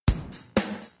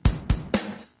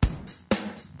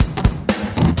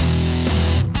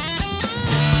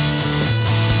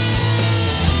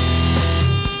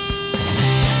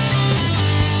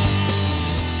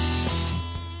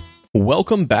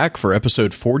Welcome back for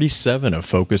episode 47 of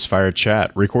Focus Fire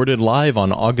Chat, recorded live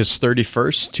on August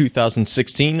 31st,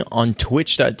 2016 on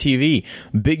twitch.tv.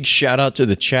 Big shout out to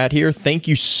the chat here. Thank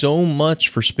you so much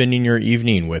for spending your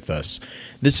evening with us.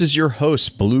 This is your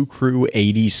host, Blue Crew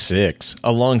 86.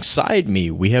 Alongside me,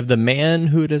 we have the man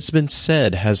who it has been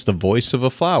said has the voice of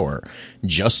a flower,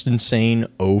 Justin Sane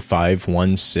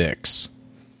 0516.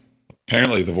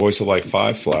 Apparently the voice of like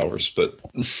 5 flowers, but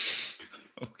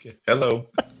okay. Hello.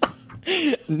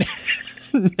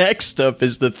 Next up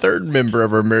is the third member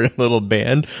of our merry little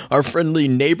band, our friendly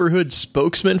neighborhood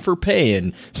spokesman for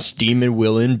Payin, Steamin'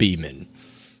 Willin' Beeman.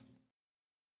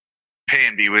 Pay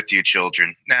and be with you,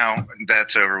 children. Now,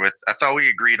 that's over with. I thought we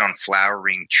agreed on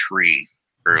flowering tree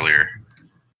earlier.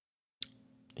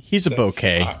 He's a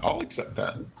bouquet. I'll accept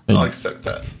that. I'll accept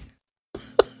that.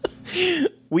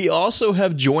 We also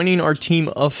have joining our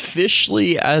team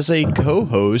officially as a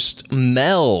co-host,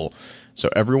 Mel. So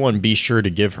everyone be sure to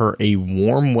give her a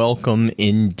warm welcome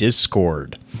in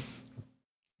Discord.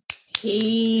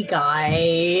 Hey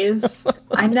guys.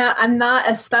 I'm not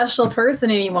a special person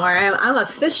anymore. I'm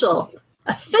official.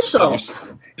 Official.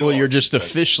 Well, you're just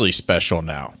officially special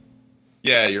now.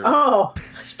 Yeah, you're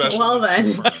special. Well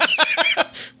then.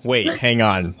 Wait, hang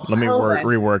on. Let me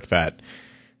rework that.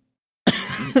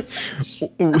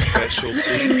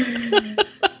 Specialty.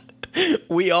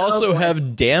 We also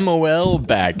have Damo L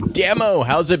back. Damo,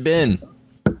 how's it been?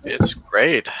 It's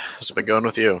great. How's it been going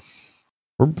with you?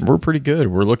 We're pretty good.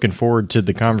 We're looking forward to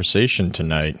the conversation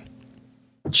tonight.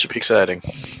 It should be exciting.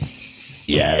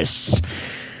 Yes.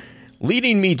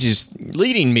 Leading me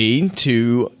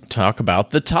to talk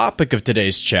about the topic of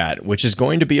today's chat, which is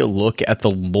going to be a look at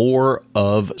the lore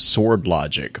of Sword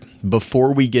Logic.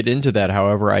 Before we get into that,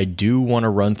 however, I do want to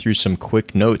run through some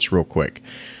quick notes real quick.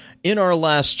 In our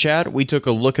last chat, we took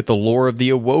a look at the lore of the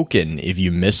Awoken. If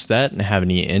you missed that and have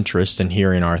any interest in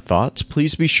hearing our thoughts,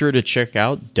 please be sure to check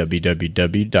out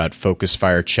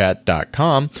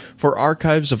www.focusfirechat.com for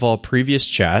archives of all previous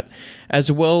chat,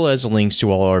 as well as links to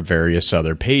all our various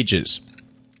other pages.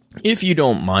 If you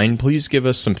don't mind, please give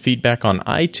us some feedback on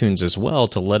iTunes as well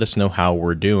to let us know how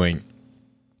we're doing.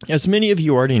 As many of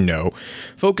you already know,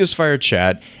 Focus Fire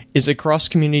Chat is a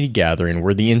cross-community gathering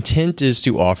where the intent is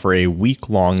to offer a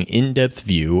week-long in-depth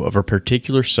view of a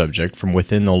particular subject from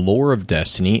within the lore of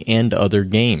Destiny and other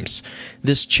games.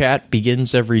 This chat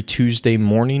begins every Tuesday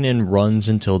morning and runs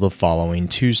until the following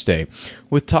Tuesday,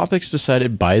 with topics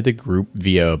decided by the group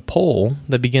via a poll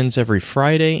that begins every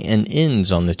Friday and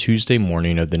ends on the Tuesday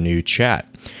morning of the new chat.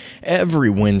 Every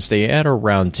Wednesday at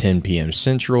around 10 p.m.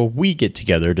 Central, we get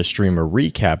together to stream a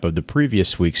recap of the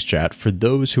previous week's chat for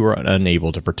those who are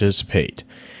unable to participate.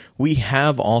 We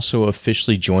have also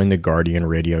officially joined the Guardian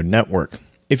Radio Network.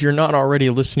 If you're not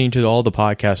already listening to all the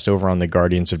podcasts over on the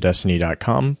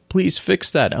guardiansofdestiny.com, please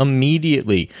fix that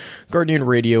immediately. Guardian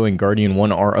Radio and Guardian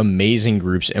One are amazing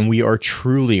groups, and we are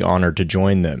truly honored to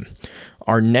join them.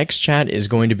 Our next chat is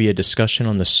going to be a discussion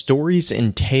on the stories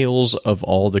and tales of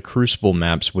all the Crucible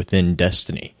maps within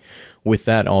Destiny. With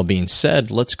that all being said,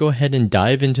 let's go ahead and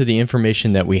dive into the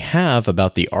information that we have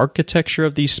about the architecture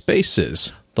of these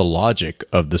spaces, the logic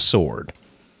of the sword.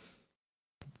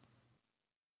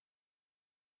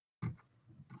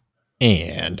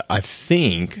 And I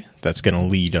think that's going to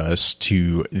lead us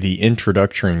to the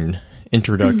introduction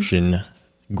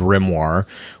grimoire,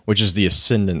 which is the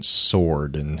Ascendant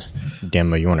Sword. And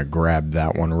Demo, you want to grab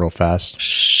that one real fast?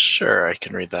 Sure, I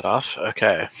can read that off.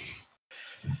 Okay.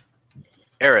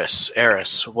 Eris,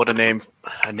 what a name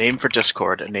for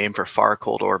Discord, a name for far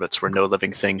cold orbits where no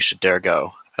living thing should dare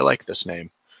go. I like this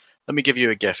name. Let me give you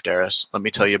a gift, Eris. Let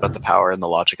me tell you about the power and the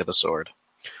logic of the sword.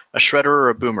 A shredder or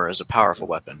a boomer is a powerful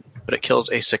weapon, but it kills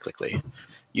acyclically.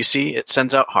 You see, it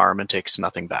sends out harm and takes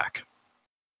nothing back.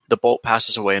 The bolt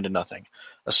passes away into nothing.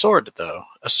 A sword, though,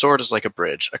 is like a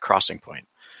bridge, a crossing point.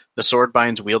 The sword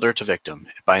binds wielder to victim,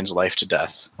 it binds life to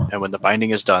death, and when the binding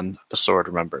is done, the sword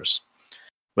remembers.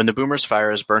 When the boomer's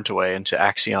fire is burnt away into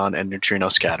axion and neutrino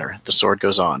scatter, the sword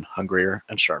goes on, hungrier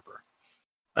and sharper.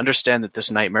 Understand that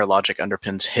this nightmare logic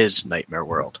underpins his nightmare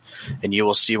world, and you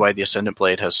will see why the Ascendant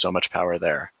Blade has so much power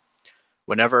there.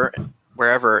 Wherever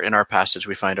in our passage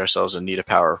we find ourselves in need of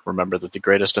power, remember that the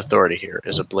greatest authority here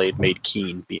is a blade made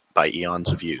keen by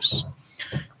eons of use.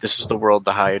 This is the world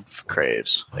the Hive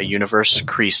craves, a universe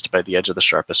creased by the edge of the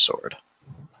sharpest sword.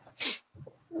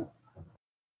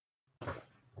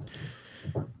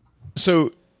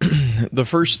 So, the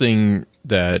first thing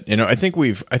that, I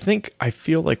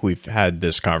feel like we've had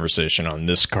this conversation on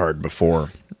this card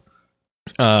before.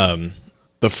 The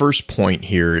first point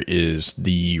here is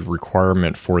the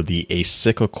requirement for the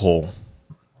acyclical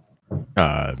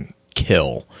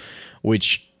kill,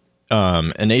 which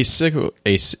an acyclical,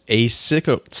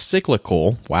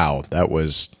 wow, that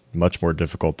was much more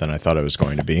difficult than I thought it was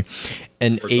going to be.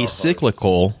 An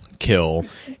acyclical kill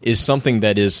is something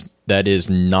that is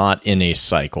not in a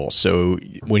cycle. So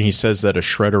when he says that a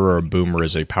shredder or a boomer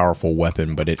is a powerful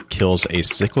weapon, but it kills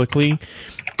acyclically,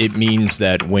 it means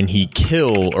that when it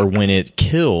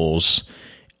kills,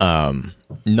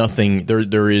 nothing,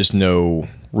 there is no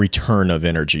return of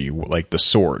energy like the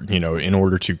sword. In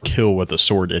order to kill with a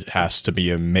sword, it has to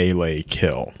be a melee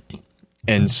kill.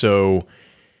 And so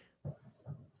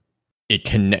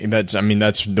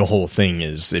that's the whole thing,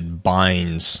 is it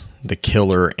binds the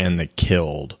killer and the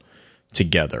killed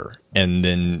together. And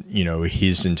then,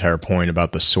 his entire point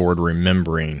about the sword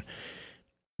remembering,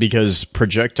 because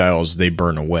projectiles, they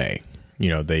burn away,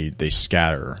 they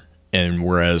scatter. And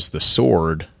whereas the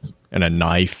sword and a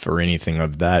knife or anything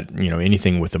of that,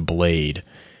 anything with a blade,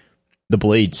 the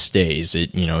blade stays.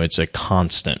 It's a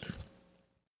constant.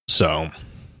 So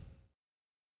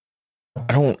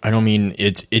I don't mean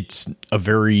it's a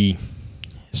very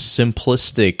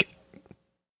simplistic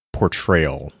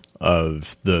portrayal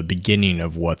of the beginning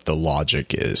of what the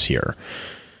logic is here.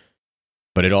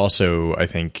 But it also, I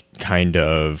think, kind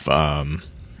of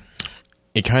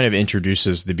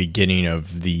introduces the beginning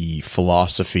of the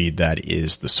philosophy that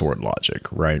is the sword logic,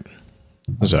 right?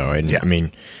 So,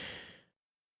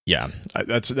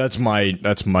 that's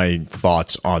my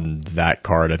thoughts on that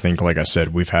card. I think, like I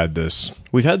said, we've had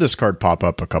this card pop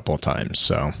up a couple of times,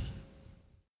 so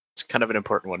it's kind of an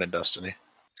important one in Destiny.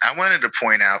 I wanted to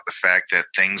point out the fact that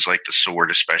things like the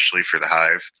sword, especially for the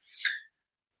Hive,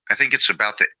 I think it's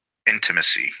about the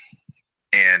intimacy.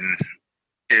 And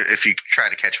if you try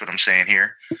to catch what I'm saying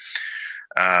here,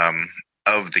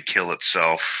 of the kill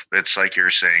itself, it's like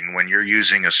you're saying, when you're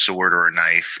using a sword or a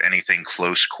knife, anything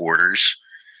close quarters,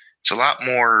 it's a lot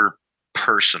more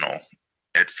personal,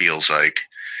 it feels like.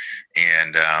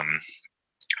 And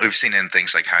we've seen in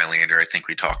things like Highlander, I think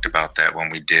we talked about that when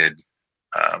we did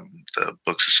the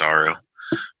Books of Sorrow.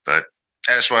 But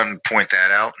I just wanted to point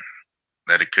that out,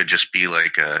 that it could just be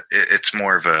like it's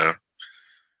more of a,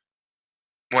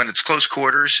 when it's close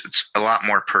quarters, it's a lot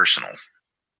more personal.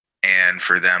 And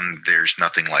for them, there's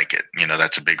nothing like it.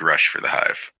 That's a big rush for the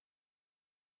Hive.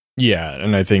 Yeah,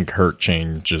 and I think Hurt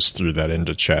Chain just threw that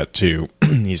into chat too.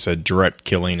 He said direct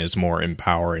killing is more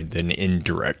empowering than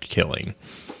indirect killing.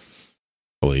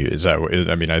 Is that?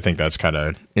 I mean, I think that's kind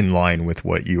of in line with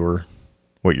what you're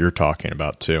talking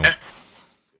about too. Yeah.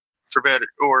 For better,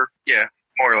 or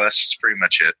more or less, it's pretty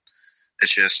much it.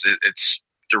 It's just it's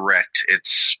direct.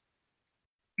 It's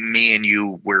me and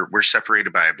you. We're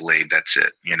separated by a blade. That's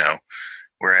it.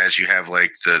 Whereas you have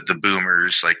like the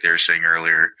boomers, like they were saying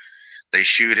earlier. They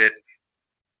shoot it,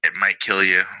 it might kill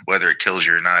you. Whether it kills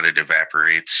you or not, it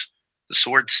evaporates. The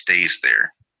sword stays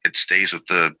there. It stays with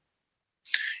the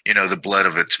blood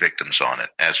of its victims on it,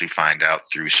 as we find out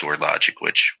through sword logic,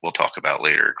 which we'll talk about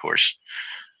later, of course.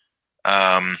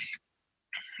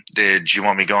 Did you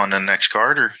want me to go on to the next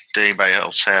card, or did anybody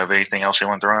else have anything else they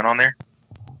want throwing on there?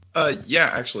 Yeah,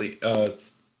 actually,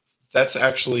 that's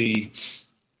actually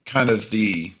kind of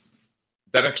that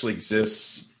actually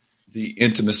exists. The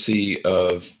intimacy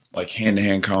of like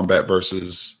hand-to-hand combat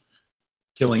versus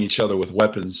killing each other with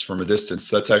weapons from a distance.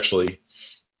 That's actually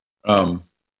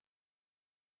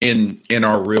in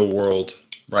our real world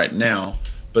right now.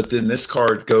 But then this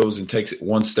card goes and takes it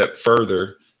one step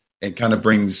further and kind of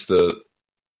brings the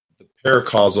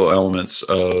paracausal elements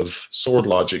of sword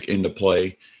logic into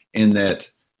play, in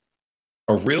that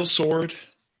a real sword,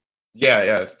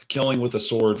 killing with a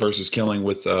sword versus killing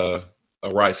with a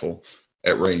rifle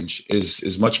at range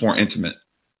is much more intimate,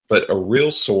 but a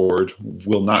real sword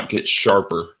will not get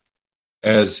sharper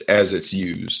as it's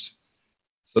used.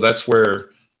 So that's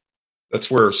where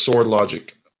sword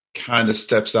logic kind of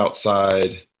steps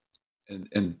outside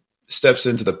and steps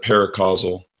into the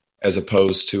paracausal, as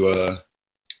opposed to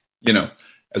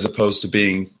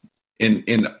being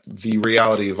in the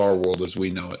reality of our world as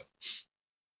we know it.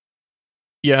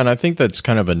 Yeah, and I think that's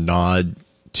kind of a nod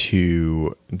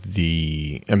to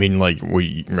the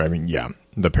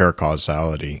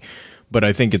paracausality, but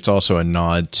I think it's also a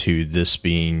nod to this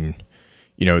being,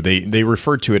 they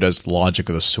refer to it as the logic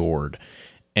of the sword.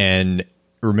 And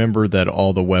remember that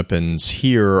all the weapons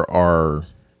here are,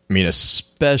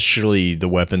 especially the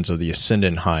weapons of the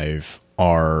Ascendant Hive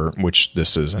are, which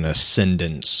this is an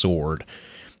Ascendant sword,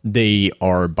 they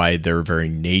are by their very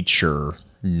nature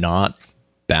not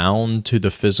bound to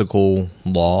the physical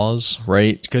laws,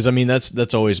 right? Because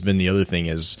that's always been the other thing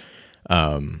is,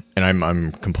 and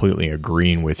I'm completely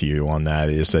agreeing with you on that,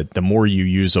 is that the more you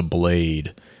use a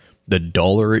blade, the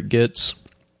duller it gets.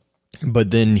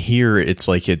 But then here it's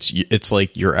like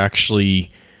you're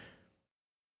actually,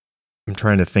 I'm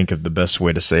trying to think of the best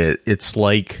way to say it. It's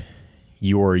like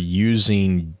you're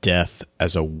using death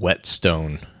as a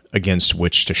whetstone against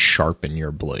which to sharpen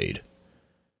your blade.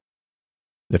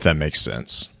 If that makes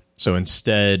sense. So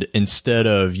instead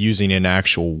of using an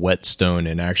actual whetstone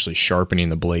and actually sharpening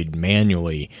the blade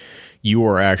manually, you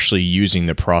are actually using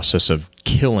the process of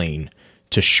killing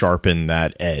to sharpen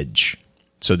that edge.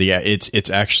 So it's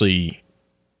actually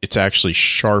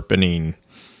sharpening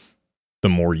the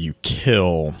more you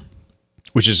kill,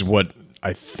 which is what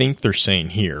I think they're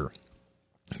saying here.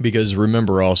 Because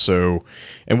remember also,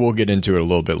 and we'll get into it a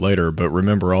little bit later, but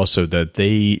remember also that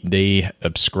they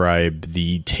ascribe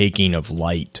the taking of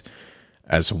light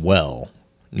as well.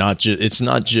 It's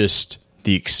not just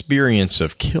the experience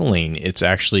of killing, it's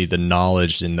actually the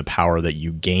knowledge and the power that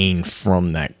you gain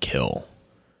from that kill.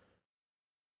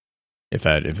 If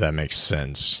that makes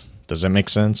sense. Does that make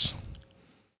sense?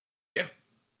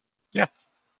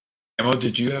 Emma,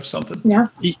 did you have something? Yeah.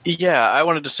 Yeah, I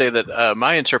wanted to say that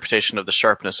my interpretation of the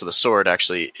sharpness of the sword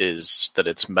actually is that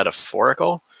it's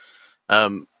metaphorical.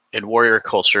 In warrior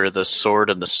culture, the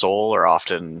sword and the soul are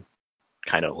often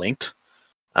kind of linked,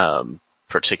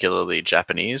 particularly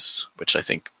Japanese, which I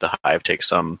think the Hive takes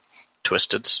some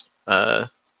twisted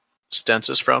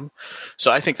stances from.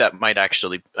 So I think that might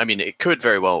actually, I mean, it could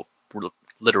very well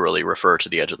literally refer to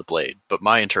the edge of the blade, but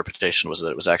my interpretation was that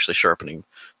it was actually sharpening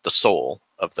the soul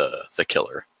of the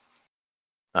killer.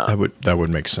 That would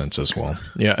make sense as well.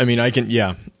 Yeah, I mean,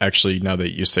 actually, now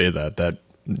that you say that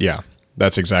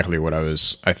that's exactly what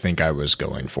I think I was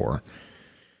going for.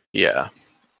 Yeah,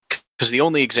 because the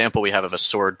only example we have of a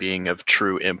sword being of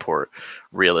true import,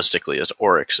 realistically, is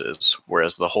Oryx's,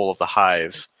 whereas the whole of the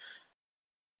Hive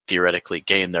theoretically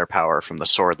gain their power from the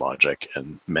sword logic,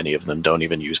 and many of them don't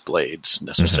even use blades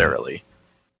necessarily. Mm-hmm.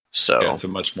 So yeah, it's a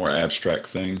much more abstract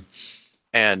thing.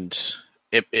 And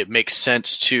it makes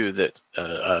sense, too, that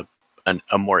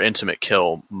a more intimate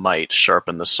kill might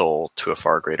sharpen the soul to a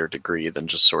far greater degree than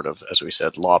just sort of, as we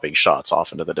said, lobbing shots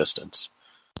off into the distance.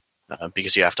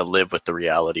 Because you have to live with the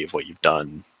reality of what you've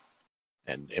done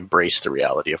and embrace the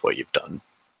reality of what you've done.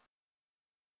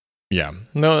 Yeah.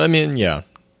 No, I mean, yeah,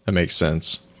 that makes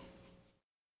sense.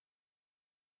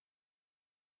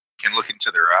 You can look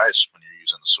into their eyes when you're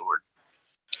using the sword,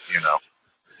 you know.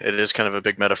 It is kind of a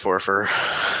big metaphor for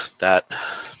that.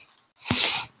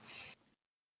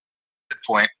 Good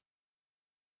point.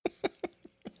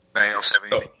 Anybody else have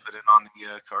anything to put in on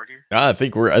the card here? I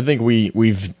think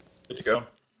we've Good to go.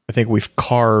 I think we've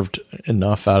carved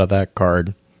enough out of that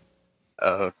card.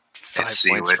 5 Let's see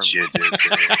points what from you did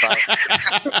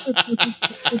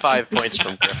there. 5 points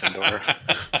from Gryffindor.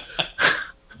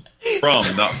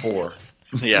 From, not for.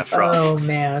 Yeah, from Oh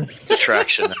man.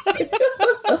 detraction.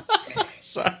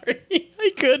 Sorry,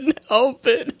 I couldn't help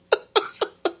it.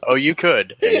 Oh, you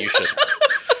could, and you should.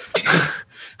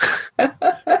 All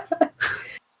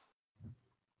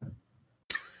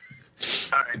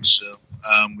right, so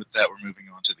with that, we're moving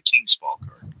on to the King's Fall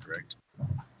card, correct?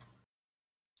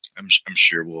 I'm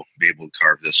sure we'll be able to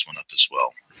carve this one up as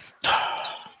well.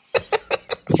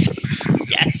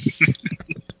 Yes.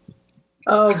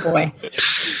 Oh boy.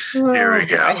 Here we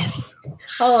go. Boy.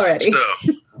 Already.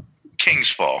 So,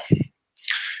 King's Fall.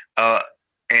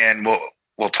 And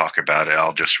we'll talk about it.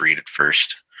 I'll just read it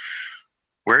first.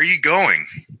 Where are you going?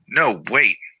 No,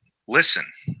 wait. Listen.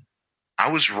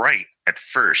 I was right at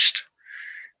first.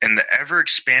 In the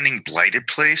ever-expanding blighted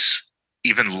place,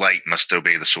 even light must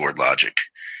obey the sword logic.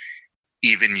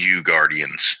 Even you,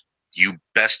 Guardians. You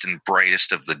best and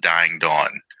brightest of the dying dawn.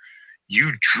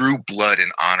 You drew blood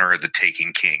in honor of the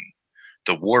taken king.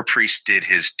 The war priest did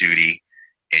his duty,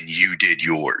 and you did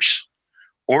yours.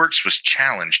 Oryx was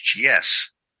challenged, yes,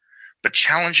 but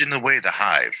challenged in the way of the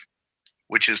Hive,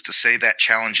 which is to say that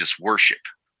challenge is worship,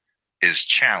 is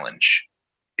challenge,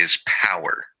 is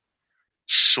power,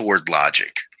 sword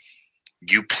logic.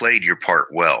 You played your part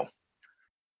well.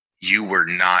 You were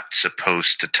not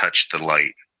supposed to touch the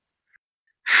light.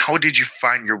 How did you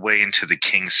find your way into the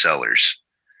king's cellars?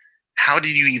 How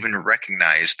did you even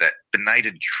recognize that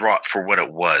benighted draught for what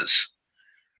it was?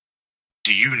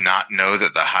 Do you not know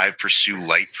that the Hive pursue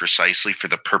light precisely for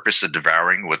the purpose of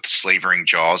devouring with slavering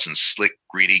jaws and slick,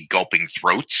 greedy, gulping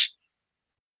throats?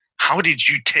 How did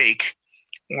you take,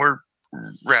 or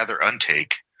rather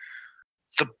untake,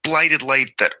 the blighted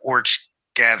light that Oryx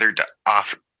gathered to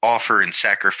offer in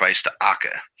sacrifice to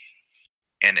Akka,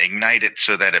 and ignite it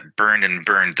so that it burned and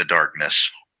burned the darkness?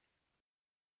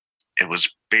 It was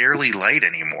barely light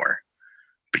anymore,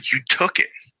 but you took it.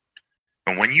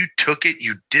 And when you took it,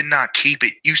 you did not keep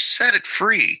it. You set it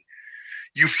free.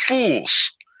 You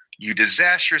fools! You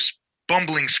disastrous,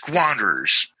 bumbling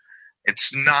squanderers!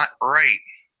 It's not right.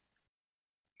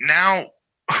 Now,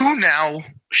 who now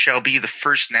shall be the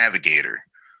first navigator?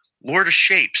 Lord of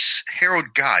Shapes,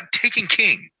 Herald God, Taken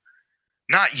King.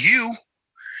 Not you.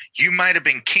 You might have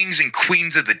been kings and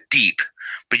queens of the deep,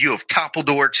 but you have toppled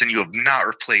orcs and you have not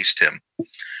replaced him.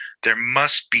 There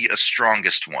must be a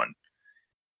strongest one.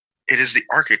 It is the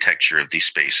architecture of these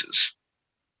spaces.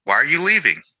 Why are you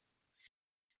leaving?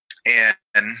 And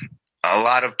a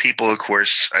lot of people, of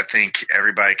course, I think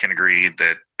everybody can agree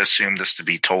that assume this to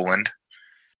be Toland,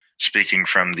 speaking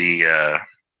from the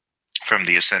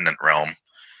Ascendant realm,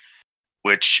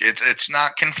 which it's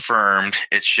not confirmed.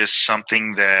 It's just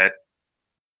something that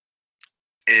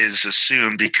is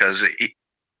assumed because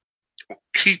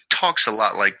he talks a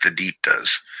lot like the Deep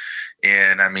does.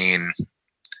 And I mean,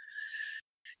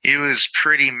 he was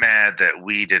pretty mad that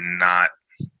we did not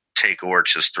take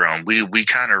Oryx's throne. We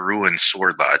kind of ruined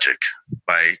sword logic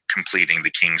by completing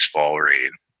the King's Fall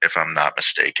raid, if I'm not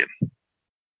mistaken.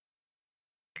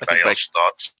 Anybody else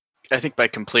thoughts? I think by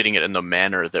completing it in the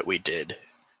manner that we did,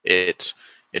 it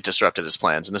disrupted his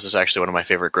plans. And this is actually one of my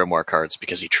favorite Grimoire cards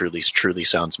because he truly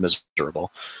sounds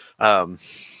miserable. And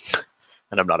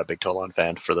I'm not a big Toland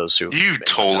fan, for those who... You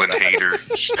Toland hater.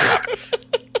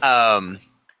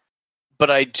 But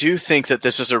I do think that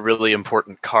this is a really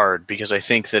important card because I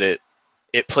think that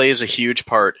it plays a huge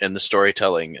part in the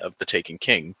storytelling of the Taken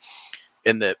King,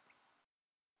 in that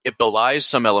it belies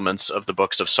some elements of the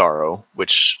Books of Sorrow,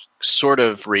 which sort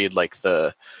of read like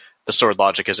the sword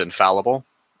logic is infallible,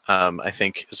 I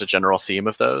think is a general theme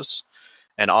of those.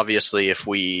 And obviously, if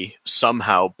we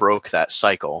somehow broke that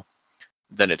cycle,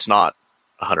 then it's not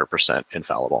 100%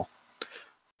 infallible.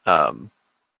 And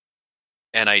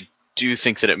I do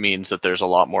think that it means that there's a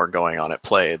lot more going on at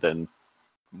play than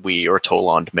we or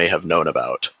Toland may have known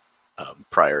about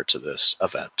prior to this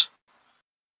event.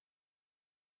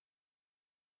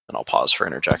 And I'll pause for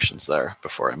interjections there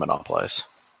before I monopolize.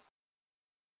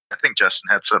 I think Justin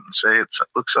had something to say, it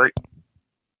looks like.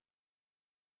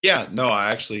 Yeah, no,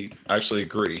 I actually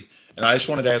agree. And I just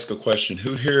wanted to ask a question.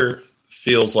 Who here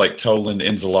feels like Toland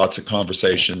ends lots of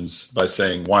conversations by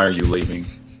saying, "Why are you leaving?"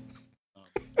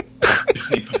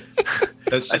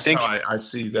 That's just how I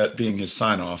see that being his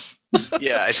sign-off.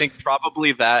 Yeah, I think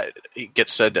probably that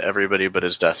gets said to everybody but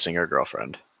his Death Singer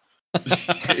girlfriend. Are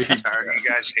you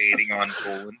guys hating on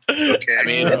Toland? Okay, I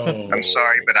mean, I'm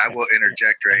sorry, but I will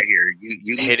interject right here.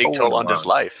 You hating Toland is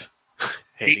life.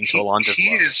 He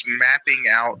is mapping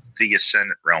out the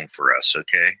Ascendant realm for us.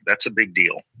 Okay, that's a big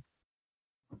deal.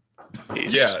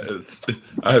 Yeah,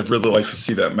 I'd really like to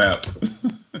see that map.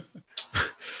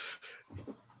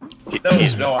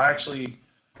 No, actually,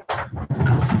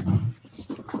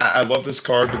 I love this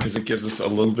card because it gives us a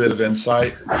little bit of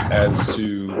insight as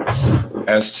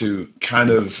to kind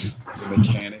of the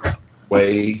mechanic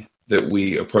way that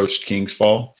we approached King's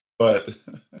Fall. But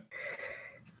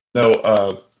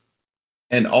no,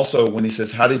 and also when he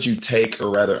says, "How did you take, or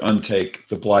rather untake,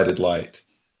 the Blighted Light?"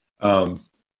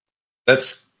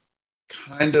 That's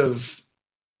kind of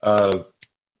the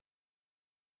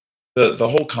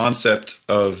whole concept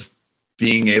of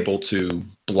being able to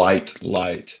blight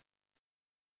light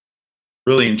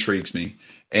really intrigues me.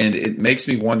 And it makes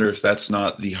me wonder if that's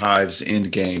not the Hive's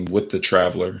end game with the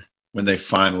Traveler when they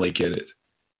finally get it,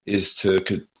 is to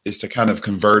kind of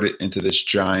convert it into this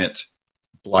giant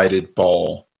blighted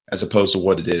ball as opposed to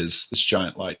what it is, this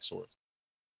giant light source.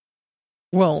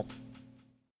 Well,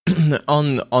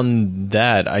 on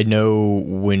that, I know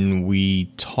when we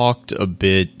talked a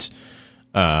bit,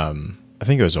 I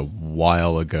think it was a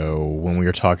while ago when we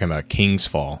were talking about King's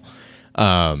Fall.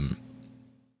 I'm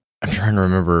trying to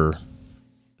remember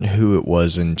who it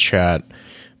was in chat,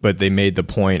 but they made the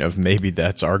point of maybe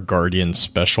that's our Guardian's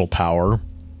special power,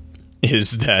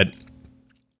 is that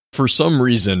for some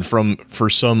reason, for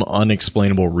some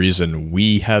unexplainable reason,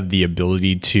 we have the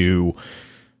ability to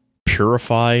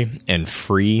purify and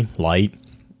free light.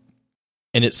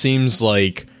 And it seems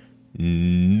like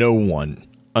no one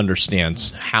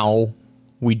understands how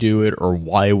we do it or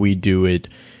why we do it.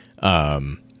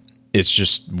 It's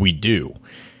just we do.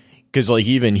 Because like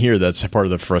even here, that's part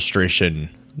of the frustration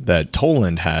that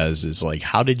Toland has, is like,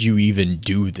 how did you even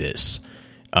do this?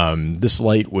 This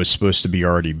light was supposed to be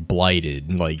already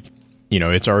blighted. Like, you know,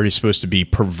 it's already supposed to be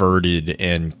perverted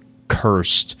and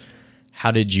cursed.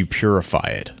 How did you purify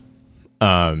it?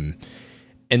 And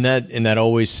that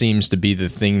always seems to be the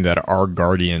thing that our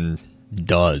Guardian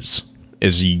does,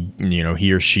 is he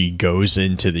or she goes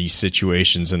into these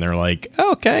situations and they're like,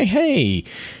 okay, hey,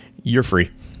 you're free.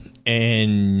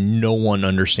 And no one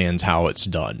understands how it's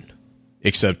done.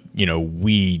 except,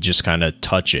 we just kind of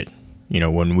touch it.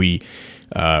 When we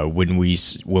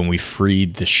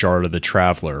freed the shard of the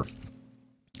Traveler,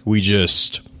 we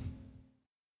just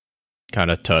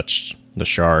kind of touched the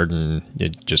shard and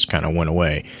it just kind of went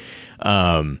away.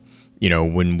 When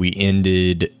we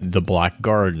ended the Black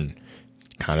Garden,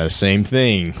 kind of the same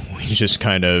thing. We just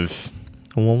kind of,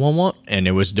 and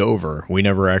it was Dover. We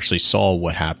never actually saw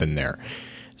what happened there.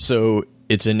 So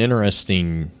it's an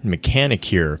interesting mechanic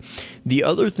here. The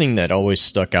other thing that always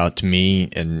stuck out to me,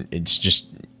 and it's just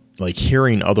like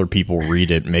hearing other people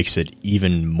read it makes it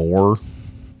even more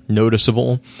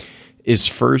noticeable, is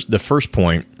the first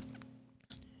point.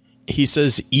 He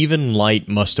says, even light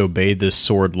must obey this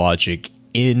sword logic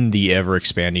in the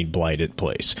ever-expanding blighted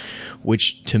place,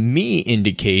 which to me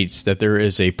indicates that there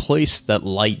is a place that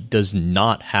light does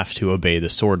not have to obey the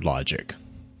sword logic.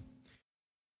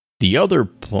 The other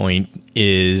point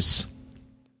is,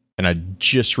 and I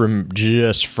just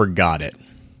forgot it.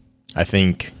 I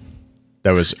think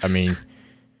that was,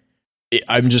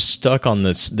 I'm just stuck on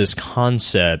this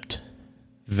concept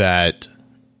that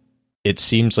it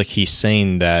seems like he's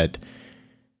saying that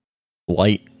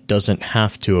light doesn't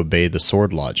have to obey the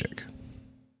sword logic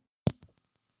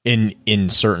in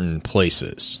certain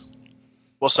places.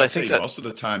 Well, so I think that most of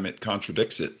the time it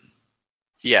contradicts it.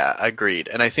 Yeah, agreed.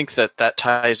 And I think that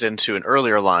ties into an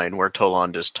earlier line where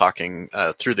Toland is talking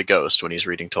through the ghost when he's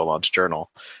reading Toland's journal,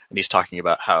 and he's talking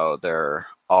about how there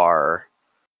are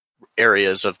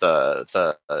areas of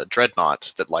the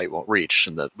dreadnought that light won't reach,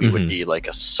 and that we would be like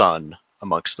a sun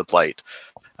amongst the blight.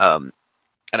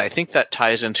 And I think that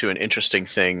ties into an interesting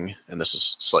thing, and this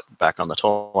is back on the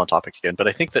Toland topic again, but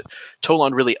I think that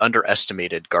Toland really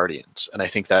underestimated Guardians, and I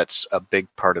think that's a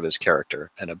big part of his character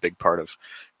and a big part of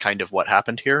kind of what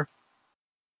happened here.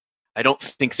 I don't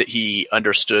think that he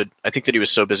understood. I think that he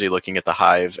was so busy looking at the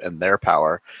Hive and their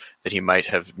power that he might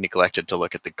have neglected to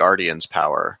look at the Guardians'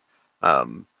 power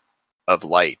of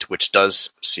light, which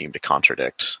does seem to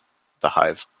contradict the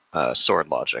Hive sword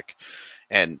logic.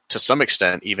 And to some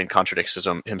extent, even contradicts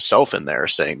himself in there,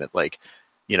 saying that,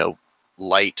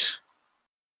 light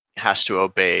has to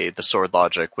obey the sword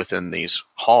logic within these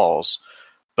halls.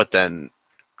 But then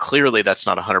clearly that's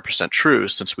not 100% true,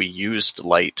 since we used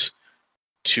light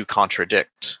to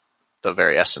contradict the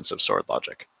very essence of sword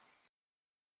logic.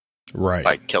 Right.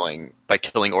 By killing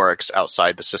Oryx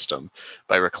outside the system,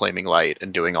 by reclaiming light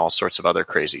and doing all sorts of other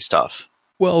crazy stuff.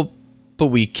 Well, but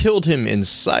we killed him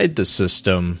inside the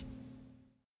system,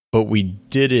 but we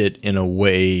did it in a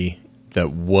way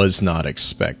that was not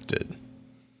expected.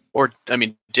 Or,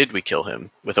 did we kill him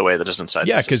with a way that is inside the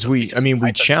system? Yeah, because we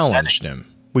challenged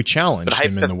him. We challenged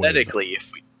him in the way. Hypothetically,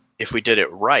 if we did it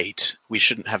right, we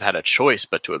shouldn't have had a choice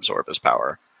but to absorb his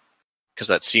power, because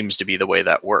that seems to be the way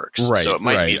that works. Right. So it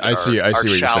might be that I see what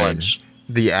you're saying.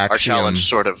 The axiom, our challenge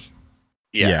sort of,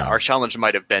 our challenge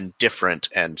might have been different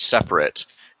and separate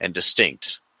and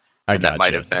distinct. And that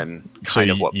might have been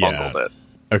kind of what bungled it.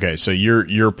 Okay, so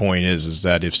your point is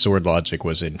that if sword logic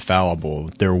was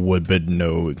infallible, there would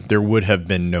have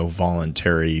been no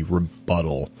voluntary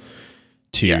rebuttal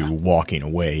to walking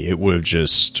away. It would have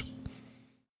just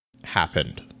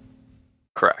happened.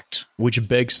 Correct. Which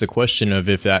begs the question of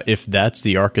if that's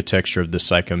the architecture of the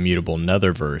psychomutable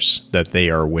netherverse that they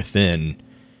are within,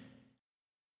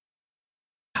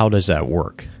 how does that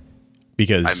work?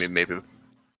 Because maybe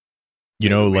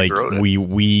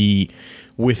we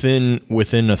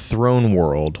within a throne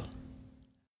world,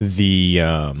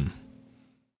 the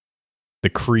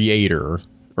creator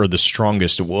or the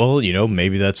strongest,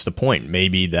 maybe that's the point.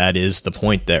 Maybe that is the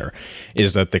point there,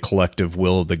 is that the collective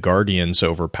will of the Guardians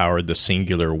overpowered the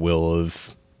singular will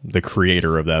of the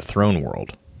creator of that throne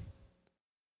world.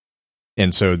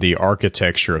 And so the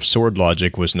architecture of sword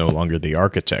logic was no longer the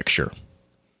architecture.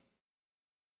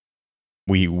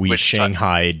 We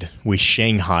shanghaied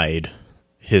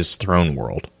his throne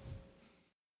world.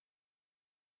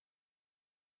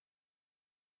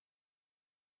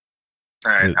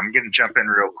 All right, I'm going to jump in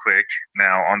real quick.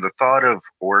 Now, on the thought of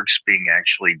orcs being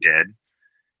actually dead,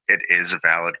 it is a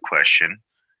valid question,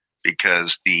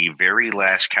 because the very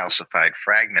last calcified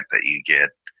fragment that you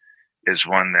get is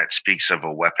one that speaks of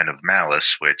a weapon of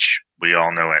malice, which we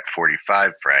all know at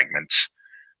 45 fragments,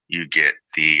 you get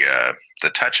the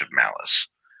touch of malice.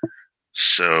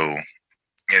 So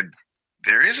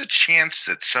there is a chance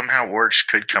that somehow orcs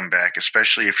could come back,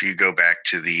 especially if you go back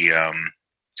to the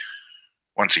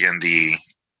once again, the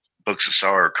Books of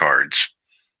Sorrow cards.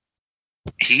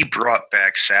 He brought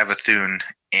back Savathun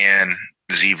and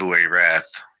Xivu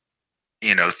Arath,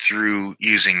 through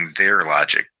using their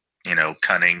logic,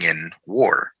 cunning and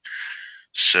war.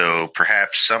 So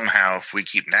perhaps somehow, if we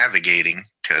keep navigating,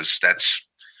 because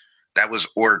that was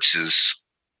Oryx's,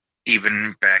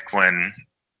 even back when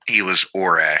he was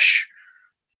Orash,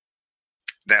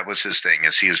 that was his thing.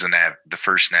 As he was the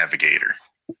first navigator.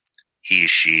 He,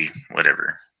 she,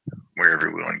 whatever, wherever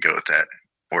we want to go with that.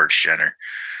 Oryx Jenner.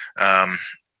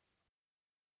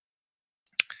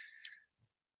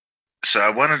 So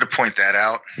I wanted to point that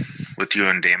out with you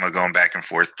and Damo going back and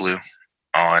forth, Blue,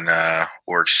 on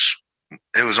Oryx.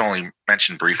 It was only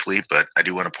mentioned briefly, but I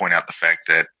do want to point out the fact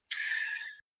that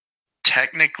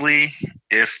technically,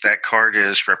 if that card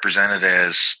is represented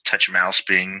as Touch of Malice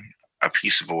being a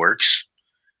piece of Oryx,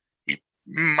 he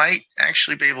might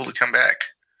actually be able to come back.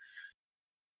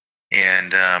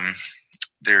 And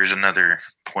there's another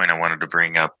point I wanted to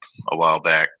bring up a while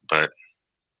back, but,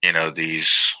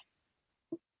 these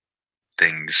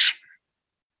things,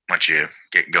 once you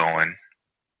get going,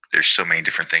 there's so many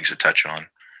different things to touch on.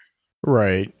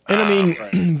 Right. And I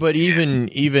mean, but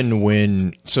even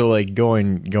when, so like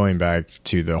going back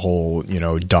to the whole,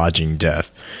 dodging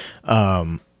death,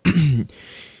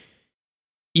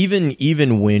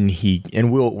 even when he,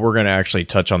 and we're going to actually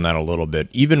touch on that a little bit,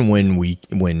 even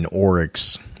when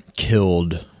Oryx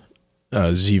killed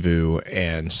Xivu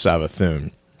and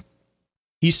Savathun,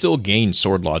 he still gained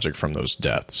sword logic from those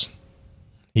deaths.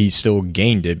 He still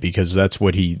gained it because that's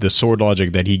what the sword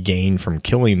logic that he gained from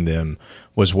killing them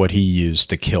was what he used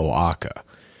to kill Akka.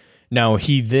 Now,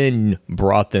 he then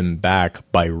brought them back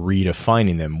by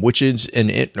redefining them, which is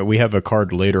we have a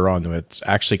card later on that's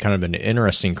actually kind of an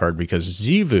interesting card because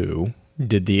Xivu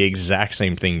did the exact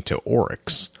same thing to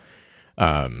Oryx,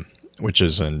 which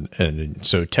is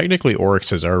so technically Oryx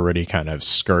has already kind of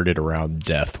skirted around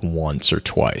death once or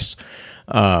twice.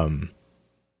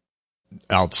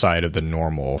 Outside of the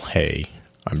normal, hey,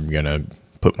 I'm going to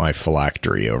put my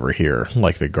phylactery over here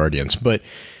like the Guardians. But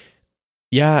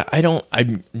yeah,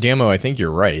 Damo, I think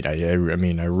you're right. I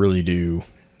mean, I really do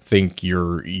think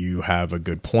you have a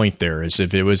good point there. Is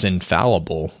if it was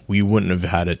infallible, we wouldn't have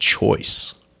had a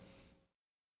choice.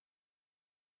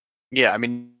 Yeah, I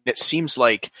mean, it seems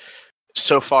like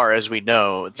so far as we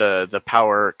know, the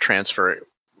power transfer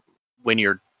when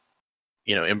you're,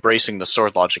 embracing the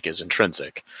sword logic is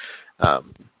intrinsic.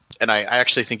 And I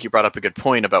actually think you brought up a good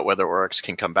point about whether Oryx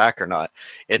can come back or not,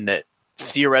 in that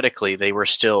theoretically they were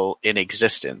still in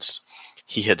existence.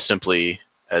 He had simply,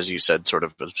 as you said, sort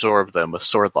of absorbed them with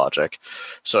sword logic.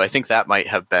 So I think that might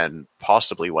have been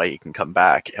possibly why he can come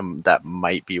back, and that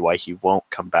might be why he won't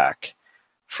come back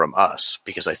from us,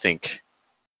 because I think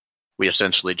we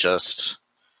essentially just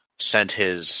sent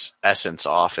his essence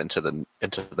off into the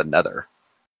nether.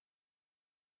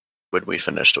 When we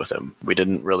finished with him, we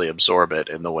didn't really absorb it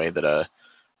in the way that a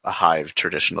hive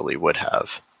traditionally would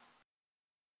have.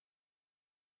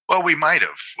 Well, we might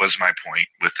have, was my point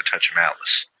with the Touch of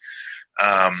Malice.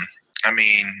 I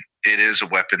mean, it is a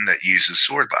weapon that uses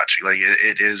sword logic. Like,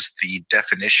 it is the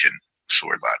definition of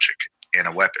sword logic in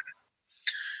a weapon.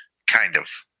 Kind of.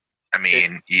 I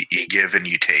mean, you give and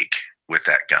you take with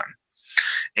that gun.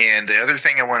 And the other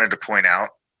thing I wanted to point out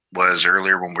was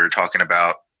earlier when we were talking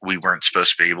about we weren't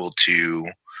supposed to be able to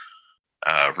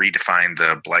redefine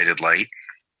the blighted light.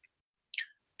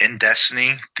 In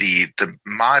Destiny, the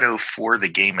motto for the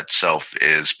game itself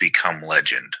is become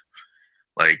legend.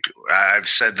 Like, I've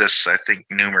said this, I think,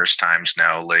 numerous times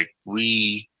now. Like,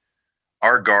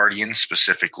 our guardian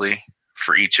specifically,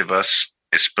 for each of us,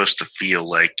 is supposed to feel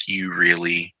like you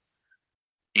really,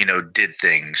 did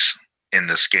things in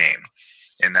this game.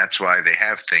 And that's why they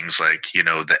have things like,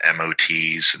 the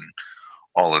MOTs and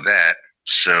all of that.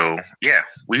 So, yeah,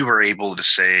 we were able to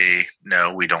say,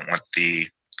 no, we don't want the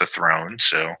throne.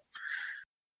 So,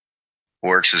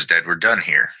 Oryx is dead. We're done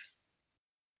here.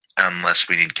 Unless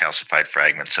we need calcified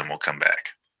fragments, and we'll come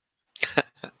back.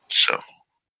 So,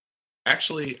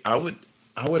 actually, I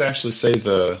would actually say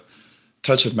the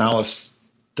Touch of Malice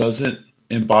doesn't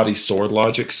embody sword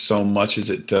logic so much as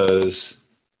it does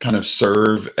kind of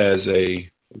serve as a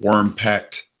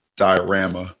worm-packed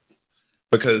diorama,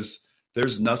 because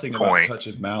there's nothing about Touch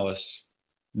of Malice.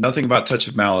 Nothing about Touch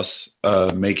of Malice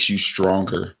makes you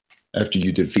stronger after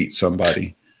you defeat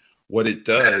somebody. What it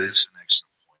does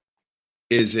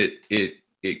is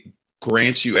it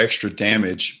grants you extra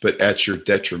damage, but at your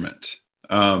detriment.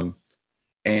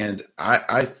 And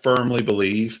I firmly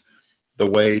believe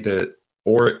the way that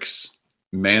Oryx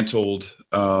mantled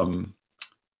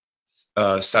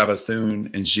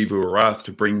Savathun and Xivu Arath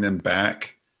to bring them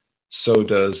back, so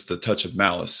does the Touch of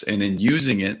Malice. And in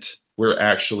using it, we're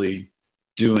actually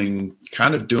doing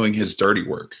his dirty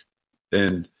work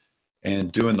and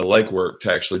doing the legwork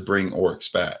to actually bring Oryx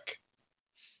back.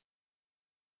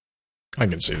 I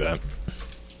can see that.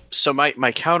 So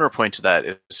my counterpoint to that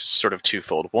is sort of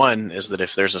twofold. One is that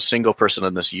if there's a single person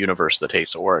in this universe that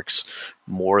hates orcs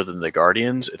more than the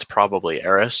Guardians, it's probably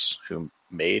Eris, who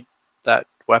made that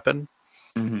weapon.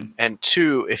 Mm-hmm. And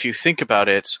two, if you think about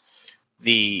it,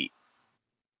 the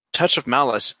Touch of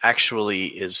Malice actually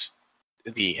is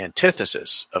the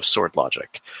antithesis of sword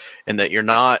logic, in that you're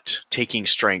not taking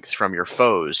strength from your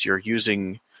foes, you're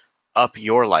using up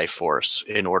your life force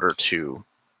in order to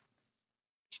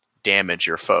damage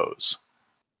your foes.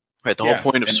 Right, the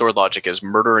whole point of sword logic is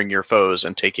murdering your foes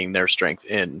and taking their strength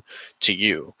in to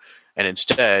you. And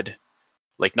instead,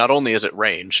 like, not only is it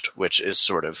ranged, which is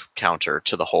sort of counter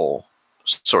to the whole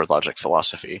sword logic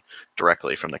philosophy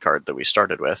directly from the card that we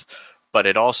started with, but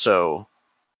it also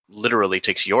literally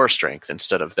takes your strength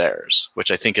instead of theirs, which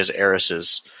I think is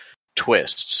Eris's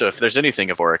twist. So if there's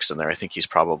anything of Oryx in there, I think he's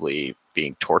probably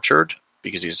being tortured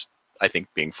because he's, I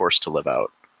think, being forced to live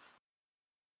out.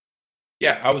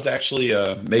 Yeah, I was actually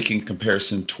making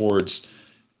comparison towards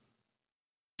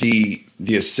the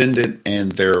Ascendant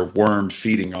and their worm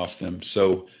feeding off them.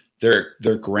 So they're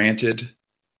granted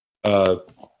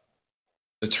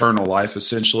eternal life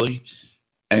essentially,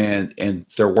 and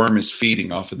their worm is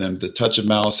feeding off of them. The Touch of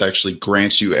Malice actually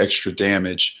grants you extra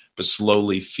damage, but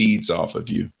slowly feeds off of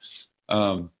you.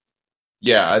 I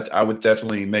would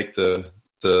definitely make the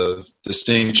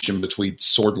distinction between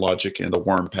sword logic and the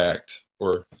worm pact,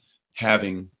 or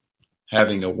having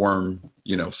a worm,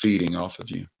 feeding off of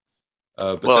you.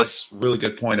 But that's a really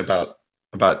good point about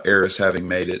Eris having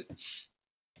made it.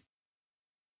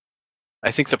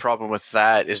 I think the problem with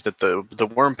that is that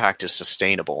the worm pact is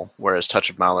sustainable, whereas Touch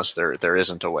of Malice there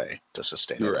isn't a way to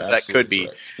sustain it. That could be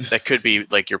that could be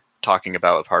like you're talking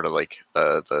about part of like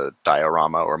the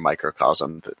diorama or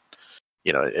microcosm, that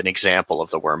an example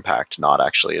of the worm pact, not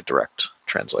actually a direct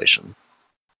translation.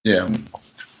 Yeah.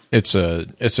 It's a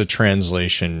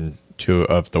translation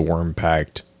of the worm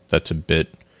pact that's a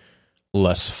bit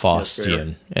less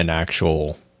Faustian and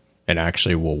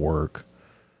actually will work.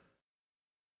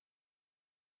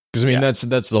 Because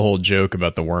that's the whole joke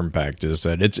about the worm pact, is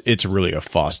that it's really a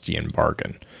Faustian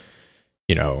bargain.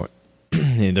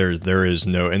 There is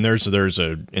no, and there's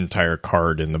an entire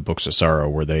card in the Books of Sorrow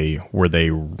where they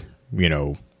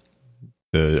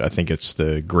I think it's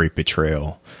the Great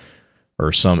Betrayal.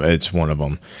 It's one of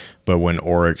them. But when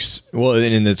Oryx,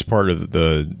 and it's part of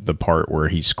the part where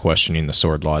he's questioning the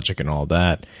sword logic and all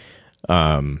that.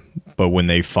 But when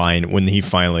he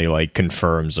finally like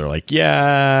confirms, they're like,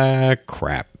 yeah,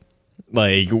 crap.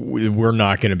 Like, we're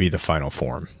not going to be the final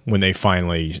form. When they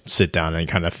finally sit down and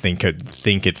kind of think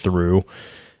it through,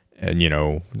 and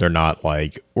they're not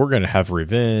like, we're going to have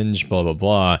revenge, blah blah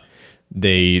blah.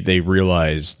 They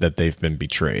realize that they've been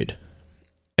betrayed,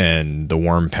 and the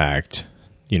worm pact.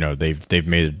 They've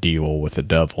made a deal with the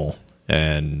devil,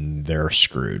 and they're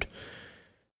screwed.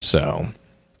 So,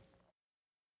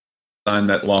 sign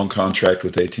that long contract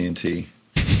with AT&T.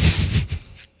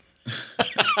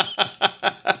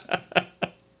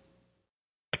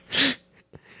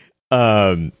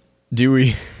 Do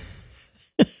we?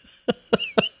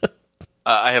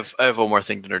 I have one more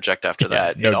thing to interject after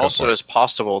that. No, it also is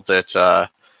possible that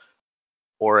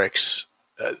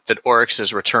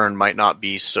Oryx's return might not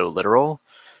be so literal.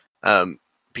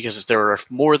 Because there were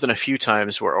more than a few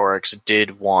times where Oryx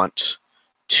did want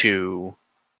to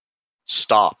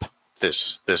stop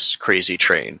this crazy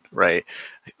train, right?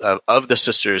 Of the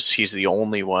sisters, he's the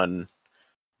only one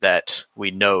that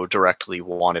we know directly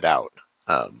wanted out.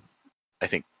 I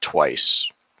think twice,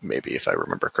 maybe, if I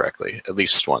remember correctly, at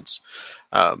least once.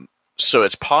 So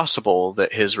it's possible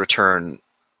that his return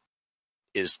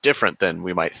is different than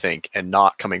we might think, and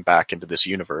not coming back into this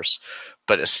universe,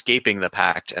 but escaping the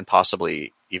pact and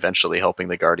possibly eventually helping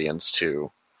the Guardians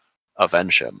to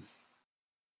avenge him.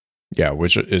 Yeah,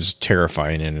 which is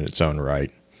terrifying in its own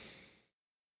right.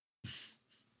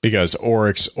 Because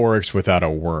Oryx without a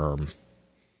worm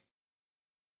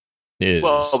is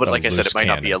but like I said, it might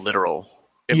not be a literal.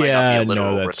 It might not be a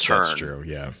literal return. That's true.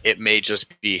 Yeah, it may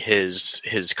just be his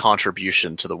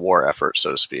contribution to the war effort,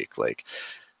 so to speak. Like,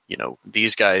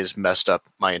 these guys messed up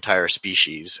my entire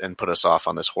species and put us off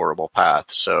on this horrible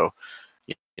path. So,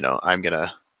 I'm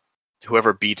gonna,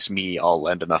 whoever beats me, I'll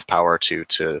lend enough power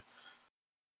to.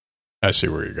 I see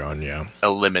where you're going. Yeah,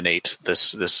 eliminate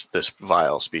this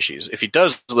vile species. If he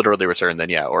does literally return, then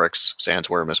yeah, Oryx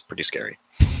Sandworm is pretty scary.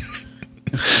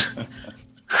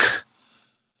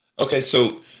 Okay,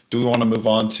 so do we want to move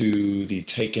on to the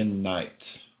Taken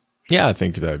Knight? Yeah, I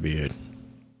think that'd be it. I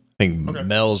think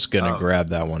Mel's going to grab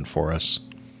that one for us.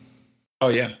 Oh,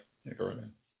 yeah. Go right ahead.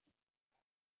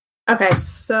 Okay,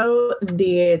 so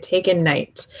the Taken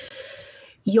Knight.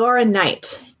 You're a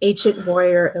knight, ancient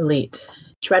warrior elite,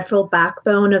 dreadful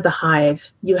backbone of the hive.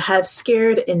 You have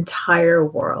scared entire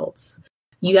worlds.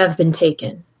 You have been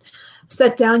taken.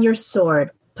 Set down your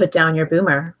sword, put down your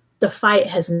boomer. The fight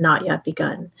has not yet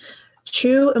begun.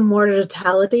 True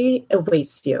immortality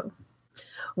awaits you.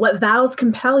 What vows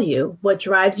compel you? What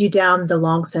drives you down the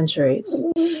long centuries?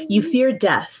 You fear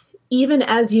death, even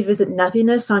as you visit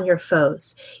nothingness on your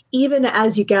foes, even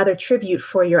as you gather tribute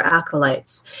for your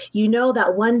acolytes. You know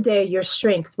that one day your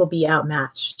strength will be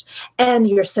outmatched, and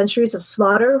your centuries of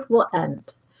slaughter will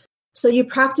end. So you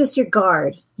practice your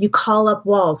guard. You call up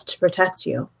walls to protect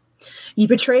you. You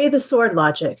betray the sword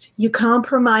logic. You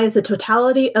compromise the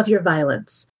totality of your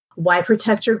violence. Why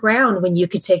protect your ground when you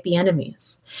could take the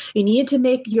enemy's? You need to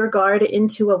make your guard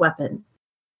into a weapon.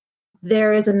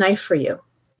 There is a knife for you.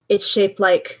 It's shaped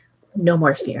like no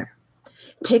more fear.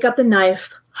 Take up the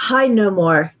knife, hide no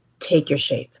more, take your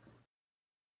shape.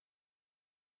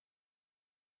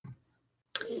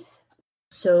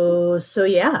 So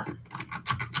yeah.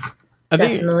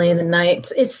 Definitely the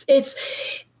knights. It's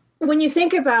when you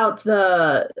think about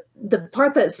the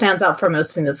part that stands out for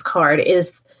most in this card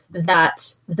is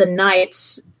that the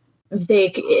knights,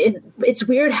 it's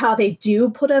weird how they do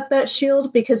put up that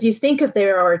shield, because you think if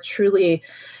there are truly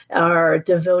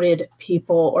devoted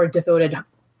people or devoted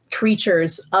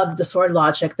creatures of the sword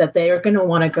logic, that they are going to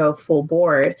want to go full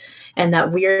board. And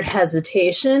that weird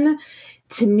hesitation,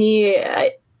 to me,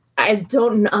 I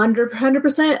don't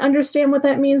 100% understand what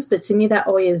that means, but to me that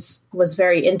always was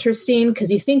very interesting, because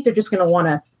you think they're just going to want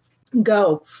to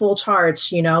go full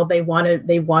charge. You know, they want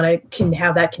to can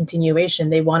have that continuation.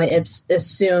 They want to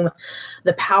assume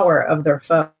the power of their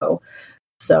foe.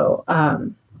 So,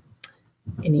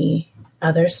 any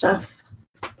other stuff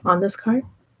on this card?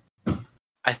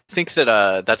 I think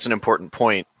that that's an important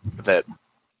point, that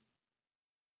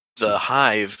the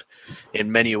Hive,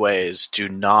 in many ways, do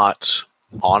not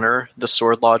honor the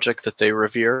sword logic that they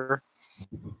revere,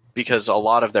 because a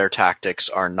lot of their tactics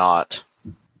are not.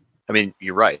 I mean,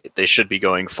 you're right. They should be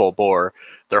going full bore.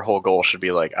 Their whole goal should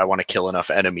be like, I want to kill enough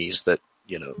enemies that,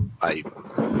 you know, I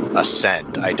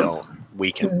ascend, I don't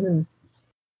weaken. Mm-hmm.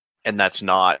 And that's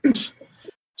not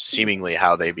seemingly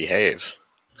how they behave.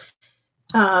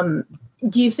 Do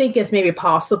you think it's maybe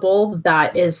possible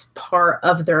that is part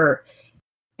of their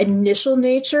initial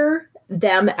nature,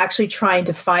 them actually trying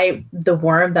to fight the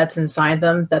worm that's inside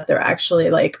them, that they're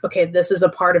actually like, okay, this is a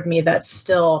part of me that's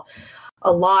still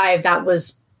alive, that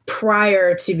was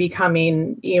prior to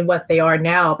becoming, you know, what they are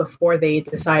now, before they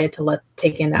decided to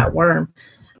take in that worm?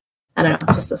 I don't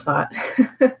know, just a thought.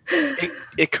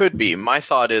 It could be. My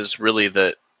thought is really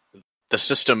that the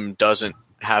system doesn't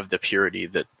have the purity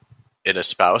that it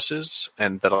espouses,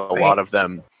 and that a lot of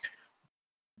them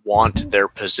want their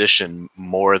position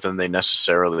more than they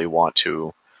necessarily want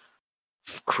to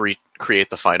create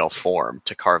the final form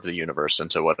to carve the universe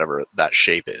into whatever that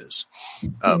shape is.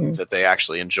 That they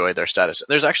actually enjoy their status.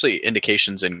 There's actually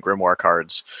indications in Grimoire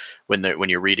cards when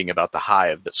you're reading about the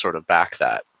Hive that sort of back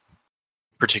that,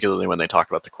 particularly when they talk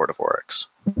about the Court of Oryx.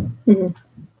 Mm-hmm.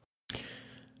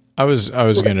 I was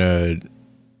gonna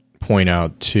point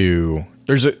out too.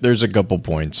 There's a couple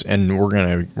points, and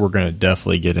we're gonna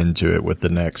definitely get into it with the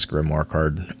next Grimoire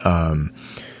card.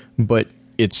 But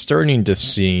it's starting to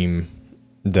seem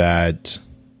that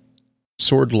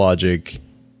sword logic,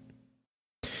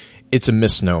 it's a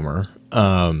misnomer.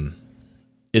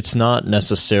 It's not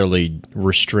necessarily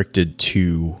restricted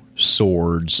to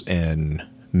swords and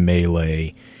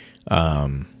melee,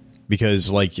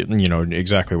 because, like, you know,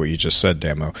 exactly what you just said,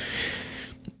 Damo.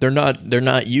 They're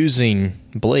not using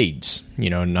blades, you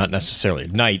know, not necessarily.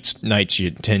 Knights you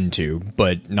tend to,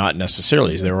 but not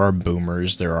necessarily. There are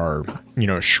boomers, there are, you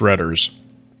know, shredders.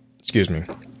 Excuse me.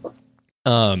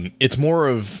 It's more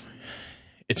of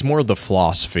the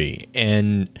philosophy.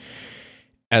 And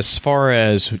as far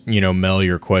as, you know, Mel,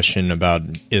 your question about,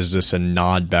 is this a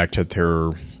nod back to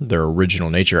their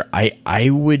original nature? I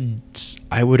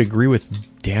would agree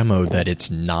with Damo that it's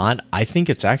not. I think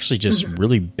it's actually just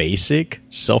really basic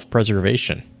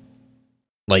self-preservation.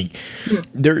 Like,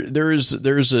 there's a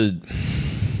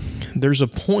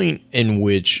point in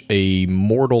which a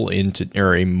mortal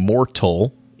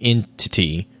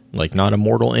entity, like not a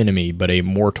mortal enemy, but a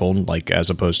mortal, like, as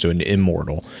opposed to an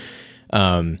immortal,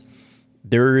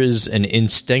 there is an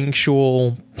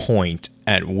instinctual point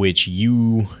at which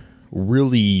you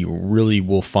really, really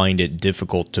will find it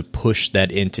difficult to push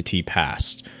that entity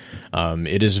past.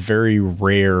 It is very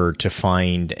rare to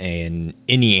find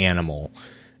any animal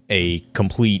a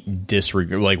complete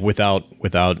disregard, like without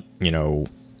you know,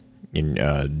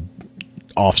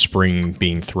 offspring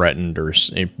being threatened or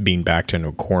being backed into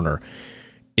a corner.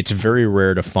 it's very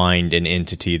rare to find an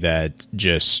entity that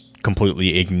just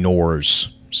completely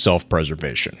ignores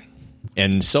self-preservation.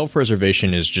 And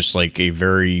self-preservation is just like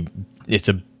it's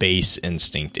a base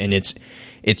instinct, and it's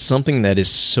something that is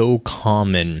so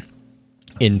common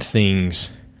in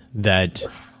things that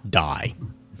die.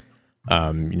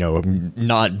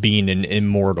 Not being an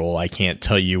immortal, I can't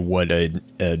tell you what a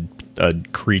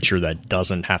creature that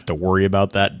doesn't have to worry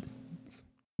about that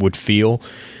would feel,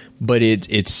 but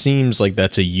it seems like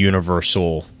that's a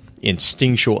universal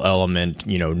instinctual element.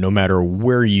 No matter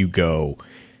where you go,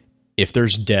 if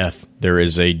there's death, there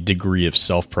is a degree of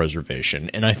self-preservation.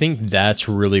 And I think that's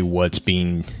really what's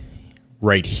being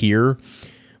right here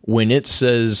when it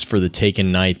says for the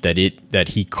Taken Knight that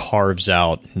he carves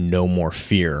out no more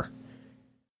fear.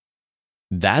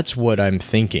 That's what I'm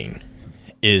thinking,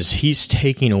 is he's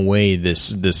taking away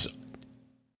this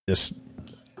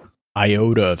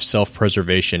iota of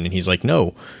self-preservation, and he's like,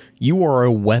 no, you are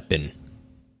a weapon.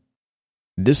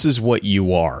 This is what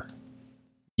you are.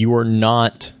 You are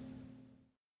not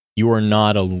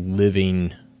a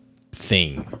living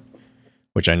thing,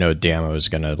 which I know Damo is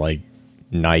going to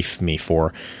knife me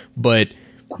for, but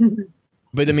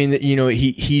I mean,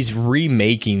 he's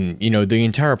remaking, the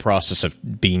entire process of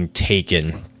being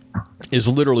taken is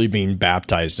literally being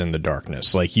baptized in the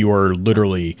darkness. Like, you are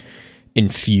literally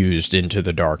infused into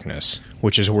the darkness,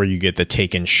 which is where you get the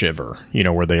Taken shiver,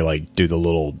 where they do the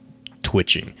little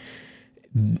twitching.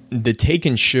 The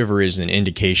Taken shiver is an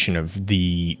indication of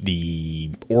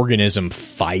the organism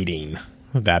fighting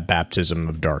that baptism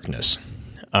of darkness.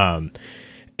 And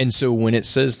so when it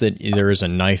says that there is a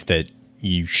knife that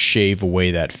you shave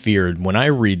away that fear, when I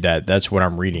read that, that's what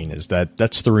I'm reading, is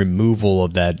that's the removal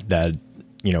of that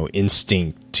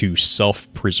instinct to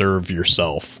self-preserve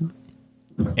yourself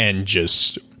and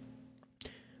just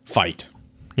fight,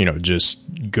 just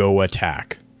go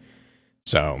attack.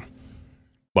 So,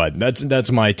 but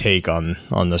that's my take on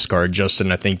this card.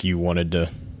 Justin, I think you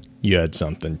had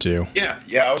something too. Yeah.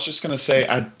 I was just going to say,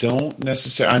 I don't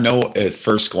necessarily, I know at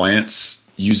first glance,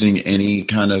 using any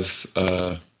kind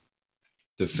of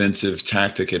defensive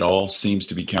tactic at all seems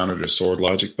to be counter to sword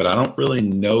logic, but I don't really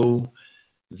know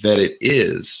that it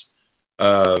is,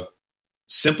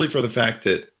 simply for the fact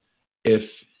that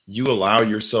if you allow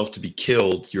yourself to be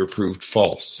killed, you're proved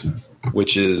false,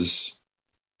 which is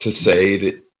to say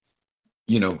that,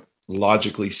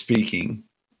 logically speaking,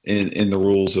 in the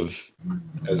rules of,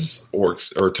 as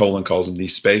orcs or Tolan calls them,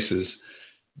 these spaces,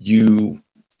 you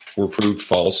were proved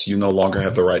false. You no longer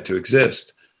have the right to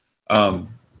exist. In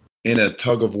a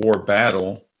tug of war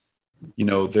battle,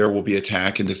 there will be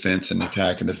attack and defense and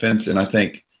attack and defense. And I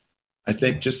think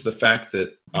just the fact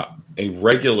that a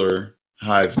regular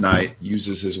Hive Knight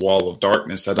uses his wall of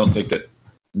darkness, I don't think that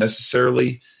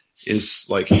necessarily is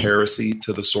like heresy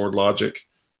to the sword logic.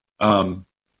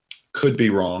 Could be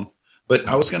wrong, but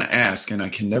I was going to ask, and I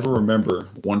can never remember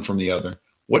one from the other.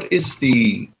 What is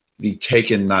the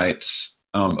Taken Knight's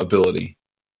ability?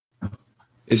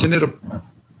 Isn't it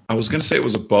I was going to say it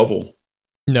was a bubble.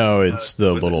 No, it's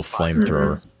the little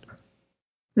flamethrower.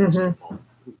 Mm-hmm.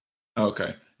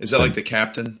 Okay. Is that like the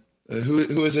captain?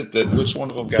 Who is it that? Which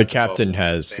one of them got the captain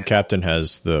has the captain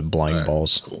has the blind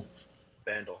balls. Cool.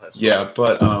 Vandal has. Yeah,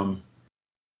 but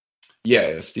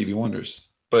Stevie Wonders.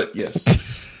 But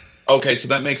yes. Okay, so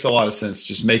that makes a lot of sense.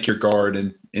 Just make your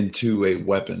guard into a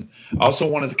weapon. I also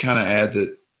wanted to kind of add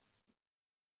that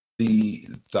the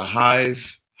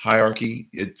Hive hierarchy,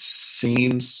 it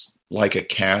seems like a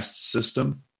caste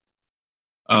system.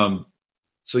 So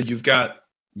you've got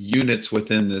units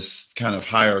within this kind of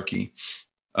hierarchy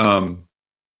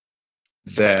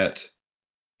that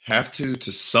have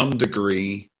to some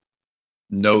degree,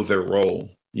 know their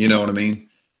role. You know what I mean?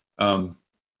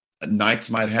 Knights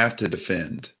might have to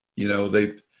defend.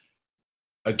 A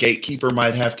gatekeeper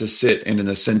might have to sit in an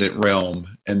ascendant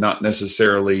realm and not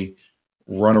necessarily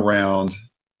run around,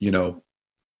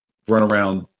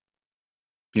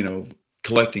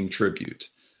 collecting tribute.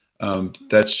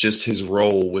 That's just his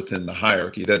role within the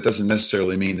hierarchy. That doesn't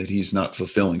necessarily mean that he's not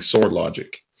fulfilling sword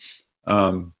logic.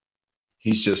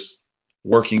 He's just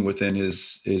working within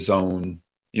his own,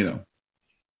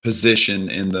 position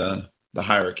in the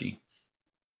hierarchy.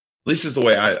 At least is the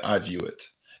way I view it.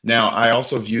 Now, I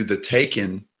also view the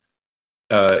Taken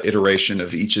iteration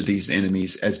of each of these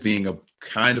enemies as being a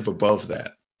kind of above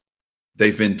that.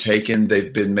 They've been taken,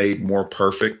 they've been made more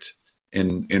perfect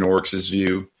in Oryx's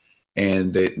view,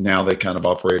 and they kind of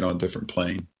operate on a different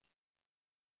plane.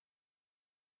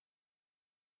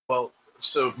 Well,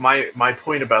 so my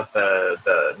point about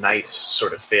the knights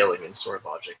sort of failing in sword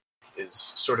logic is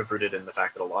sort of rooted in the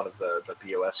fact that a lot of the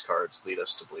BOS cards lead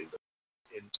us to believe that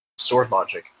in sword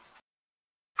logic,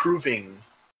 proving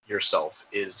yourself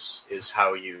is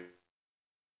how you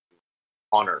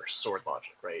honor sword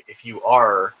logic, right? If you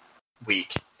are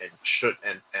weak and should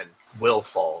and will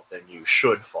fall, then you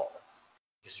should fall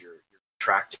because you're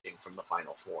retracting from the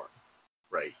final form,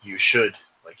 right? You should,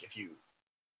 like, if you're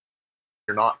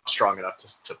not strong enough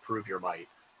to prove your might,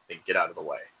 then get out of the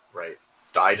way, right?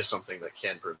 Die to something that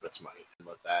can prove its might, and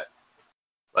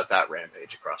let that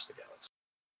rampage across the galaxy.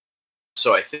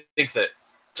 So I think that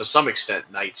to some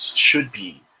extent, knights should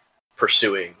be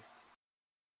pursuing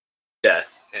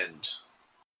death and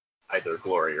either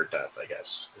glory or death, I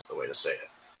guess, is the way to say it.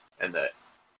 And that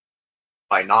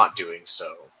by not doing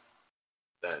so,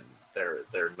 then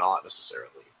they're not necessarily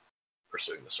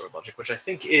pursuing the sword logic, which I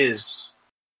think is,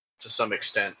 to some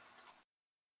extent,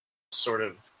 sort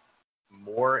of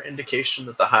more indication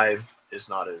that the Hive is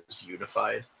not as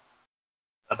unified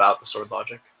about the sword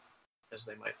logic as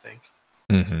they might think.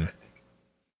 Mm-hmm.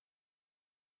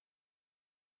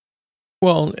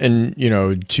 Well,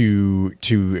 and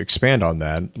to expand on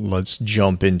that, let's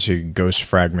jump into Ghost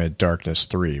Fragment Darkness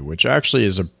 3, which actually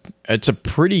it's a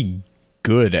pretty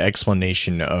good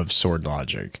explanation of sword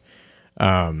logic.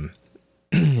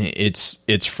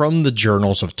 It's from the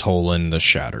Journals of Tolan the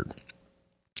Shattered.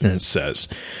 And it says,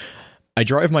 I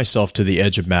drive myself to the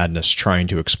edge of madness trying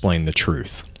to explain the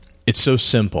truth. It's so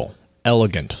simple,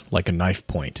 elegant, like a knife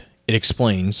point. It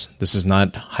explains, this is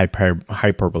not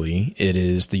hyperbole, it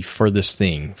is the furthest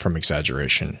thing from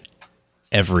exaggeration.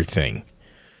 Everything.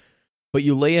 But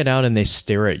you lay it out and they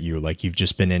stare at you like you've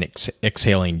just been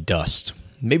exhaling dust.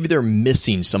 Maybe they're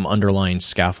missing some underlying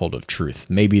scaffold of truth.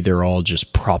 Maybe they're all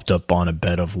just propped up on a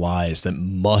bed of lies that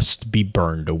must be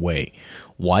burned away.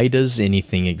 Why does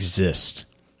anything exist?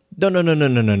 No.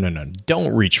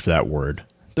 Don't reach for that word.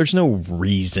 There's no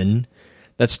reason.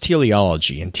 That's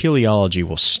teleology, and teleology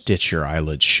will stitch your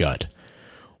eyelids shut.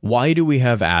 Why do we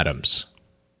have atoms?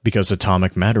 Because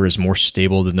atomic matter is more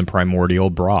stable than the primordial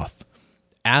broth.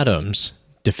 Atoms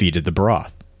defeated the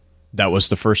broth. That was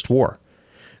the first war.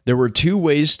 There were two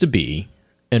ways to be,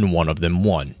 and one of them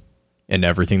won. And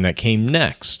everything that came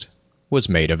next was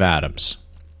made of atoms.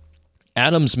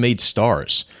 Atoms made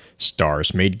stars.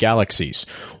 Stars made galaxies.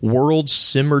 Worlds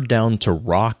simmered down to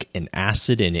rock and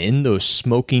acid, and in those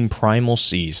smoking primal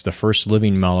seas, the first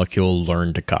living molecule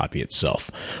learned to copy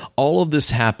itself. All of this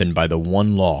happened by the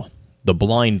one law, the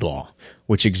blind law,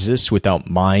 which exists without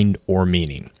mind or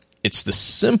meaning. It's the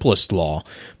simplest law,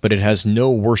 but it has no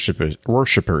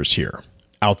worshippers here.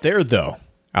 Out there, though,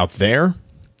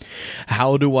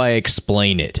 how do I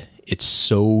explain it? It's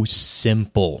so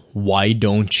simple. Why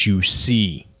don't you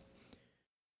see?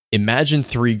 Imagine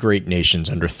 3 great nations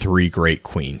under 3 great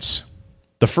queens.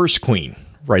 The first queen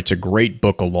writes a great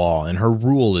book of law, and her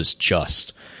rule is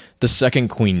just. The second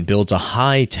queen builds a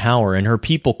high tower, and her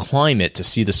people climb it to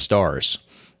see the stars.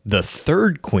 The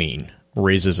third queen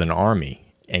raises an army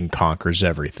and conquers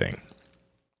everything.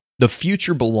 The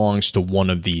future belongs to one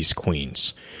of these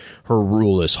queens. Her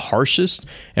rule is harshest,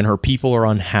 and her people are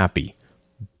unhappy.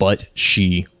 But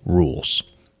she rules.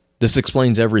 This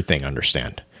explains everything,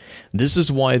 understand? This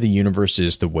is why the universe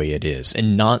is the way it is,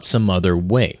 and not some other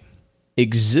way.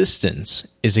 Existence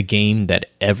is a game that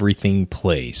everything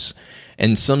plays,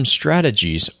 and some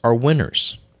strategies are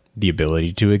winners. The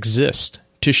ability to exist,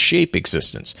 to shape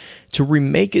existence, to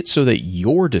remake it so that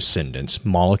your descendants,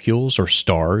 molecules or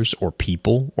stars or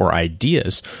people or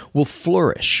ideas, will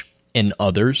flourish, and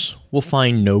others will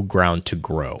find no ground to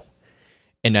grow.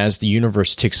 And as the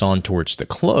universe ticks on towards the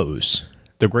close,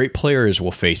 the great players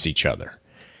will face each other.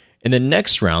 In the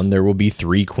next round, there will be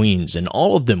 3 queens, and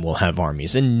all of them will have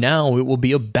armies, and now it will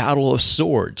be a battle of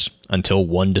swords, until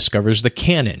one discovers the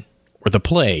cannon, or the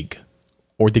plague,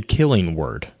 or the killing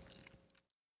word.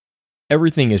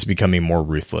 Everything is becoming more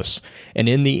ruthless, and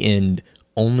in the end,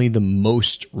 only the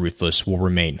most ruthless will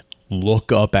remain.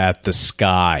 Look up at the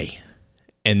sky,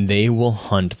 and they will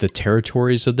hunt the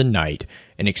territories of the night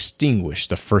and extinguish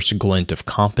the first glint of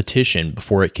competition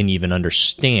before it can even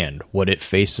understand what it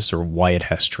faces or why it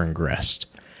has transgressed.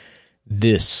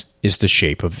 This is the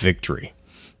shape of victory.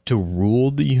 To rule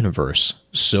the universe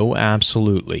so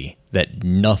absolutely that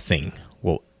nothing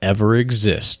will ever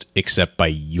exist except by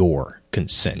your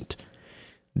consent.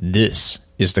 This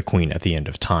is the queen at the end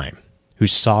of time,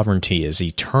 whose sovereignty is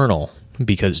eternal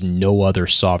because no other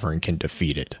sovereign can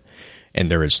defeat it. And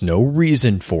there is no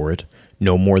reason for it,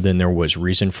 no more than there was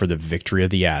reason for the victory of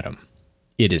the atom.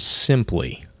 It is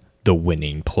simply the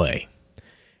winning play.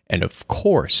 And of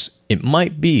course, it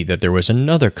might be that there was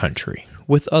another country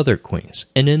with other queens,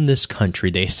 and in this country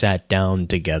they sat down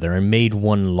together and made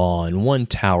one law and one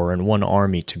tower and one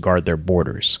army to guard their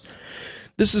borders.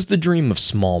 This is the dream of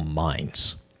small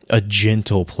minds, a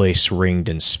gentle place ringed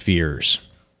in spears.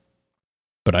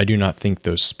 But I do not think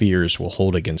those spears will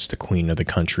hold against the queen of the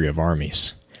country of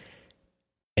armies.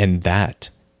 And that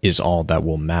is all that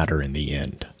will matter in the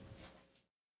end.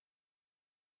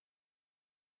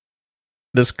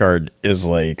 This card is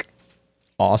like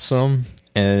awesome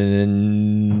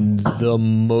and the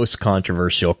most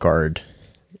controversial card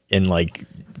in, like,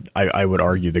 I would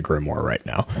argue the Grimoire right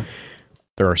now.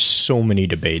 There are so many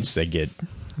debates that get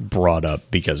brought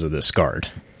up because of this card.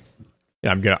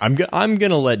 I'm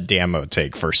gonna let Damo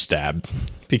take first stab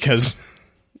because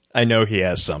I know he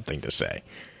has something to say.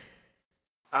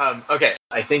 Okay,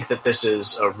 I think that this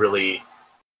is a really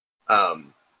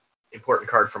important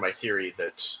card for my theory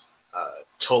that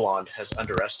Toland has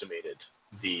underestimated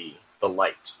the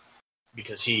light,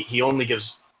 because he only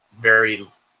gives very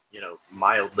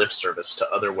mild lip service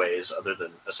to other ways other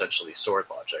than essentially sword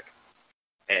logic,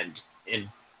 and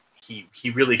he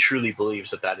really truly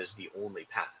believes that is the only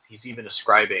path. He's even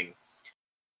ascribing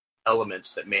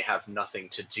elements that may have nothing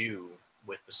to do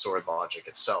with the sword logic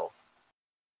itself.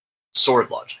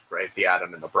 Sword logic, right? The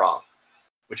atom and the broth,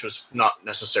 which was not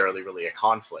necessarily really a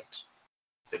conflict.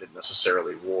 They didn't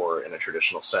necessarily war in a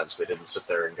traditional sense. They didn't sit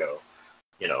there and go,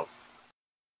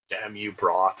 damn you,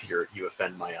 broth, you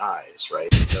offend my eyes, right?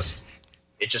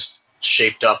 It just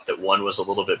shaped up that one was a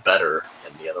little bit better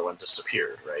and the other one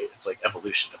disappeared, right? It's like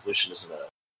evolution. Evolution isn't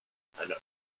an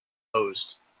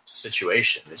opposed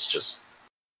situation. It's just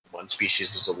one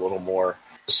species is a little more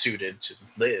suited to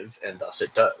live, and thus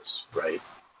it does, right?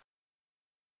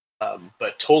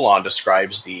 But Toland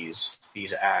describes these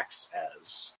acts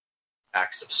as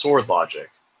acts of sword logic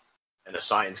and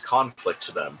assigns conflict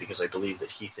to them because I believe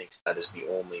that he thinks that is the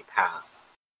only path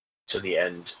to the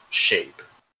end shape.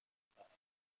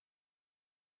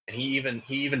 And he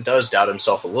even does doubt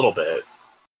himself a little bit,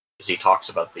 because he talks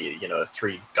about if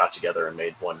three got together and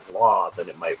made one law, then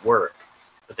it might work.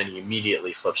 But then he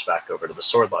immediately flips back over to the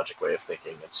sword logic way of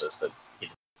thinking and says that he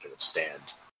didn't think it would stand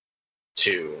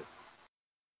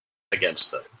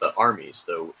against the armies,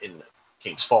 though in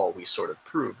King's Fall we sort of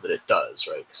prove that it does,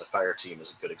 right? Because a fire team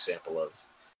is a good example of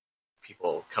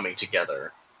people coming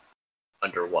together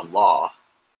under one law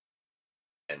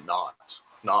and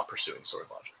not pursuing sword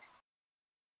logic.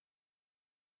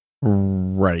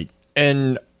 Right.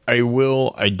 And I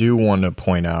do want to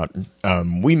point out,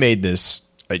 we made this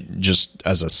just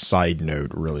as a side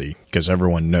note, really, because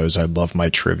everyone knows I love my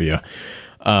trivia.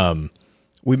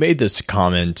 We made this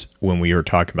comment when we were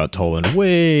talking about Toland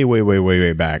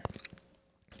way back.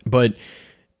 But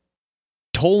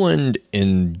Toland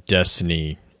in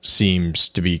Destiny seems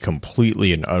to be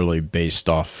completely and utterly based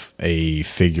off a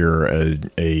figure,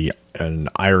 an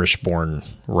Irish-born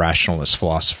rationalist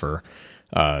philosopher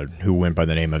who went by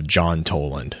the name of John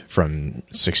Toland from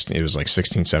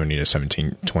 1670 to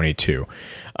 1722.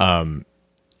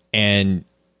 And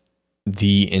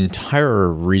the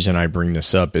entire reason I bring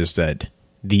this up is that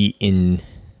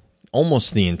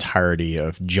almost the entirety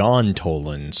of John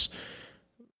Toland's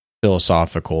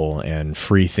philosophical and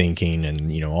free thinking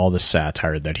and all the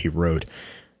satire that he wrote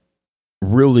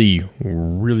really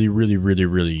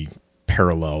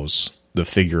parallels the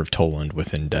figure of Toland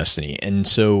within Destiny. And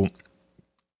so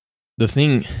the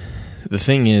thing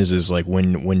is like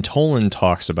when Toland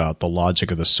talks about the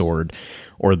logic of the sword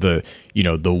or the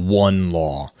one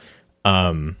law,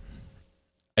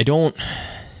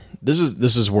 this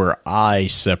is where I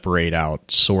separate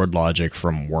out sword logic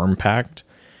from Worm Pact,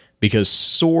 because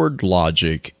sword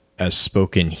logic as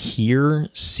spoken here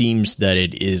seems that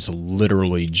it is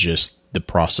literally just the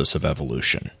process of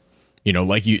evolution.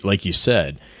 Like you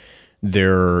said,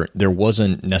 there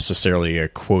wasn't necessarily a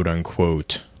quote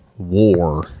unquote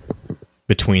war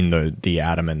between the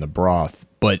atom and the broth,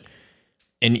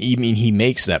 and even he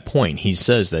makes that point. He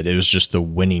says that it was just the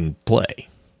winning play,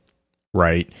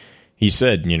 right? He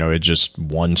said, it just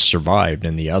one survived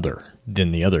and the other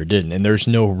didn't. And there's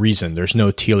no reason, there's no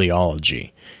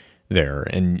teleology there.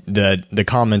 And the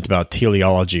comment about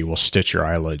teleology will stitch your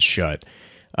eyelids shut.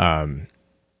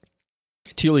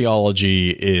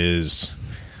 Teleology is,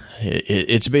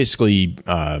 it's basically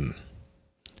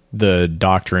the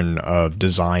doctrine of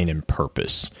design and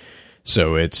purpose.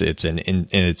 So it's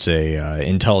a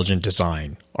intelligent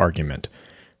design argument.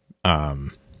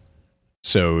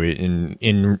 So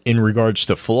in regards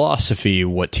to philosophy,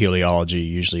 what teleology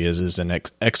usually is an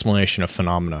explanation of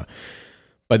phenomena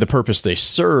by the purpose they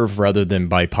serve rather than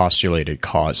by postulated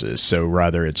causes. So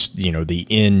rather it's, the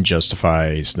end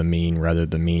justifies the mean rather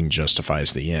the mean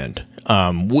justifies the end.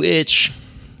 Which,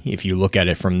 if you look at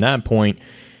it from that point,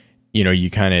 you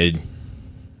kind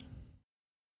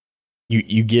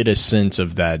you get a sense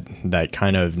of that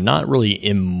kind of not really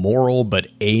immoral but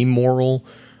amoral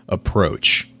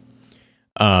approach.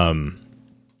 And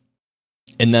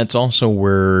that's also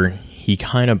where he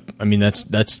kind of, I mean,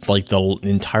 that's like the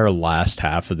entire last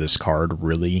half of this card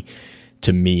really,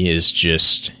 to me, is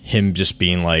just him just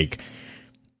being like,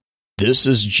 this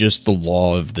is just the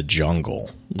law of the jungle.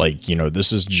 Like, you know,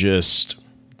 this is just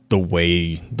the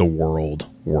way the world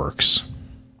works.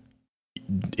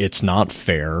 It's not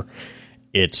fair.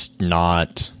 It's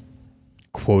not,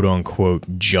 quote unquote,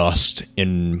 just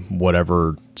in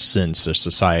whatever sense a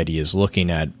society is looking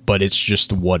at, but it's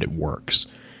just what it works.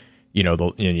 You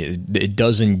know, it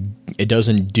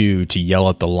doesn't do to yell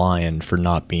at the lion for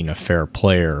not being a fair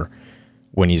player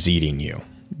when he's eating you,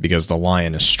 because the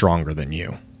lion is stronger than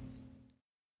you.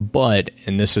 But,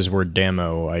 and this is where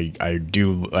Damo, I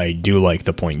do like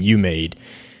the point you made.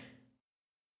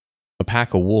 A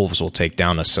pack of wolves will take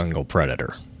down a single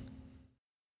predator.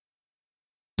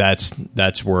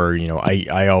 That's where, you know,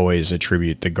 I always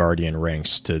attribute the Guardian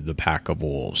ranks to the pack of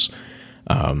wolves.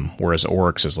 Whereas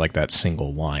Oryx is like that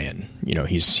single lion. You know,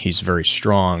 he's very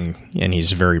strong and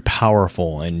he's very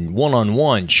powerful, and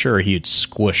one-on-one, sure, he'd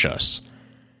squish us.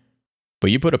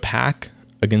 But you put a pack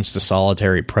against a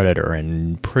solitary predator,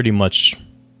 and pretty much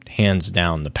hands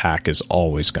down, the pack is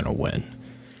always going to win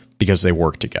because they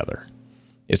work together.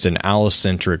 It's an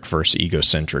allocentric versus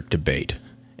egocentric debate,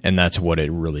 and that's what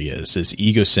it really is. Is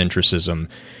egocentrism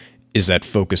is that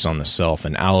focus on the self,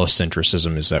 and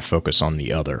allocentrism is that focus on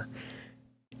the other.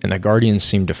 And the Guardians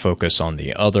seem to focus on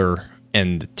the other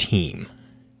and the team.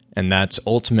 And that's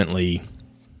ultimately,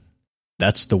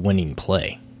 that's the winning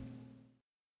play.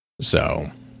 So,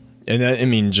 and that, I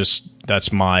mean, just,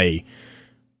 that's my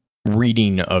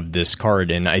reading of this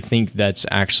card. And I think that's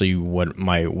actually what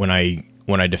when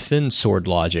I defend sword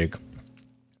logic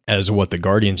as what the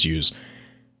Guardians use,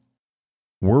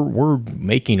 we're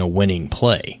making a winning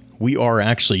play. We are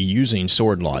actually using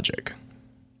sword logic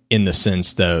in the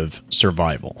sense of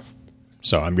survival.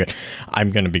 So I'm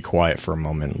going to be quiet for a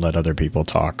moment and let other people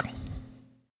talk.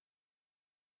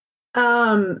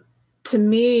 To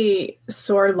me,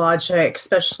 sword logic,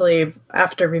 especially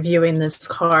after reviewing this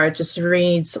card, just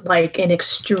reads like an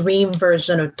extreme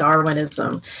version of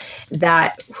Darwinism,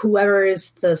 that whoever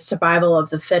is the survival of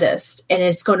the fittest, and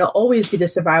it's going to always be the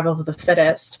survival of the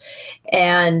fittest.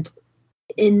 And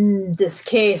in this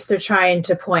case, they're trying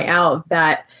to point out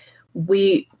that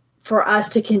for us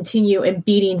to continue in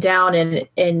beating down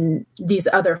in these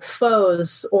other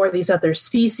foes or these other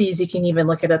species, you can even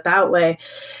look at it that way,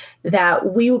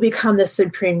 that we will become the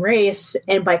supreme race.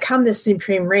 And by become the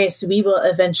supreme race, we will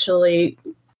eventually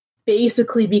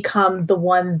basically become the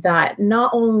one that not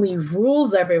only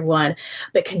rules everyone,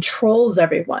 but controls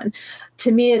everyone.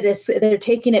 To me, they're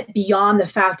taking it beyond the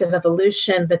fact of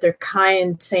evolution, but they're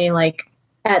kind of saying, like,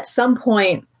 at some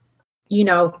point, you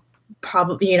know,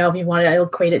 probably, you know, if you want to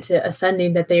equate it to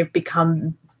ascending, that they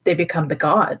become the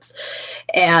gods.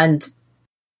 And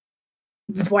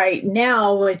right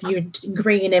now, if you're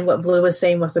bringing in what Blue was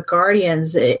saying with the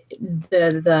Guardians, the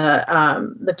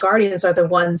Guardians are the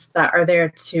ones that are there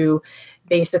to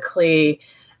basically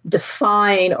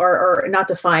define or not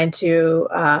define, to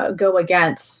go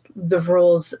against the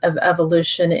rules of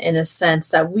evolution, in a sense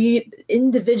that we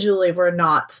individually were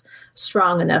not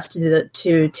strong enough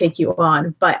to take you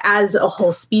on, but as a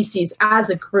whole species, as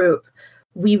a group,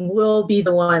 we will be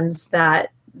the ones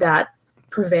that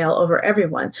prevail over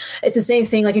everyone. It's the same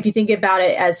thing. Like, if you think about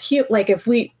it as like if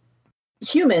we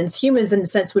humans in a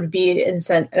sense would be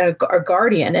our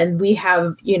guardian, and we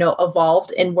have, you know,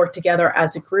 evolved and worked together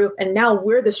as a group, and now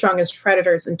we're the strongest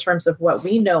predators in terms of what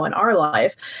we know in our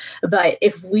life. But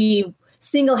if we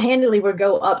single-handedly would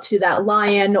go up to that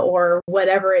lion or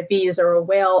whatever it be, or a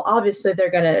whale, obviously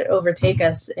they're going to overtake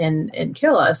us and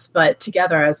kill us, but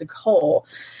together as a whole.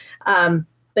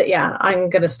 But yeah, I'm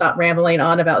going to stop rambling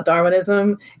on about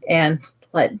Darwinism and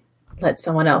let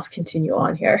someone else continue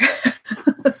on here.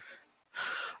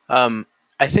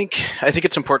 I think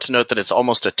it's important to note that it's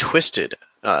almost a twisted,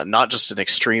 not just an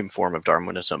extreme form of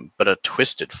Darwinism, but a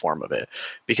twisted form of it,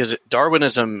 because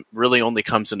Darwinism really only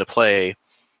comes into play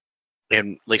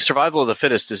in, like, survival of the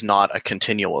fittest is not a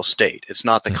continual state. It's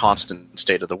not the constant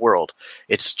state of the world.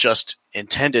 It's just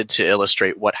intended to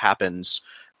illustrate what happens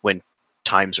when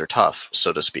times are tough,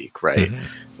 so to speak, right?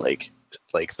 Mm-hmm.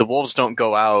 Like the wolves don't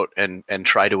go out and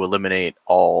try to eliminate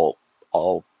all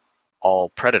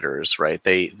predators, right?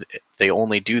 They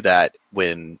only do that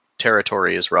when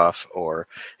territory is rough or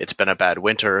it's been a bad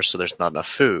winter, so there's not enough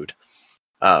food.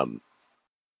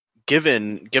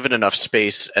 Given enough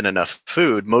space and enough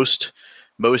food, most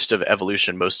of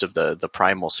evolution, most of the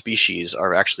primal species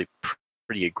are actually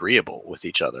pretty agreeable with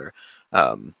each other.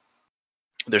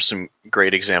 There's some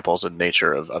great examples in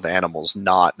nature of animals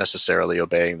not necessarily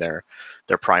obeying their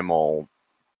primal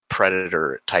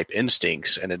predator type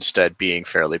instincts and instead being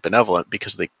fairly benevolent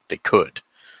because they could,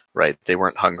 right? They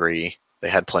weren't hungry. They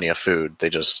had plenty of food. They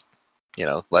just,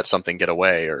 let something get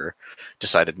away or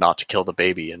decided not to kill the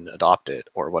baby and adopt it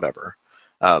or whatever.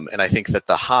 And I think that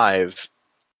the hive,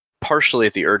 partially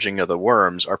at the urging of the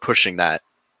worms, are pushing that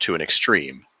to an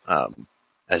extreme,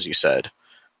 as you said,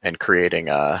 and creating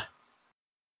a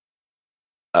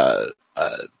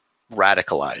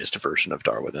radicalized version of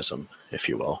Darwinism, if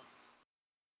you will.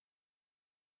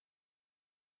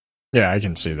 Yeah, I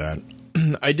can see that.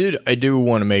 I do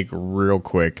want to make real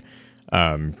quick.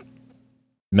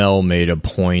 Mel made a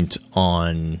point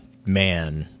on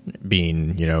man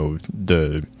being,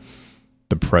 the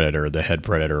predator, the head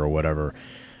predator or whatever.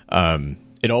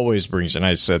 It always brings, and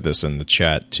I said this in the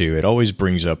chat too, it always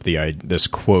brings up this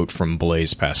quote from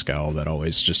Blaise Pascal that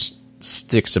always just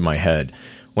sticks in my head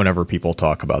whenever people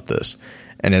talk about this.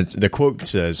 And the quote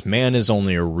says, "Man is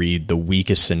only a reed, the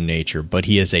weakest in nature, but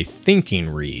he is a thinking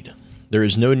reed. There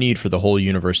is no need for the whole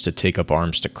universe to take up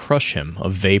arms to crush him. A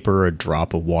vapor or a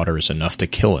drop of water is enough to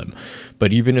kill him.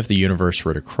 But even if the universe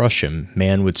were to crush him,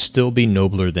 man would still be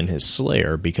nobler than his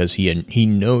slayer because he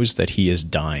knows that he is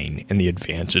dying and the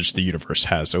advantage the universe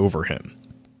has over him.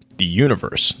 The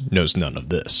universe knows none of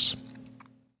this."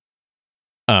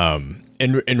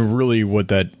 And really what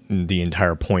the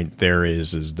entire point there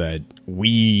is that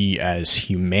we as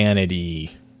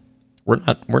humanity,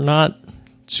 we're not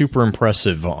super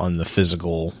impressive on the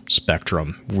physical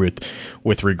spectrum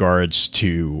with regards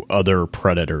to other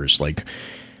predators. Like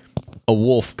a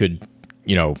wolf could,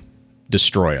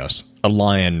 destroy us. A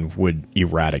lion would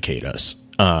eradicate us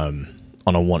in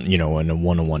a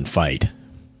one-on-one fight.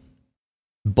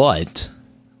 But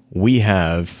we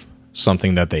have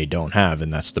something that they don't have,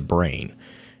 and that's the brain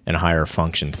and higher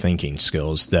function thinking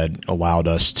skills that allowed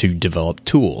us to develop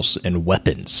tools and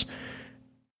weapons,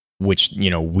 which,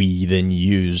 we then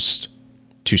used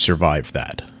to survive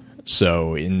that.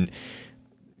 So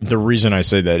the reason I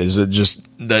say that is that just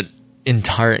that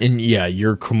entire, and yeah,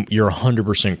 you're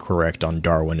 100% correct on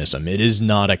Darwinism. It is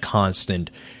not a constant,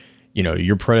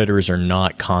 your predators are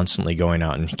not constantly going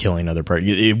out and killing other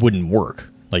predators. It wouldn't work.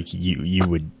 Like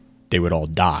they would all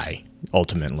die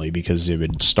ultimately because they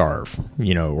would starve,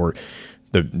 or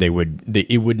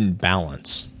it wouldn't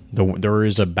balance. There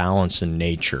is a balance in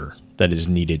nature that is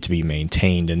needed to be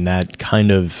maintained, and that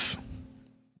kind of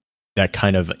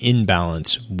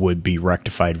imbalance would be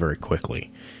rectified very quickly.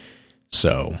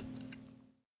 So,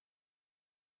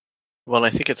 well, I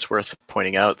think it's worth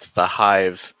pointing out that the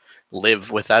hive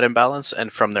live with that imbalance,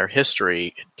 and from their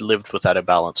history, lived with that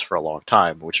imbalance for a long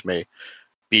time, which may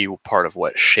be part of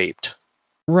what shaped.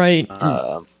 Right.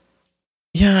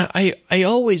 Yeah, I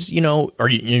always,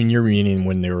 you're meaning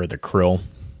when they were the krill?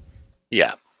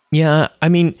 Yeah. Yeah, I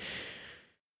mean,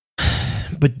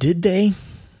 but did they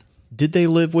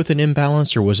live with an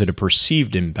imbalance, or was it a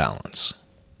perceived imbalance?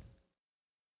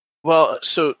 Well,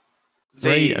 so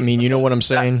right? I mean, you know what I'm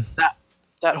saying?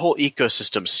 That whole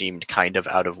ecosystem seemed kind of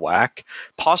out of whack,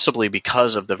 possibly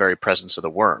because of the very presence of the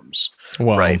worms.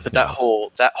 Well, right? But yeah.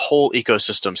 that whole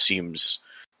ecosystem seems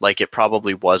like it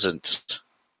probably wasn't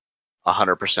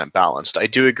 100% balanced. I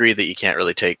do agree that you can't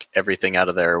really take everything out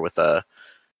of there with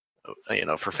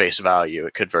for face value.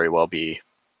 It could very well be.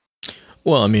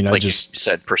 Well, I mean, like you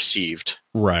said, perceived.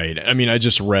 Right. I mean, I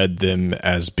just read them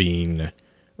as being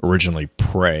originally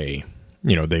prey.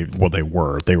 They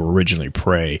were originally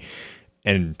prey.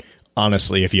 And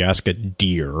honestly, if you ask a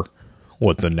deer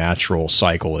what the natural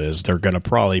cycle is, they're going to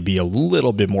probably be a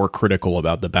little bit more critical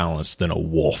about the balance than a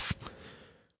wolf.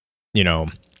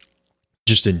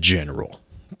 Just in general.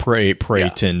 Prey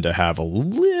tend to have a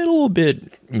little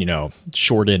bit,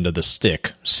 short end of the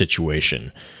stick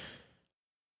situation.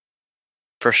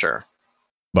 For sure.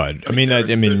 But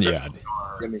yeah.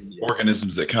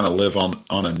 Organisms that kind of live on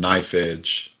a knife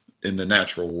edge in the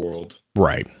natural world.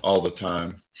 Right. All the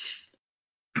time.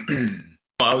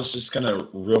 I was just going to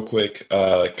real quick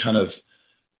kind of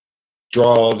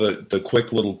draw the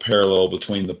quick little parallel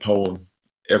between the poem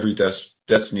every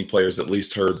Destiny player's at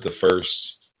least heard the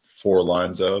first 4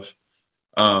 lines of.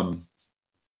 And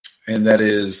that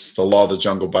is The Law of the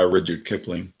Jungle by Rudyard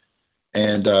Kipling.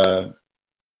 And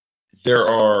there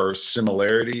are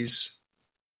similarities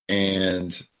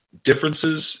and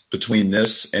differences between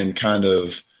this and kind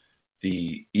of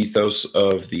the ethos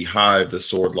of the hive, the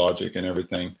sword logic and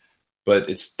everything. But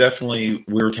it's definitely,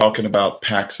 we were talking about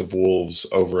packs of wolves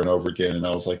over and over again. And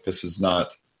I was like, this is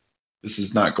not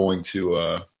going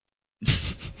to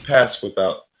pass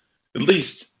without at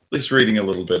least reading a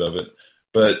little bit of it.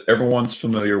 But everyone's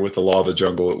familiar with the Law of the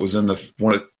Jungle. It was in the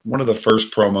one of the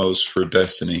first promos for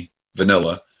Destiny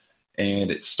Vanilla, and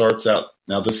it starts out.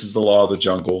 Now this is the Law of the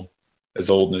Jungle, as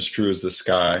old and as true as the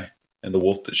sky. And the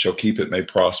wolf that shall keep it may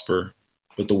prosper,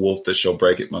 but the wolf that shall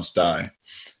break it must die.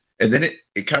 And then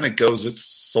it kind of goes.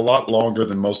 It's a lot longer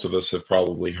than most of us have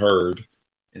probably heard,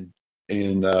 and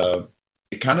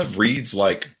it kind of reads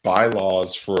like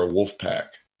bylaws for a wolf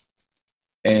pack.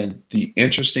 And the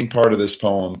interesting part of this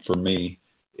poem for me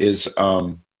is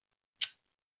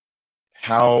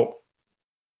how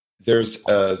there's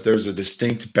a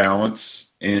distinct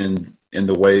balance in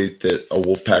the way that a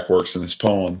wolf pack works in this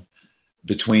poem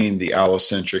between the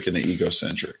allocentric and the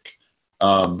egocentric.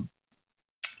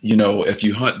 If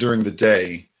you hunt during the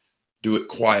day, do it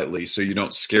quietly so you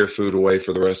don't scare food away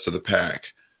for the rest of the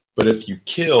pack. But if you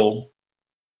kill,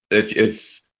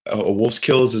 if a wolf's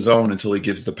kill is his own until he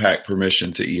gives the pack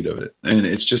permission to eat of it. And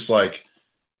it's just like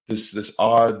this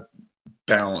odd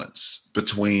balance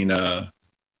between the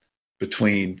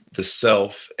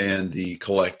self and the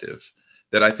collective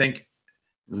that I think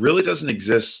really doesn't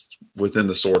exist within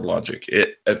the sword logic.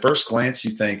 At first glance,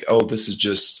 you think, oh, this is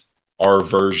just our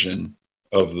version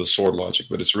of the sword logic,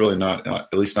 but it's really not,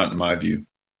 at least not in my view.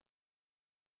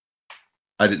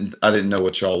 I didn't know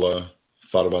what y'all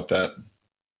thought about that.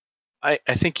 I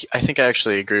think I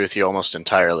actually agree with you almost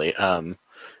entirely.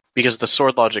 Because the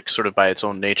sword logic, sort of by its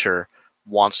own nature,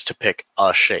 wants to pick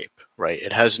a shape, right?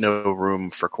 It has no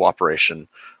room for cooperation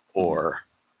or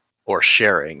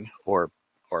sharing or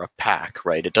a pack,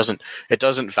 right? It doesn't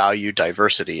value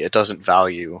diversity. It doesn't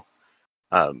value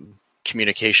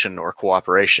communication or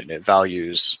cooperation. It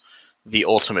values the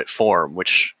ultimate form,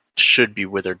 which should be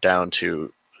withered down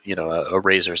to a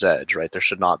razor's edge, right?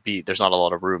 There's not a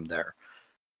lot of room there.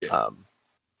 Yeah.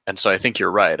 And so I think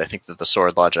you're right. I think that the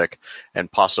sword logic,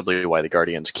 and possibly why the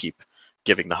Guardians keep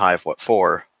giving the Hive what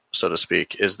for, so to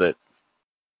speak, is that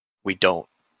we don't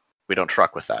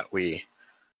truck with that. We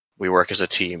work as a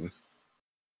team.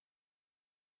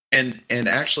 And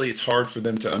actually, it's hard for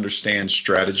them to understand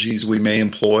strategies we may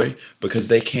employ because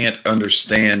they can't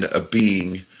understand a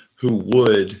being who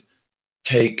would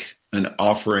take an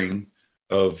offering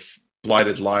of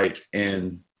blighted light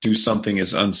and do something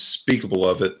as unspeakable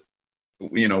of it,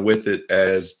 with it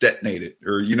as detonated,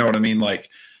 or you know what I mean? Like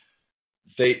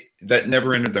that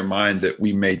never entered their mind that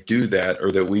we may do that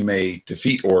or that we may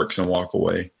defeat orcs and walk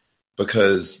away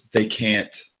because they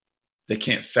can't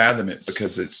fathom it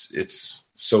because it's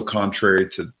so contrary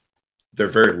to their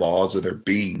very laws of their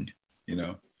being,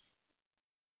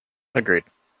 Agreed.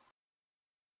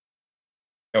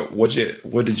 What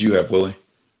did you have, Willie?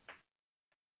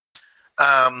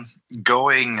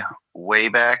 Going way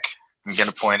back, I'm going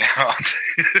to point out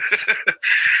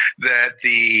that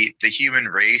the human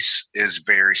race is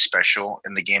very special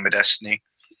in the game of Destiny.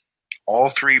 All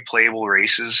 3 playable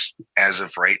races, as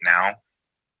of right now,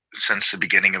 since the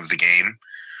beginning of the game,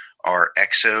 are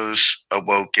Exos,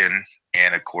 Awoken,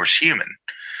 and of course human.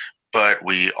 But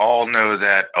we all know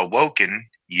that Awoken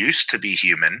used to be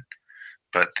human,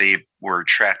 but they were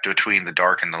trapped between the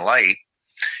dark and the light.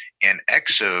 And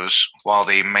Exos, while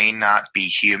they may not be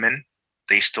human,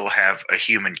 they still have a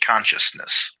human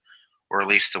consciousness, or at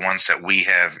least the ones that we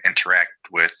have interacted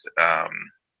with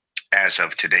as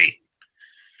of to date.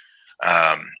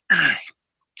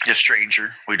 The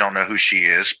stranger, we don't know who she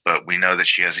is, but we know that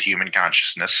she has a human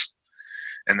consciousness.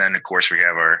 And then, of course, we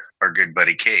have our good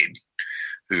buddy Cade,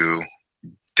 who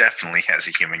definitely has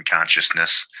a human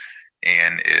consciousness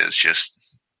and is just,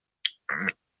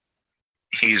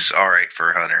 he's all right for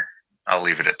a hunter. I'll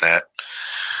leave it at that.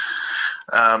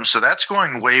 So that's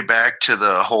going way back to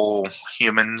the whole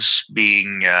humans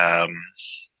being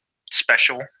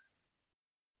special,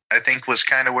 I think was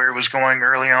kind of where it was going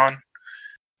early on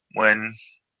when,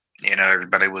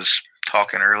 everybody was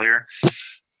talking earlier.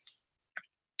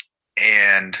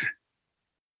 And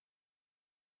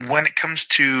when it comes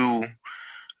to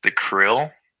the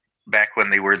Krill, back when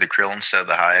they were the Krill instead of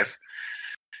the Hive,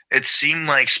 it seemed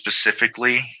like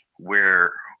specifically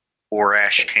where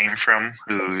Orash came from,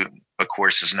 who, of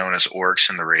course, is known as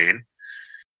orcs in the raid,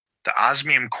 the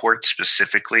Osmium Court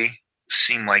specifically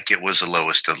seemed like it was the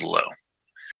lowest of the low.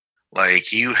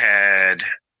 Like, you had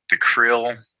the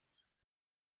Krill,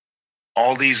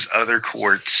 all these other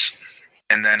courts,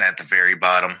 and then at the very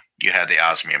bottom, you had the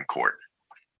Osmium Court.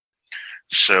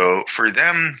 So for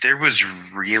them, there was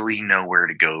really nowhere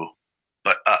to go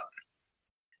but up.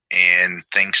 And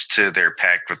thanks to their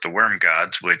pact with the Worm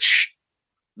Gods, which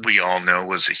we all know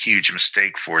was a huge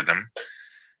mistake for them,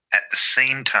 at the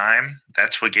same time,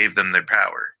 that's what gave them their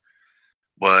power,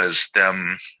 was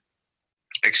them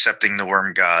accepting the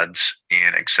worm gods,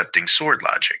 and accepting sword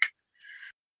logic.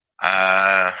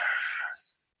 I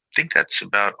think that's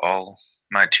about all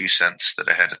my 2 cents that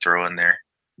I had to throw in there.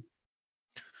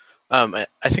 I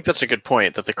think that's a good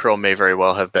point, that the Krill may very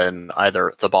well have been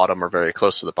either at the bottom or very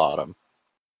close to the bottom.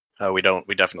 We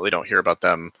definitely don't hear about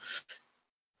them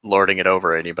lording it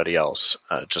over anybody else,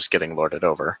 just getting lorded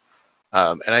over.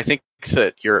 And I think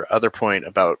that your other point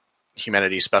about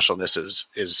humanity's specialness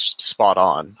is spot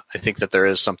on. I think that there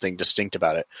is something distinct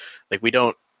about it. Like we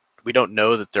don't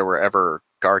know that there were ever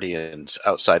guardians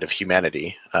outside of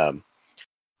humanity,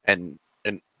 and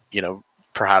you know,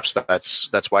 perhaps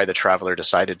that's why the Traveler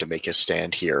decided to make his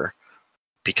stand here,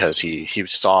 because he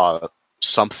saw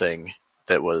something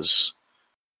that was,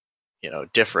 you know,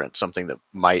 different, something that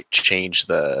might change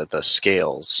the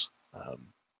scales,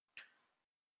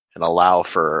 and allow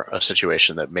for a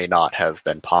situation that may not have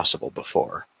been possible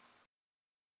before.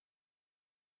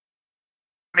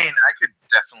 I mean, I could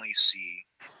definitely see,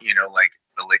 you know, like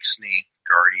Eliksni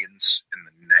Guardians in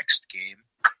the next game.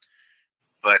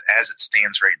 But as it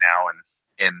stands right now, and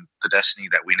in the Destiny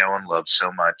that we know and love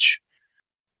so much,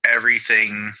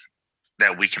 everything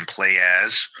that we can play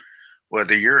as,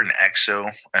 whether you're an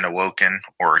Exo, an Awoken,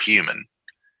 or a human,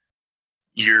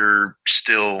 you're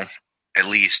still at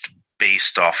least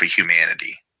based off of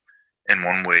humanity in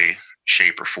one way,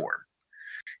 shape, or form.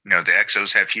 You know, the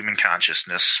Exos have human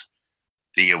consciousness.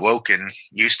 The Awoken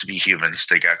used to be humans.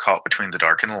 They got caught between the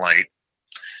dark and the light.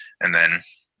 And then,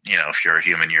 you know, if you're a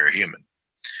human, you're a human.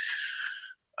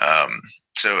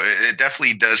 So it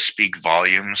definitely does speak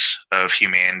volumes of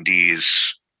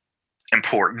humanity's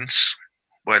importance.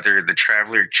 Whether the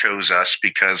Traveler chose us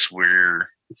because we're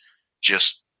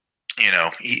just, you know,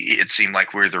 it seemed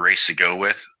like we're the race to go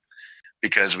with,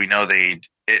 because we know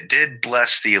it did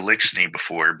bless the Eliksni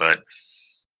before, but,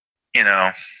 you know,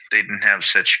 they didn't have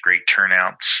such great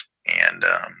turnouts, and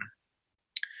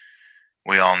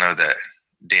we all know that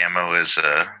Damo is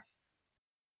a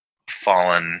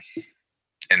fallen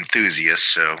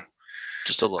enthusiast, so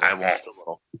Just a little.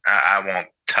 I won't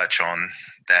touch on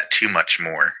that too much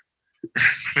more.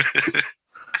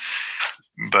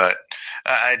 But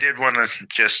I did want to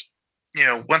just, you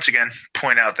know, once again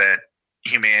point out that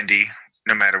humanity,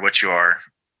 no matter what you are,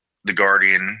 the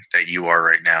Guardian that you are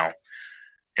right now,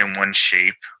 in one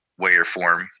shape, way, or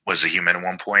form, was a human at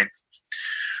one point.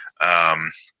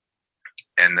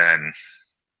 And then,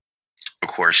 of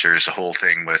course, there's a whole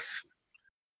thing with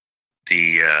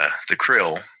the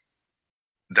Krill.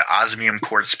 The Osmium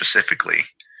Court specifically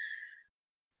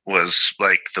was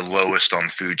like the lowest on the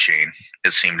food chain,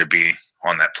 it seemed to be,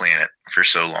 on that planet for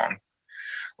so long.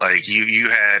 Like you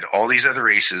had all these other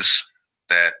races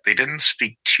that they didn't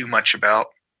speak too much about,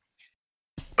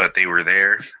 but they were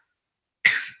there.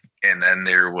 And then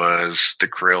there was the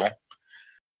Krill,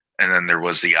 and then there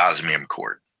was the Osmium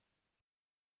Court.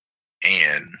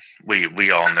 And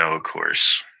we all know, of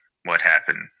course, what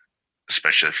happened,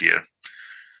 especially if you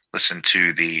listen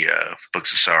to the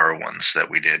Books of Sorrow ones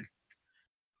that we did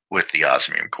with the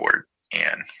Osmium Court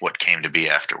and what came to be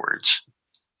afterwards.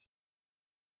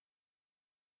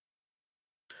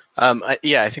 I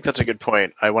think that's a good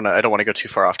point. I don't want to go too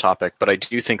far off topic, but I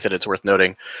do think that it's worth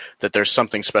noting that there's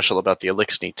something special about the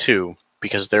Eliksni too,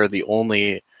 because they're the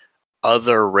only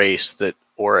other race that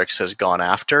Oryx has gone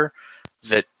after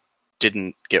that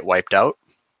didn't get wiped out,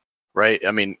 right?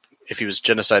 I mean, if he was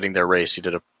genociding their race, he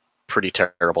did a pretty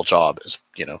terrible job, as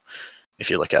you know, if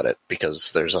you look at it,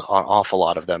 because there's an awful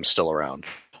lot of them still around.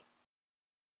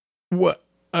 What?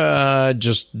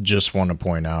 Just want to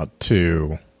point out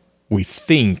too, we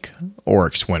think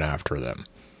Oryx went after them,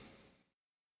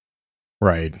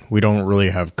 right? We don't really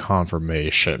have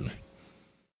confirmation.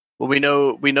 Well, we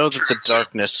know that the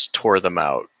darkness tore them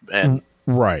out, and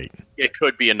right, it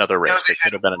could be another race. It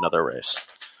could have been another race.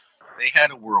 They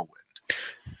had a whirlwind.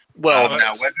 Well,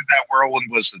 now whether that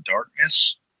whirlwind was the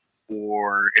darkness,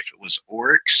 or if it was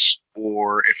Oryx,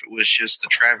 or if it was just the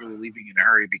Traveler leaving in a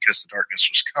hurry because the darkness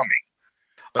was coming,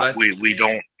 but we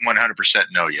don't 100%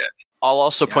 know yet. I'll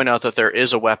also point out that there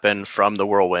is a weapon from the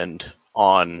whirlwind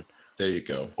on There you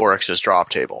go. Oryx's drop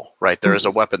table, right? There is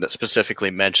a weapon that specifically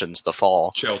mentions the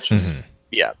fall. Chelches. Mm-hmm.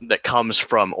 Yeah, that comes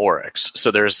from Oryx. So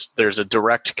there's a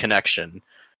direct connection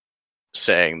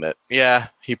saying that, yeah,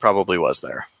 he probably was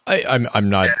there. I'm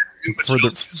not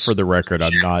for the record.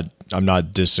 I'm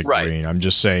not disagreeing. Right. I'm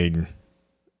just saying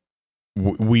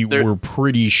we're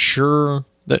pretty sure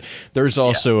that there's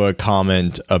also a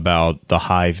comment about the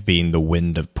Hive being the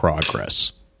wind of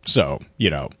progress. So you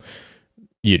know,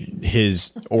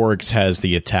 his Oryx has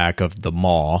the attack of the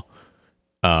Maw.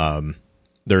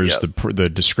 There's the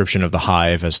description of the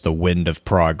Hive as the wind of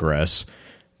progress,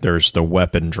 there's the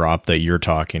weapon drop that you're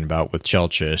talking about with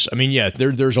Chelchis. I mean, yeah,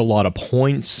 there's a lot of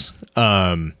points.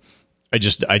 I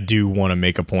do want to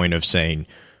make a point of saying,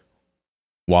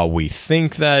 while we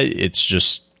think that, it's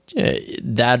just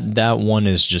that one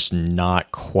is just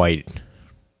not quite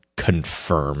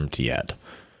confirmed yet.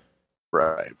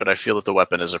 Right, but I feel that the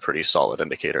weapon is a pretty solid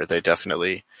indicator. They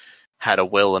definitely had a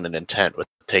will and an intent with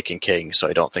taking King, so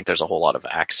I don't think there's a whole lot of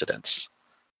accidents.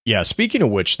 Yeah, speaking of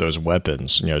which, those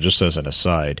weapons, just as an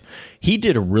aside, he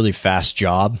did a really fast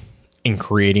job in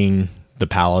creating the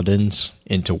paladins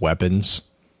into weapons.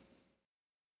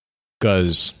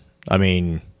 Because, I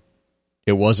mean,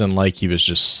 it wasn't like he was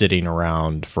just sitting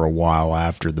around for a while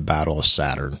after the Battle of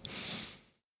Saturn.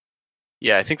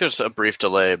 Yeah, I think there's a brief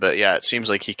delay, but yeah, it seems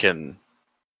like he can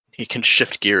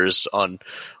shift gears on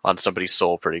somebody's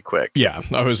soul pretty quick. Yeah,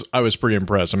 I was pretty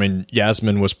impressed. I mean,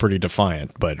 Yasmin was pretty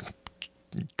defiant, but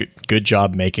good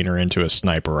job making her into a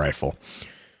sniper rifle.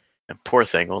 And poor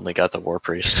thing only got the War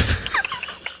Priest.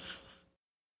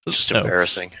 It's just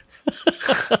embarrassing.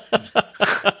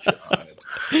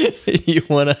 You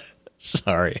wanna?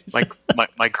 Sorry,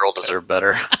 my girl deserved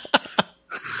better.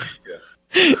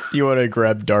 You want to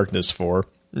grab Darkness 4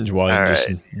 while you just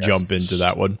jump into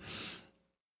that one?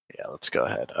 Yeah, let's go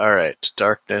ahead. All right,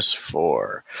 Darkness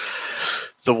 4.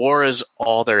 The war is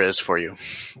all there is for you.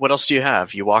 What else do you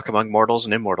have? You walk among mortals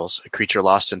and immortals, a creature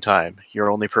lost in time. Your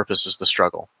only purpose is the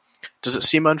struggle. Does it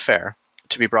seem unfair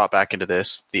to be brought back into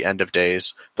this, the end of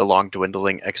days, the long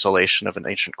dwindling exhalation of an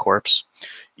ancient corpse?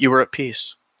 You were at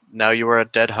peace. Now you are a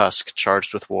dead husk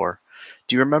charged with war.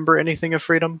 Do you remember anything of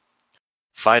freedom?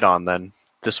 Fight on, then.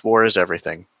 This war is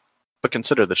everything. But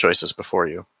consider the choices before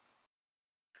you.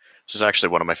 This is actually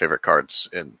one of my favorite cards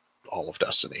in all of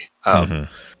Destiny.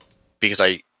 Because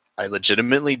I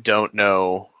legitimately don't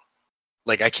know.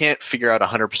 Like, I can't figure out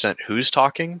 100% who's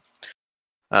talking.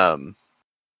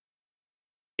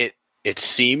 It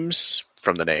seems,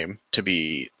 from the name, to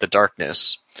be the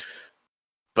Darkness.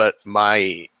 But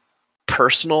my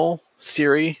personal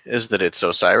theory is that it's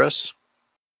Osiris.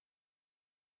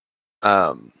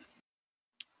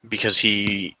 Because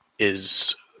he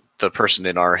is the person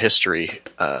in our history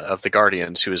of the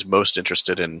Guardians who is most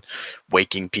interested in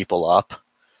waking people up,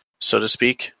 so to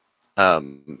speak.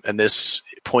 And this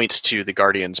points to the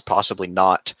Guardians possibly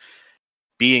not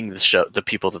being the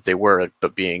people that they were,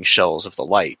 but being shells of the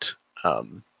light.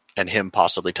 And him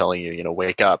possibly telling you,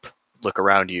 wake up, look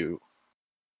around you,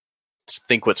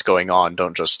 think what's going on,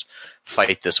 don't just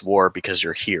fight this war because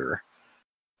you're here.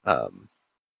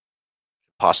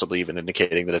 Possibly even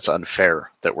indicating that it's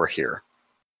unfair that we're here.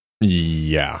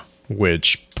 Yeah,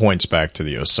 which points back to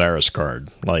the Osiris card,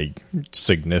 like,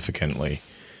 significantly.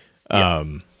 Yeah.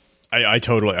 I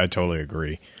totally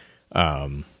agree.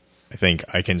 I think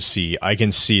I can see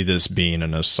this being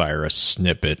an Osiris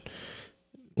snippet,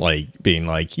 like being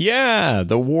like, yeah,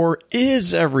 the war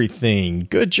is everything.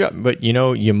 Good job, but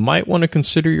you might want to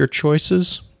consider your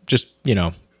choices. Just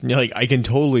like, I can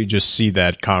totally just see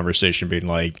that conversation being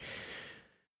like,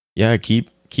 yeah, keep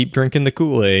drinking the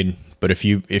Kool-Aid, but if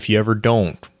you ever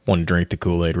don't want to drink the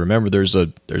Kool-Aid, remember there's a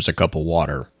cup of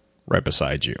water right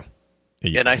beside you.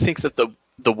 And I think that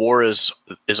the war is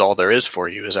all there is for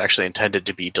you is actually intended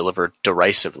to be delivered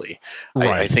derisively.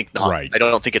 Right. I think not. Right. I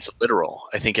don't think it's literal.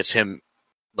 I think it's him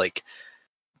like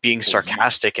being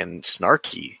sarcastic and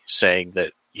snarky, saying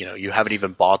that you haven't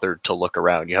even bothered to look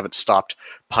around. You haven't stopped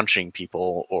punching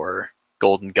people or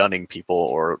golden gunning people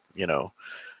or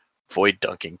void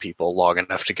dunking people long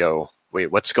enough to go,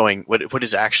 wait, what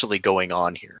is actually going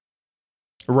on here?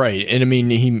 Right. And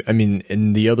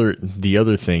and the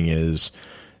other thing is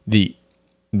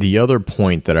the other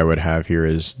point that I would have here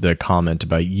is the comment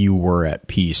about you were at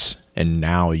peace and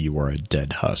now you are a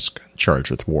dead husk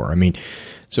charged with war.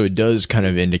 So it does kind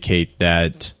of indicate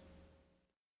that,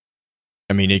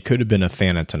 it could have been a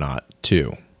Thanatonot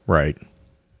too, right?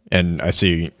 And I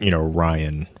see,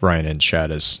 Ryan in chat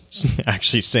is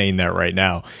actually saying that right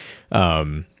now.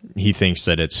 He thinks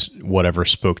that it's whatever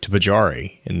spoke to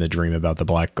Bajari in the dream about the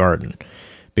Black Garden,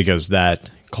 because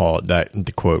the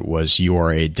quote was, "You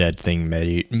are a dead thing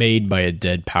made by a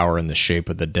dead power in the shape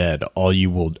of the dead. All you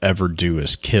will ever do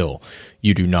is kill.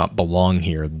 You do not belong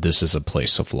here. This is a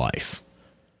place of life."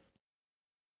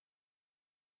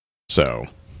 So,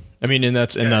 and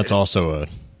that's also a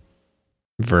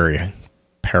very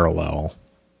parallel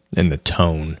in the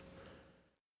tone.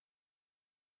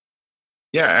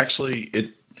 Yeah, actually,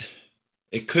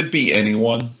 it could be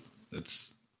anyone.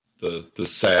 It's the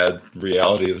sad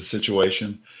reality of the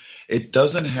situation. It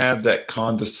doesn't have that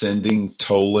condescending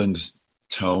Toland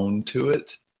tone to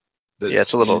it.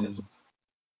 It's a little.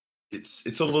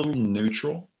 It's a little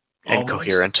neutral. and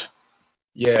coherent.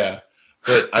 Yeah,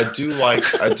 but I do like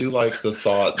the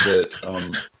thought that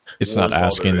it's not war is all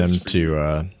asking there them is for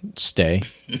to stay.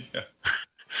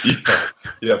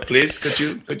 Yeah. Please, could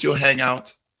you hang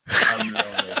out on your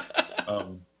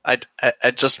own? I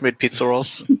just made pizza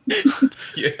rolls.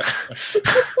 Yeah,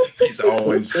 he's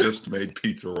always just made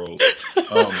pizza rolls.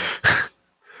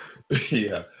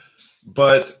 Yeah,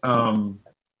 but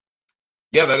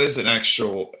yeah, that is an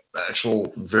actual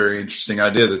very interesting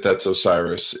idea that's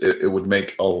Osiris. It would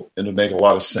make a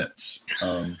lot of sense.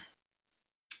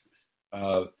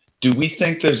 Do we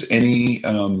think there's any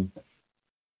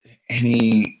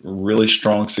really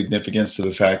strong significance to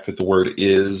the fact that the word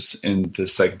is in the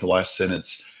second to last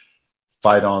sentence?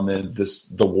 Fight on, then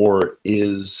the war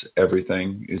is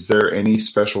everything. Is there any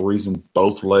special reason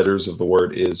both letters of the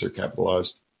word is are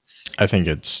capitalized? I think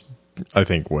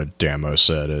what Damo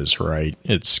said is right.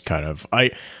 It's kind of I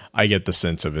get the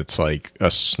sense of it's like a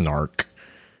snark.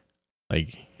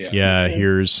 Like, yeah,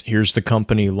 here's the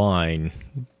company line,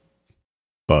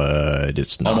 but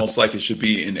it's not. Almost like it should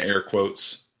be in air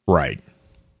quotes. Right.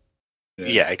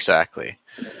 Yeah, exactly.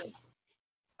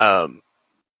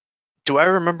 Do I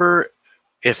remember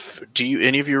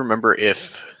any of you remember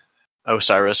if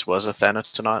Osiris was a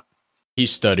Thanatonaut? He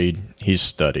studied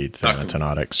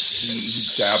Thanatonautics.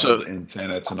 He dabbled in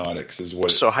Thanatonautics is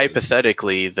what. So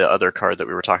hypothetically, the other card that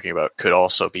we were talking about could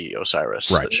also be Osiris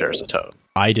that shares a tone.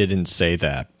 I didn't say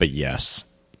that, but yes.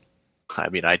 I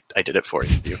mean, I did it for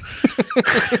you.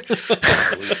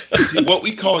 See, what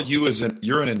we call you is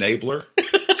you're an enabler.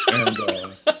 And,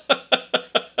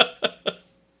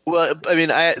 well, I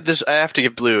mean, I have to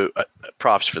give Blue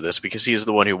props for this because he's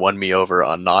the one who won me over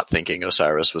on not thinking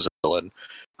Osiris was a villain.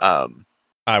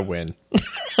 I win.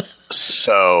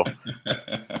 So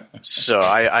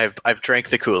I've drank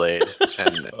the Kool-Aid,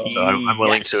 and so I'm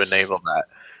willing to enable that.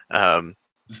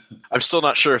 I'm still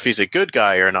not sure if he's a good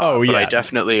guy or not, but I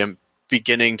definitely am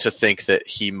beginning to think that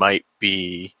he might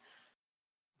be.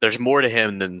 There's more to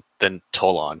him than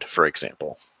Toland, for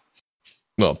example.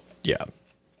 Well, yeah,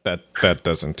 that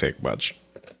doesn't take much.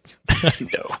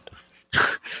 No,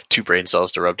 2 brain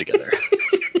cells to rub together.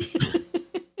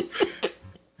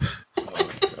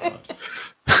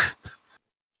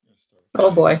 Oh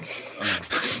boy.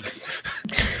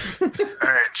 All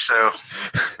right, so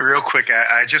real quick,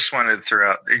 I just wanted to throw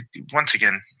out once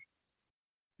again.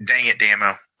 Dang it,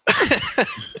 Damo!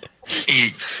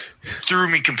 He threw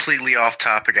me completely off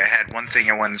topic. I had one thing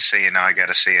I wanted to say, and now I got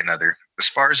to say another. As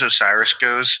far as Osiris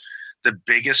goes, the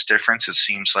biggest difference it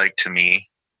seems like to me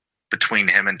between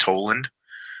him and Toland,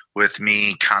 with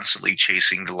me constantly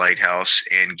chasing the lighthouse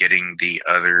and getting the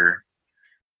other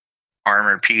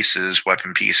armor pieces,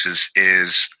 weapon pieces,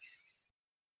 is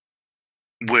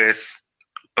with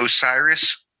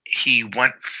Osiris, he came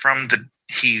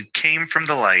from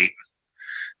the light,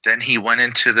 then he went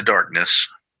into the darkness,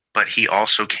 but he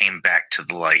also came back to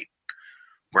the light.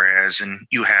 Whereas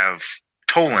you have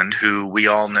Toland, who we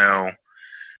all know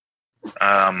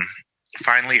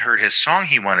finally heard his song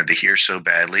he wanted to hear so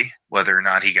badly, whether or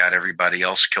not he got everybody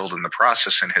else killed in the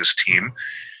process in his team,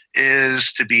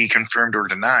 is to be confirmed or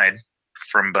denied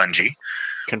from Bungie.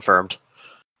 Confirmed.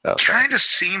 Kind of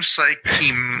seems like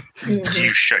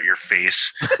you shut your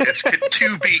face. It's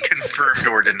to be confirmed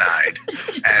or denied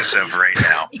as of right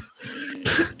now.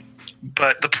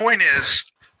 But the point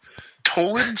is,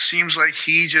 Toland seems like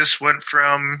he just went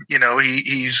from,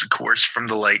 he's of course from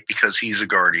the light because he's a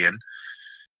guardian.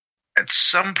 At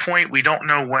some point, we don't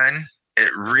know when,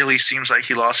 it really seems like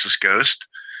he lost his ghost,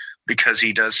 because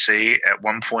he does say at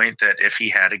one point that if he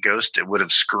had a ghost, it would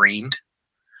have screamed.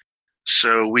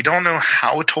 So we don't know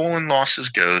how Toland lost his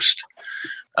ghost,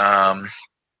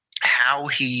 how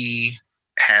he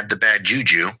had the bad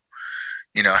juju,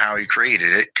 how he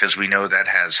created it, because we know that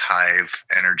has hive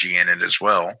energy in it as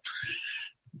well.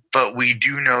 But we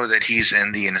do know that he's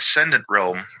in the ascendant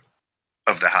realm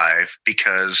of the hive,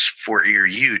 because for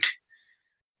Ir-Yût,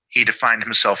 he defined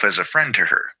himself as a friend to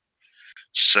her.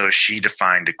 So she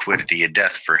defined equity of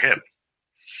death for him.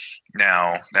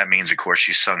 Now, that means, of course,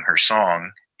 she sung her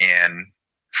song, and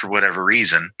for whatever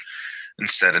reason,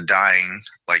 instead of dying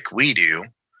like we do,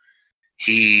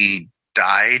 he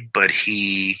died, but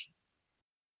he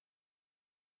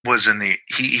was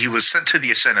he was sent to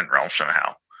the Ascendant Realm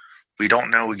somehow. We don't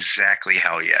know exactly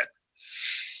how yet.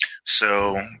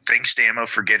 So, thanks, Damo,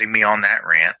 for getting me on that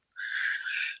rant.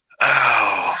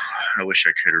 Oh, I wish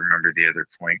I could remember the other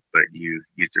point, but you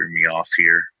threw me off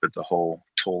here with the whole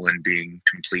Toland being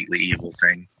completely evil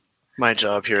thing. My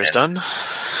job here is done.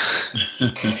 Damn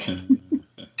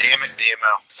it,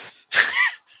 Damo.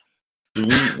 Do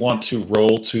we want to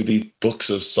roll to the Books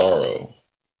of Sorrow?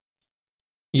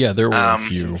 Yeah, there were a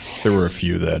few. There were a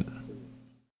few that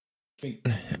I think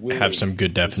Willie have some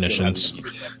good was still definitions. having-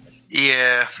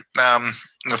 Yeah.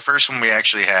 The first one we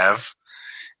actually have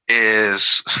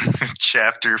is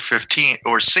chapter 15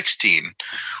 or 16,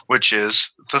 which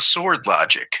is the sword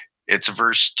logic. It's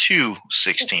verse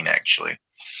 2:16 actually.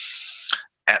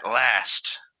 At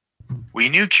last, we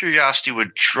knew curiosity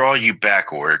would draw you back,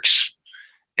 orcs.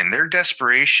 In their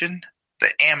desperation,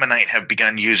 the Ammonite have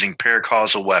begun using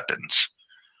paracausal weapons.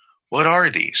 What are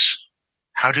these?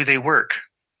 How do they work?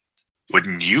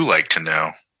 Wouldn't you like to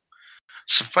know?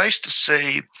 Suffice to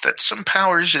say that some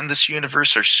powers in this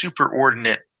universe are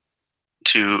superordinate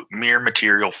to mere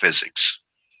material physics.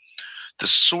 The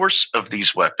source of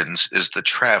these weapons is the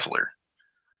Traveler,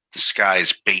 the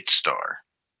sky's bait star.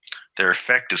 Their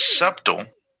effect is subtle,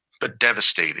 but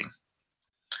devastating.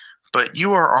 But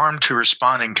you are armed to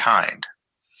respond in kind.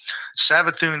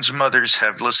 Savathun's mothers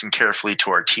have listened carefully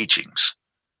to our teachings.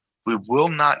 We will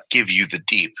not give you the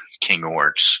deep, King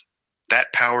Orcs.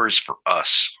 That power is for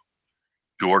us,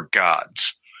 your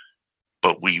gods.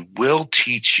 But we will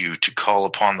teach you to call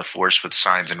upon the Force with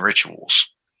signs and rituals.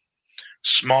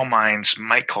 Small minds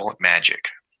might call it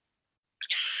magic.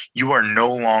 You are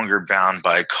no longer bound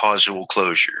by causal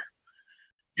closure.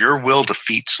 Your will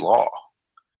defeats law.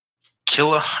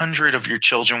 Kill 100 of your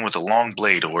children with a long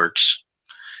blade, orcs,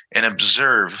 and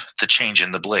observe the change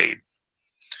in the blade.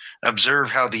 Observe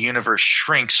how the universe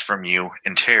shrinks from you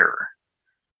in terror.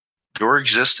 Your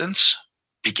existence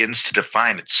begins to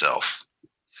define itself.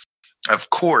 Of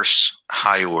course,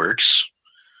 high orcs,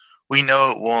 we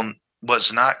know it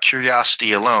was not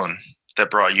curiosity alone that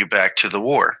brought you back to the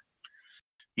war.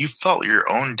 You felt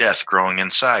your own death growing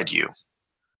inside you.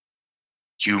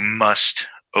 You must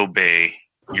obey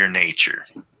your nature.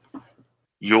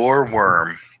 Your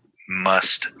worm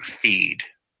must feed.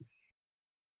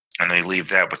 And they leave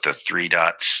that with the 3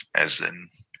 dots as in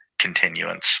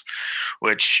continuance,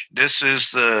 which this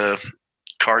is the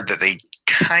card that they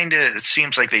it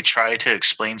seems like they try to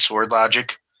explain sword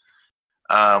logic.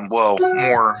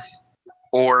 More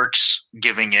orcs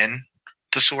giving in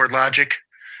to sword logic,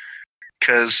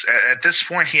 because at this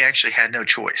point he actually had no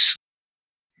choice.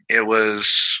 It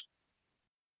was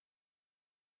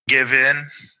give in,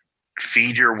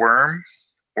 feed your worm,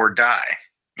 or die.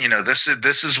 You know, this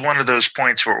is one of those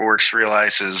points where orcs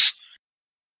realizes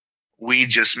we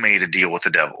just made a deal with the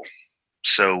devil.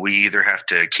 So we either have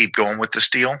to keep going with this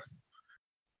deal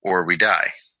or we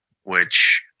die.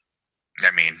 Which,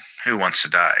 I mean, who wants to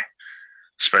die?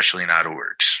 Especially not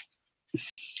orcs.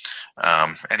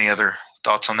 Any other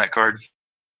thoughts on that card?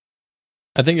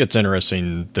 I think it's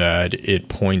interesting that it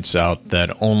points out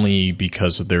that only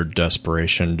because of their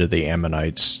desperation do the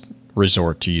Ammonites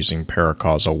resort to using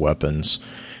paracausal weapons.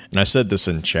 And I said this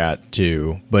in chat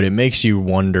too, but it makes you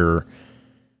wonder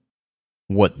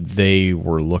what they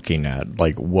were looking at.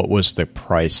 Like, what was the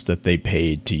price that they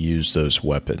paid to use those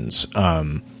weapons?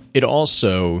 It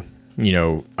also, you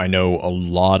know, I know a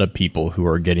lot of people who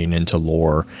are getting into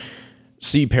lore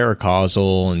see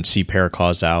paracausal and see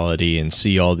paracausality and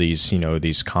see all these, you know,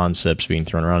 these concepts being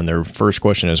thrown around. And their first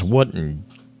question is, what in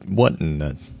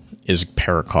the is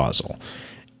paracausal?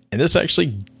 And this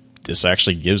actually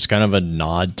gives kind of a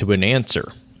nod to an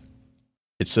answer.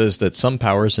 It says that some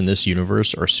powers in this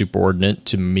universe are superordinate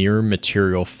to mere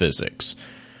material physics.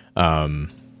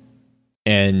 And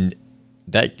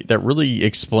that really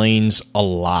explains a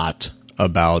lot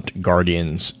about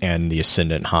Guardians and the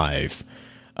Ascendant Hive.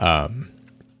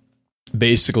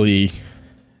 Basically,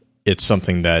 it's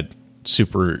something that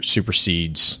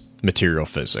supersedes material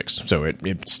physics. So it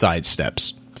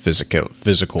sidesteps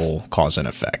physical cause and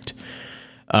effect.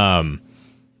 But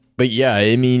yeah,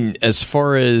 I mean, as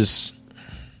far as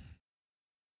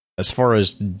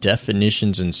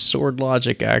definitions and sword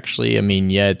logic, actually, I mean,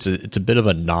 yeah, it's a bit of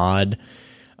a nod,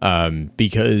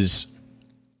 because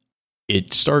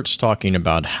it starts talking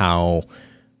about how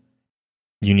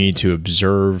you need to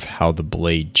observe how the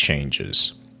blade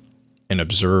changes and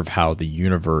observe how the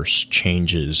universe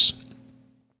changes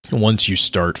once you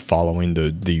start following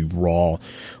the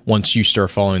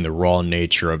raw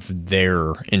nature of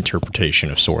their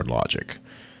interpretation of sword logic.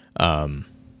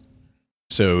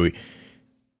 So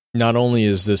not only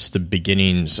is this the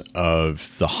beginnings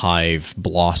of the hive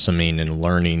blossoming and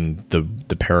learning the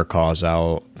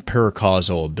paracausal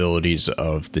abilities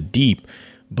of the deep,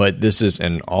 but this is,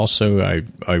 and also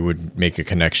I would make a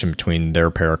connection between their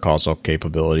paracausal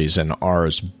capabilities and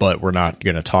ours, but we're not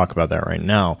going to talk about that right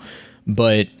now.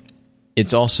 But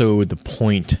it's also the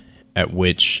point at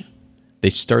which they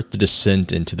start the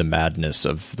descent into the madness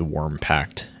of the Worm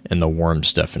Pact and the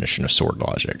Worm's definition of sword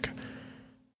logic.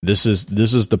 This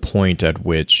is the point at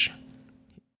which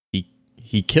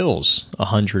he kills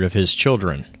 100 of his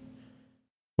children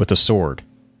with a sword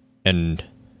and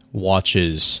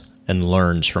watches and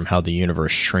learns from how the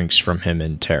universe shrinks from him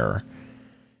in terror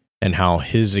and how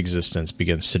his existence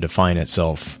begins to define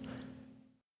itself.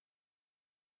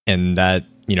 And that,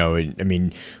 I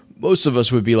mean, most of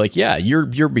us would be like, yeah,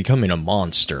 you're becoming a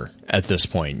monster at this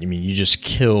point. I mean, you just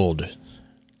killed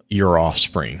your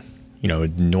offspring,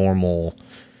 normal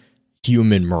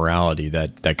human morality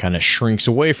that kind of shrinks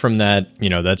away from that.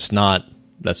 That's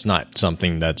not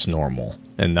something that's normal,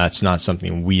 and that's not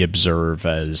something we observe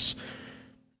as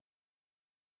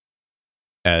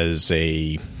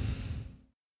a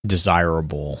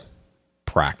desirable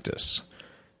practice.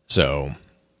 So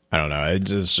I don't know.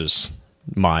 It's just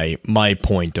my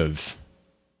point of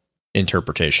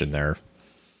interpretation there.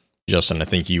 Justin, I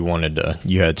think you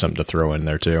had something to throw in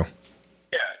there too.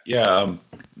 Yeah.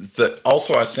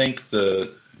 Also, I think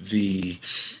the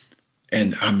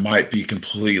and I might be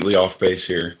completely off base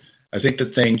here. I think the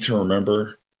thing to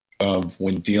remember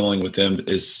when dealing with them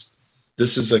is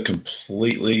this is a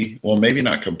completely, well, maybe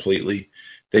not completely.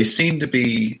 They seem to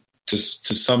be to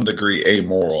some degree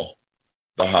amoral,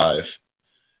 the Hive.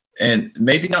 And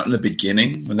maybe not in the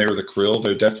beginning when they were the Krill.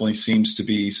 There definitely seems to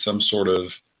be some sort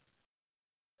of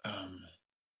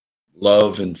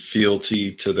love and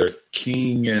fealty to their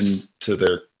king and to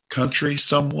their country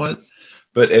somewhat.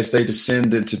 But as they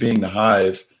descend into being the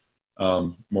Hive,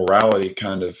 morality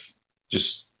kind of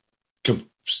just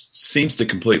seems to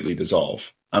completely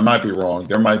dissolve. I might be wrong.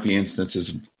 There might be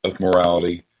instances of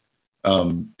morality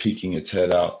peeking its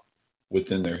head out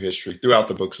within their history throughout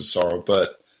the Books of Sorrow.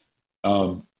 But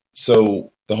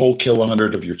so the whole kill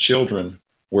 100 of your children,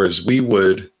 whereas we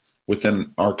would,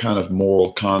 within our kind of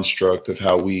moral construct of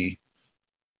how we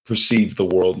perceive the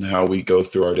world and how we go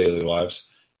through our daily lives,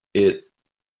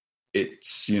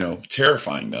 it's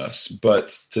terrifying us, but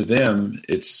to them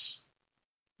it's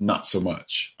not so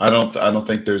much. I don't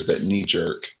think there's that knee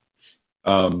jerk.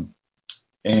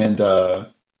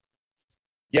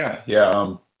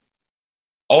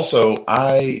 Also,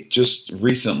 I just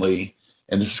recently,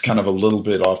 and this is kind of a little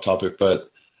bit off topic,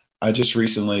 but I just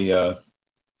recently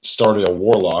started a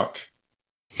warlock,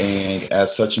 and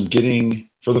as such, I'm getting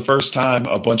for the first time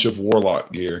a bunch of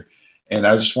warlock gear, and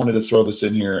I just wanted to throw this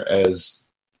in here as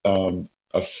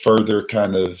a further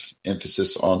kind of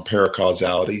emphasis on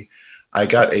paracausality. I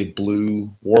got a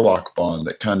blue warlock bond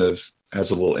that kind of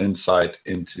has a little insight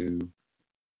into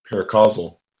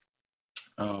paracausal.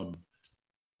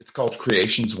 It's called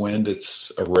Creation's Wind.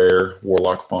 It's a rare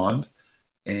warlock bond,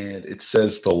 and it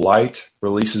says the light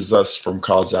releases us from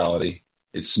causality.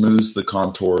 It smooths the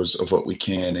contours of what we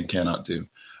can and cannot do.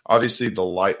 Obviously, the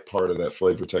light part of that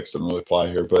flavor text doesn't really apply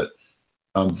here, but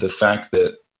the fact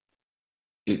that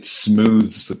it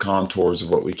smooths the contours of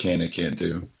what we can and can't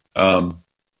do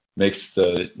makes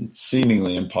the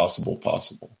seemingly impossible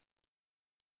possible.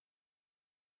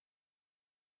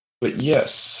 But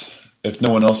yes, if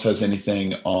no one else has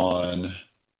anything on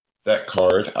that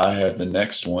card, I have the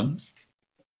next one,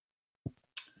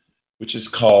 which is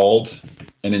called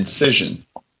an incision.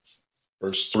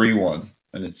 Verse 3-1,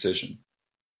 an incision.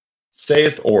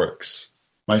 Saith Oryx,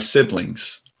 my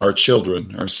siblings, our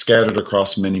children, are scattered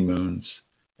across many moons,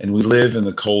 and we live in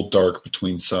the cold dark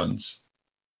between suns.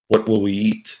 What will we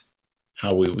eat?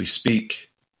 How will we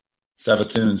speak?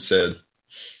 Savathun said,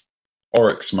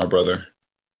 Oryx, my brother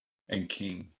and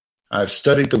king, I have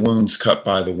studied the wounds cut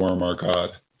by the worm our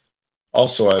god.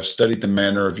 Also I have studied the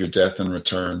manner of your death and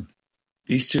return.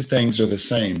 These two things are the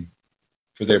same,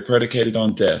 for they are predicated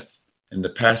on death and the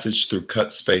passage through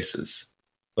cut spaces.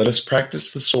 Let us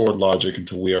practice the sword logic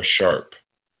until we are sharp.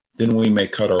 Then we may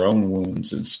cut our own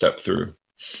wounds and step through.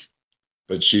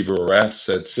 But Xivu-Arath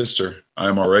said, Sister, I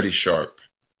am already sharp.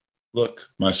 Look,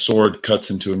 my sword cuts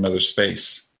into another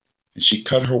space. And she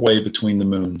cut her way between the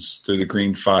moons, through the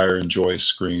green fire and joyous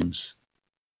screams.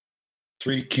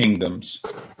 3 kingdoms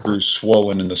grew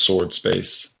swollen in the sword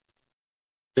space.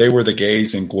 They were the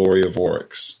gaze and glory of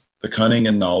Oryx, the cunning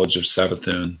and knowledge of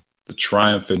Savathun, the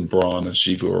triumph and brawn of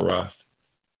Xivu-Arath.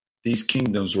 These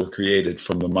kingdoms were created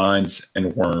from the minds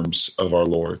and worms of our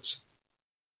lords.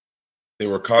 They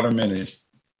were Coterminous.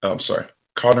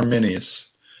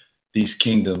 These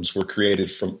kingdoms were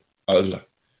created from. They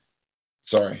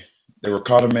were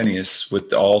Coterminous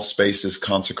with all spaces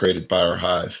consecrated by our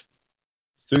hive.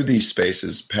 Through these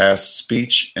spaces passed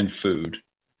speech and food,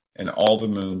 and all the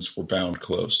moons were bound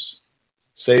close.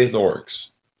 Saith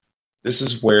Oryx, this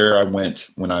is where I went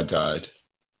when I died.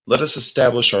 Let us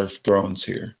establish our thrones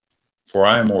here. For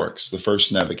I am Oryx, the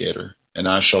first navigator, and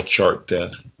I shall chart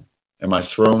death, and my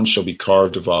throne shall be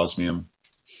carved of osmium.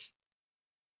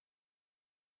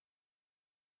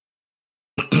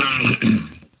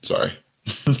 Sorry.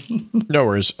 No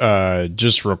worries.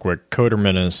 Just real quick,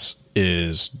 Coterminus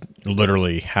is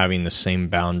literally having the same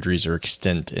boundaries or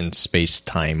extent in space,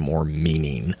 time, or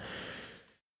meaning.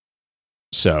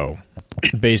 So,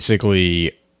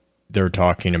 basically, they're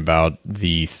talking about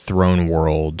the throne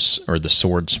worlds or the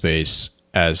sword space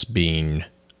as being.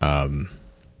 I'm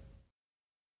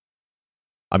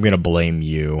going to blame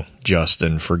you,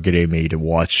 Justin, for getting me to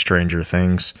watch Stranger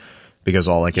Things, because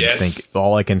all I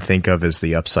can think of is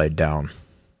the Upside Down.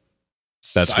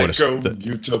 That's what it's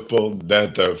mutable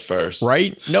nether first.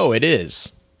 Right? No, it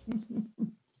is.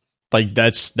 Like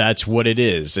that's what it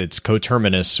is. It's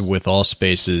coterminous with all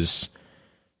spaces.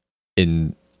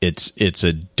 It's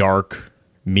a dark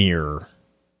mirror.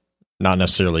 Not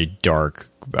necessarily dark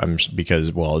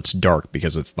because it's dark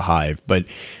because it's the hive, but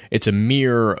it's a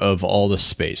mirror of all the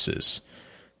spaces.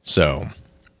 So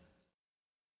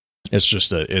it's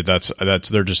just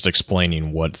they're just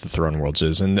explaining what the throne worlds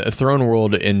is, and the throne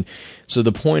world, and so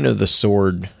the point of the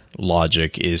sword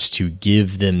logic is to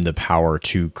give them the power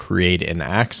to create an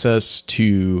access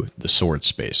to the sword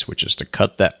space, which is to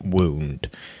cut that wound.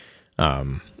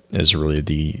 Is really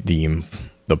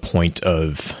the point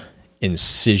of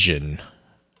incision.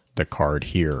 The card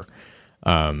here.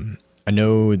 I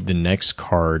know the next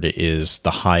card is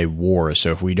the High War.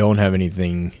 So if we don't have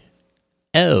anything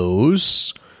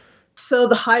else. So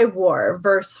the High War,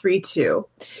 verse 3-2.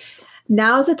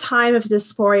 Now is a time of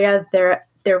dysphoria.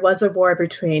 There was a war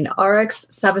between Oryx,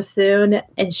 Savathun,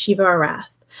 and Shiva Arath.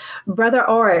 Brother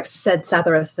Oryx, said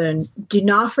Savathun, do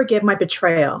not forgive my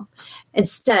betrayal.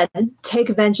 Instead, take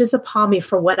vengeance upon me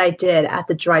for what I did at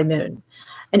the dry moon.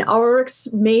 And Oryx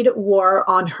made war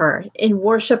on her in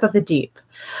worship of the deep.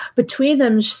 Between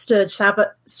them stood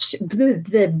Shiva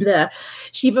Arath,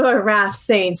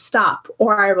 saying, stop,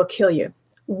 or I will kill you.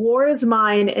 War is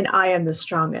mine, and I am the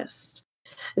strongest.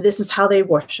 This is how they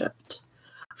worshipped.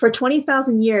 For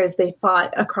 20,000 years, they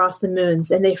fought across the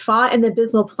moons, and they fought in the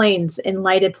abysmal plains and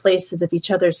lighted places of each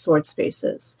other's sword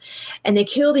spaces. And they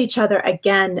killed each other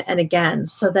again and again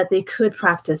so that they could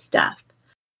practice death.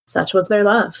 Such was their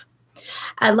love.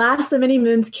 At last, the many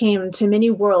moons came to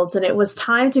many worlds, and it was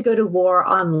time to go to war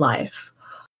on life.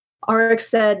 Oryx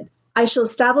said, I shall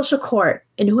establish a court,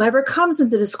 and whoever comes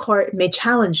into this court may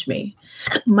challenge me.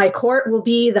 My court will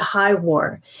be the High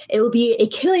War. It will be a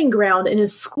killing ground in a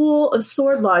school of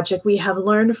sword logic we have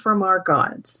learned from our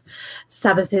gods.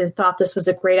 Savathun thought this was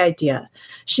a great idea.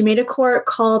 She made a court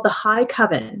called the High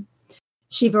Coven.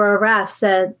 Shiva Arath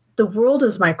said, the world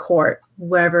is my court,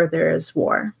 wherever there is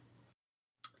war.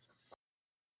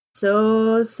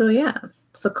 So yeah.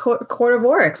 So Court of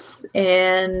Oryx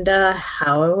and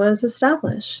how it was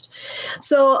established.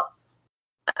 So,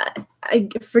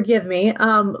 forgive me.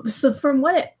 So from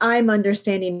what I'm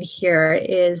understanding here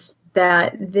is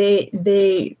that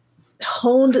they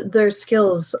honed their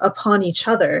skills upon each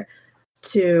other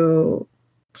to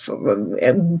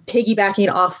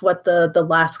piggybacking off what the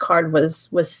last card was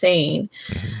saying.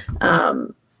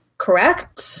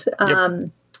 Correct? Yep.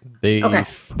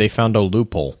 They found a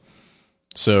loophole.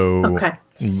 So okay.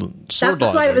 Sword That's logic,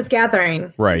 what I was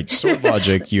gathering. Right. Sword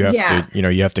logic, you have to,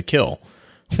 you have to kill.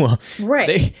 Well,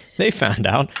 right. They found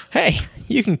out, hey,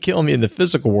 you can kill me in the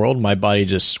physical world. My body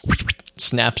just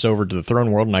snaps over to the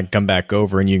throne world, and I come back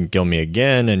over, and you can kill me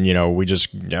again, and we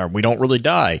don't really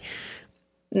die.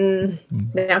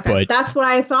 Okay. But that's what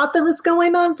I thought that was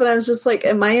going on, but I was just like,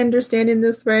 am I understanding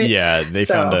this right? Yeah, they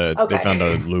found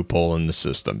a loophole in the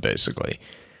system, basically.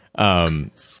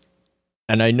 And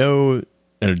I know,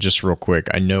 just real quick,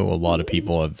 I know a lot of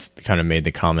people have kind of made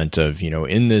the comment of,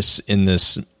 in this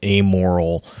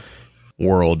amoral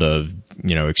world of,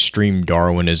 extreme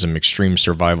Darwinism, extreme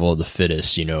survival of the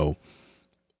fittest,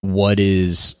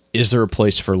 is there a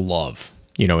place for love,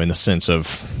 in the sense of,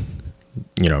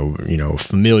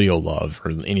 familial love or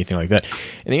anything like that?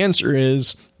 And the answer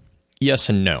is yes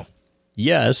and no.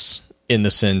 Yes, in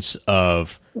the sense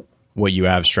of what you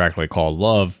abstractly call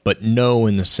love, but no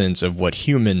in the sense of what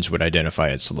humans would identify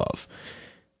as love.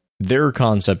 Their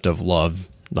concept of love,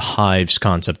 the Hive's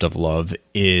concept of love,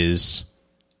 is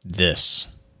this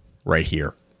right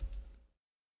here.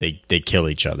 They kill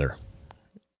each other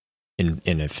in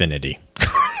infinity.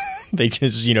 They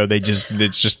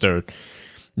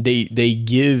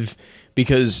give,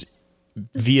 because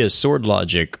via sword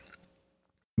logic,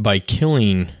 by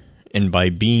killing and by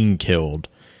being killed,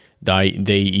 they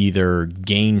either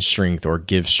gain strength or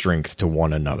give strength to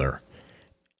one another.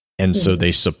 And so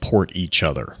they support each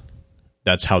other.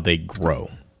 That's how they grow.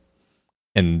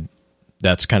 And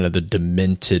That's kind of the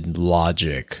demented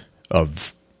logic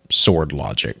of sword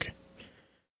logic.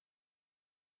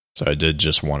 So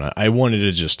I wanted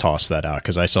to just toss that out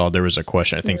because I saw there was a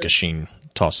question. I think Kashin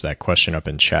tossed that question up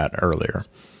in chat earlier.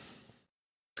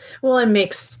 Well, it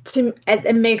makes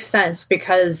sense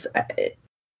because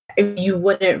you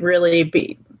wouldn't really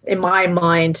be, in my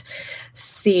mind,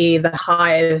 see the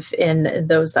hive in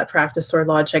those that practice sword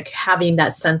logic having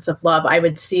that sense of love. I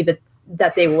would see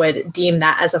that they would deem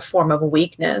that as a form of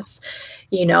weakness.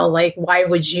 Like, why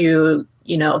would you,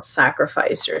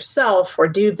 sacrifice yourself or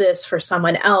do this for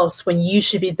someone else when you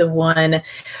should be the one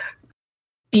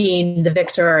being the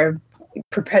victor,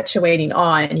 perpetuating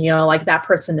on, like that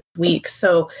person is weak.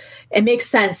 So it makes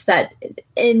sense that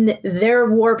in their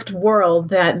warped world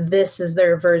that this is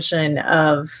their version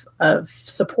of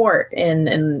support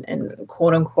and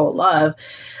quote unquote love.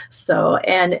 So,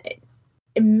 and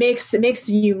it makes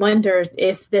you wonder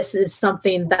if this is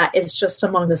something that is just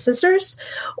among the sisters,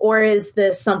 or is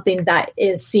this something that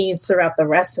is seen throughout the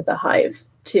rest of the hive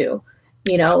too?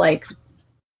 Like,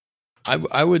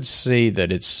 I would say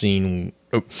that it's seen.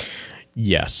 Oh,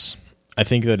 yes, I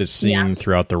think that it's seen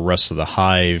throughout the rest of the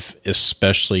hive,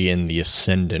 especially in the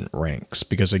ascendant ranks.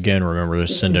 Because again, remember, the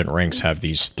ascendant ranks have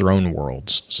these throne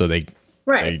worlds, so they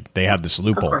have this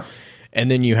loophole. And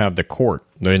then you have the court,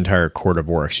 the entire court of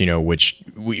Oryx, which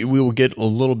we will get a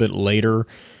little bit later,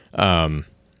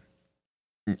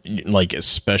 like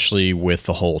especially with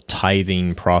the whole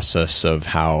tithing process of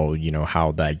how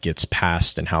that gets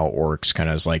passed and how Oryx kind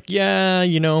of is like,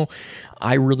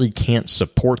 I really can't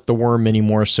support the worm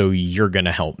anymore, so you're going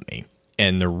to help me.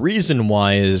 And the reason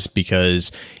why is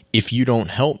because if you don't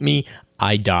help me,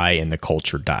 I die and the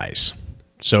culture dies.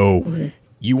 So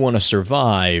you want to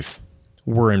survive.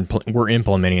 We're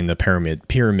implementing the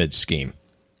pyramid scheme.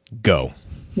 Go.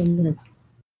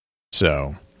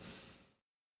 So,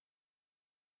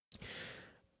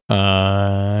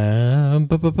 I'm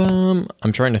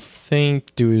trying to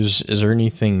think. Is there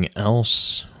anything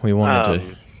else we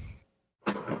wanted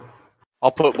to?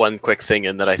 I'll put one quick thing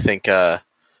in that I think that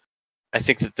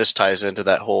this ties into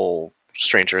that whole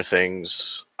Stranger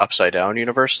Things upside down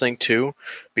universe thing too,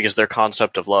 because their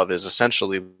concept of love is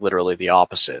essentially literally the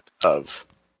opposite of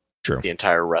the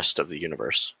entire rest of the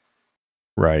universe.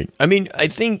 Right.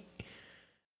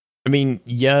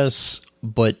 Yes,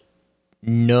 but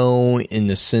no, in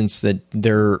the sense that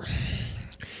they're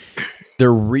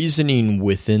reasoning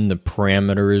within the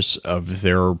parameters of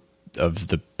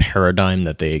the paradigm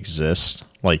that they exist.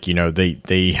 Like,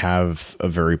 they have a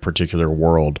very particular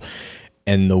world.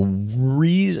 And the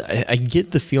reason, I get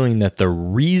the feeling that the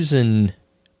reason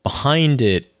behind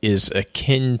it is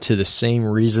akin to the same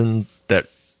reason that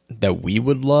we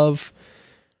would love,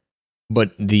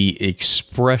 but the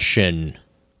expression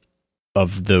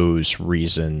of those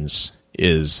reasons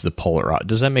is the polar.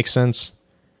 Does that make sense?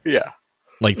 Yeah.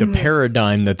 Like the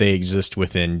paradigm that they exist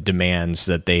within demands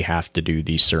that they have to do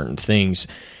these certain things,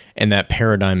 and that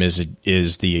paradigm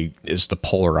is the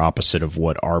polar opposite of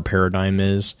what our paradigm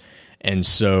is. And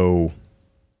so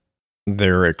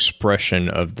their expression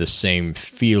of the same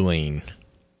feeling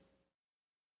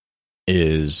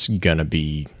is going to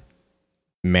be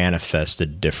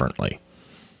manifested differently.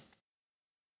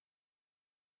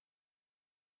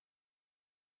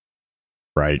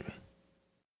 Right?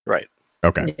 Right.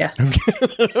 Okay. Yes.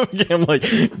 I'm like,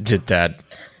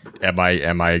 am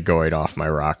I going off my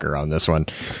rocker on this one?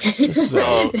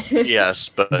 So, yes,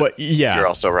 but yeah, you're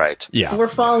also right. Yeah. We're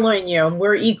following you.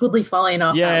 We're equally falling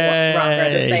off that rocker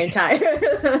at the same time.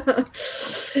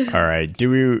 All right. Do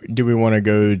we want to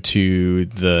go to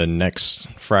the next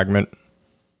fragment?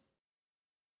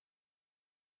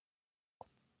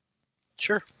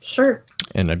 Sure.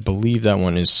 And I believe that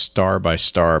one is star by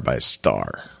star by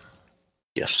star.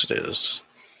 Yes, it is.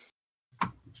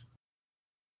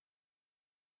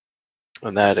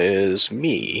 And that is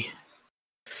me.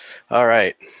 All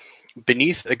right.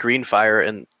 Beneath a green fire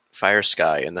and fire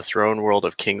sky in the throne world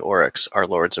of King Oryx, our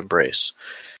lord's embrace,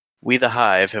 we the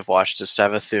Hive have watched as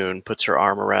Savathun puts her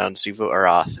arm around Xivu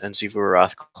Arath, and Xivu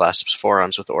Arath clasps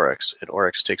forearms with Oryx, and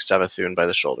Oryx takes Savathun by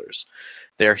the shoulders.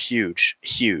 They are huge,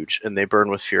 and they burn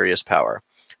with furious power.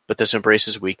 But this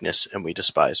embraces weakness, and we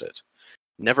despise it.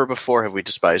 Never before have we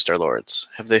despised our lords.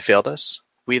 Have they failed us?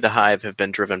 We the Hive have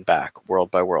been driven back,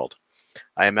 world by world.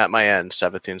 I am at my end,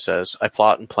 Savathun says. I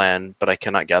plot and plan, but I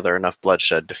cannot gather enough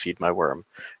bloodshed to feed my worm,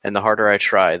 and the harder I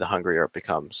try, the hungrier it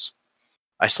becomes.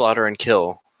 I slaughter and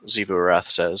kill, Xivu Arath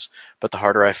says, but the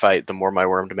harder I fight, the more my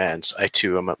worm demands. I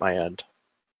too am at my end.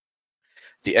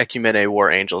 The Ecumene war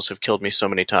angels have killed me so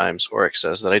many times, Oryx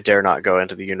says, that I dare not go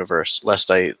into the universe, lest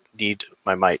I need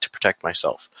my might to protect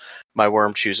myself. My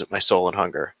worm chews at my soul in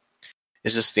hunger.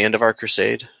 Is this the end of our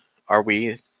crusade? Are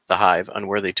we, the Hive,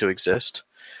 unworthy to exist?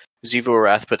 Xivu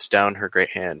Arath puts down her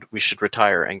great hand. We should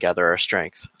retire and gather our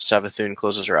strength. Savathun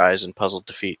closes her eyes in puzzled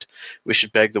defeat. We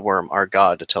should beg the worm, our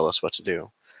god, to tell us what to do.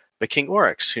 But King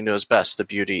Oryx, who knows best the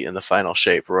beauty in the final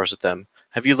shape, roars at them.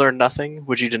 Have you learned nothing?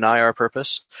 Would you deny our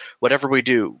purpose? Whatever we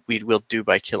do, we will do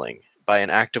by killing, by an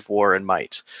act of war and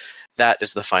might. That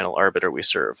is the final arbiter we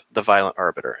serve, the violent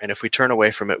arbiter, and if we turn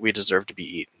away from it, we deserve to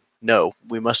be eaten. No,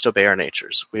 we must obey our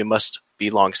natures. We must be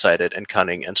long-sighted and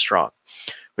cunning and strong.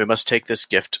 We must take this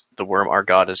gift the worm our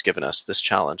god has given us, this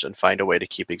challenge, and find a way to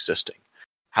keep existing.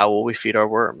 How will we feed our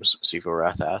worms? Xivu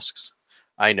Arath asks.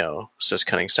 I know, says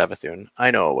cunning Savathun.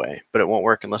 I know a way, but it won't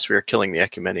work unless we are killing the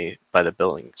Ecumeni by the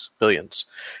billions.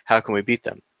 How can we beat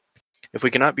them? If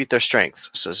we cannot beat their strengths,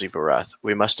 says Xivu Arath,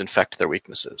 we must infect their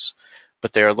weaknesses.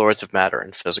 But they are lords of matter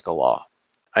and physical law.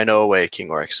 I know a way, King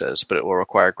Oryx says, but it will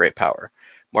require great power.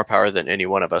 More power than any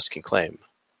one of us can claim.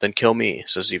 Then kill me,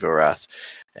 says Xivu Arath,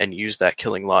 and use that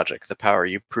killing logic, the power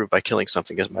you prove by killing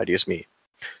something as mighty as me.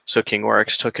 So King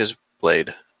Oryx took his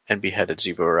blade and beheaded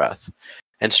Xivu Arath.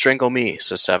 And strangle me,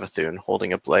 says Savathun,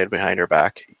 holding a blade behind her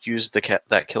back. Use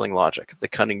that killing logic, the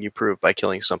cunning you prove by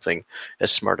killing something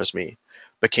as smart as me.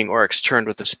 But King Oryx turned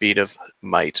with the speed and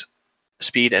might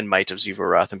of Xivu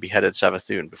Arath and beheaded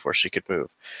Savathun before she could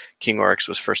move. King Oryx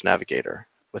was first navigator,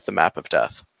 with the map of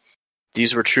death.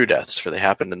 These were true deaths, for they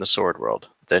happened in the sword world.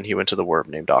 Then he went to the worm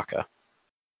named Akka.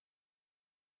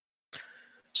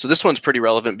 So this one's pretty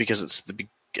relevant because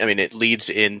it leads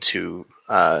into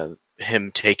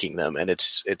him taking them, and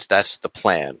that's the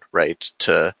plan, right?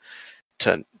 To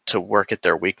work at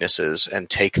their weaknesses and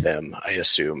take them, I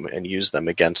assume, and use them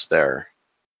against their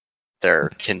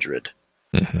kindred,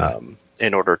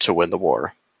 in order to win the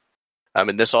war.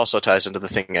 And this also ties into the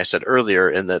thing I said earlier,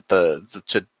 in that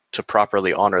to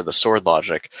properly honor the sword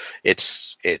logic,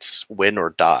 it's win or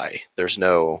die. There's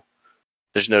no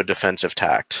defensive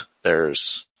tact.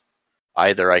 There's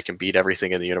either I can beat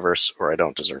everything in the universe or I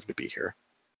don't deserve to be here.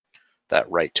 That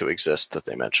right to exist that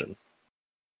they mention.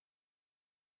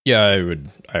 Yeah,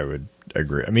 I would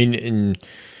agree. I mean,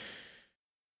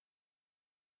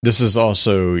 this is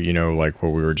also, like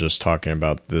what we were just talking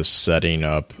about, the setting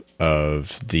up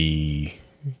of the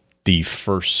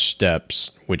first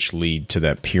steps which lead to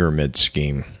that pyramid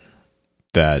scheme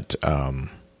that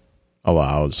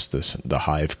allows the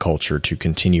hive culture to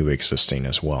continue existing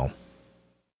as well.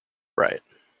 Right.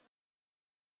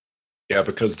 Yeah,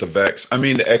 because the Vex, the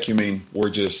Ecumene, we're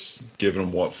just giving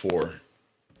them what for.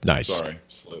 Nice. Sorry,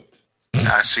 slipped.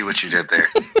 I see what you did there.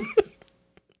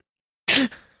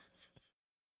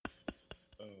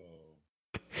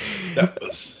 That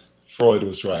was, Freud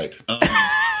was right.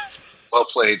 Well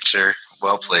played, sir.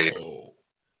 Well played. Do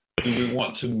we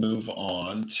want to move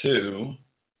on to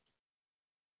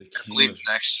the King I believe of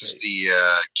next Shapes? is the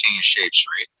King of Shapes,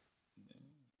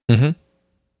 right? Mm-hmm.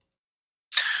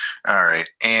 All right.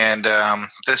 And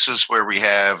this is where we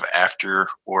have, after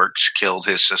Oryx killed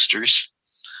his sisters,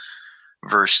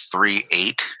 verse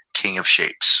 3:8, King of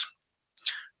Shapes.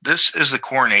 This is the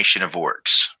coronation of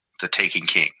Oryx, the taken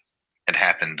king. It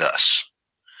happened thus.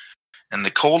 In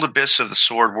the cold abyss of the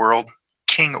sword world,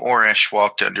 King Oryx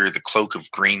walked under the cloak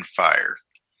of green fire.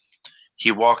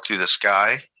 He walked through the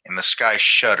sky, and the sky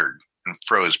shuddered and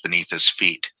froze beneath his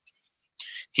feet.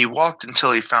 He walked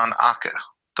until he found Akka,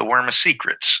 the worm of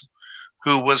secrets,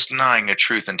 who was denying the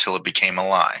truth until it became a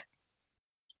lie.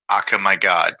 Akka, my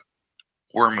god,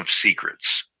 worm of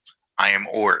secrets, I am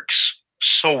Oryx,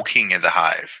 sole king of the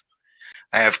hive.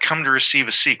 I have come to receive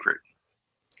a secret.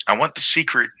 I want the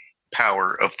secret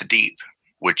power of the deep,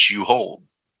 which you hold.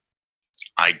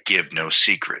 I give no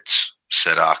secrets,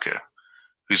 said Akka,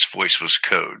 whose voice was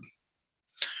code.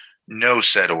 No,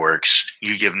 said Oryx,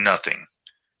 you give nothing.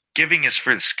 Giving is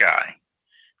for the sky.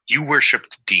 You worship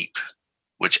the deep,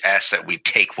 which asks that we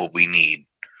take what we need.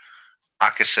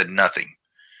 Akka said nothing,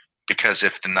 because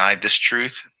if denied this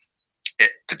truth,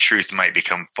 the truth might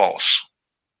become false.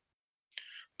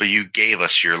 But you gave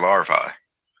us your larvae,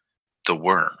 the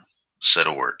worm, said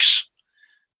Oryx.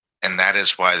 And that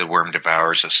is why the worm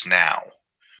devours us now,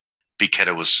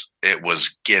 because it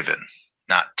was given,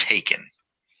 not taken.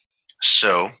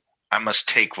 So I must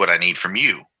take what I need from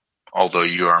you, although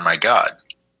you are my god.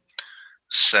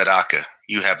 Said Akka,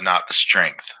 you have not the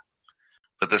strength.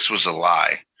 But this was a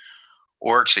lie.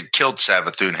 Oryx had killed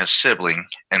Savathun, his sibling,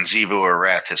 and Xivu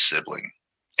Arath, his sibling,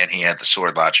 and he had the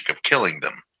sword logic of killing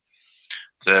them.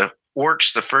 The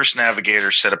Oryx, the first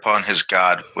navigator, set upon his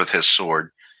god with his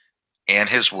sword, and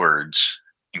his words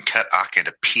and cut Akka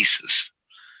to pieces,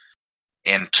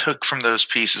 and took from those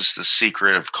pieces the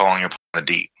secret of calling upon the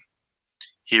deep.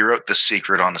 He wrote the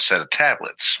secret on a set of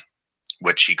tablets,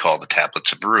 which he called the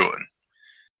Tablets of Ruin,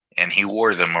 and he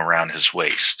wore them around his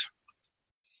waist.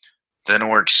 Then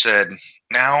Orc said,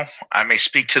 "Now I may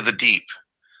speak to the deep,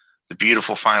 the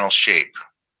beautiful final shape.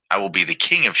 I will be the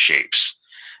king of shapes,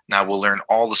 and I will learn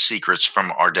all the secrets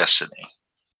from our destiny."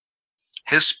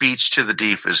 His speech to the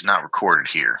deep is not recorded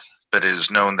here, but it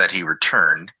is known that he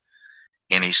returned,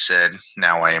 and he said,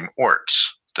 "Now I am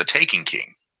Orcs, the Taking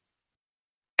King,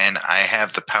 and I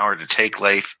have the power to take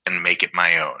life and make it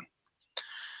my own."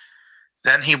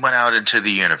 Then he went out into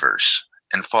the universe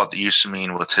and fought the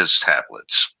Usamine with his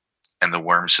tablets, and the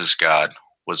worms his god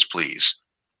was pleased.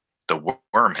 The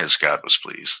worm his god was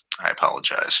pleased. I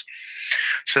apologize.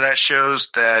 So that shows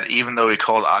that even though he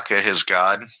called Akka his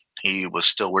god, he was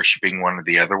still worshiping one of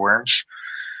the other worms.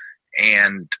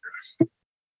 And,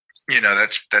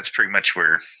 that's pretty much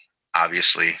where,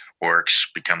 obviously, Orcs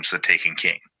becomes the Taken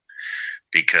King.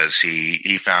 Because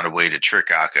he found a way to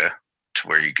trick Akka to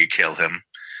where you could kill him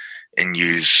and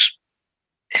use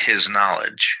his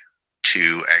knowledge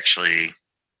to actually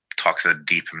talk to the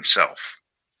deep himself.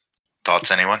 Thoughts,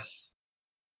 anyone?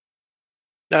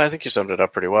 No, I think you summed it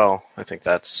up pretty well. I think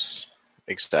that's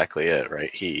exactly it,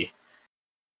 right? He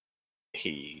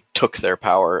took their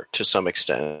power to some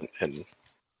extent, and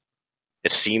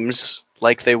it seems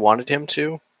like they wanted him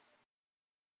to.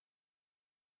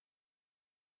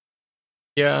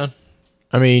 Yeah.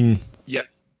 I mean... Yeah.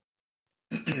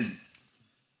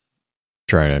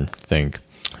 Trying to think.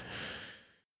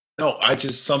 No,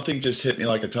 something just hit me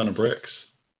like a ton of bricks.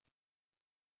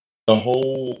 The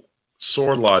whole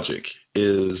sword logic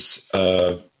is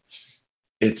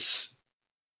it's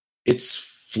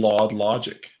flawed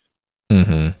logic.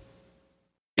 Mm-hmm.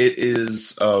 It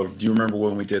is. Do you remember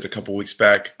when we did a couple weeks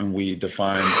back and we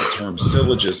defined the term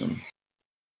syllogism?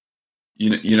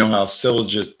 You know how a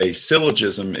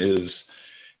syllogism is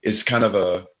kind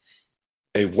of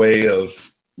a way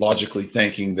of logically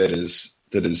thinking that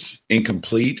is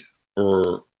incomplete,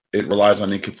 or it relies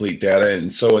on incomplete data,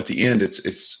 and so at the end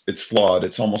it's flawed.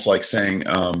 It's almost like saying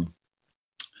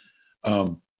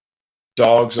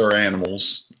dogs are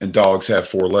animals and dogs have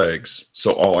 4 legs,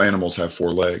 so all animals have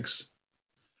 4 legs.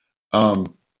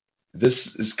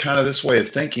 This is kind of this way of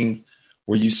thinking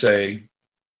where you say,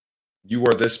 you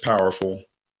are this powerful,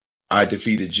 I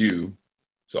defeated you,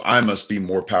 so I must be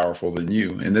more powerful than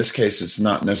you. In this case, it's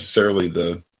not necessarily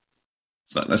the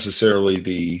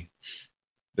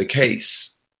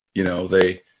case.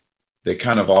 They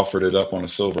kind of offered it up on a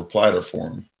silver platter for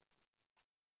him.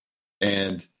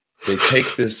 And they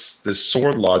take this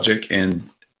sword logic and,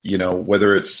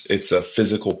 whether it's a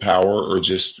physical power or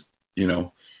just,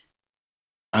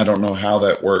 I don't know how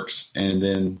that works. And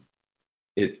then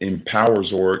it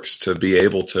empowers Orcs to be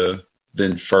able to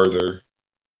then further,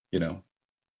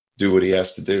 do what he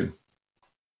has to do.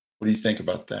 What do you think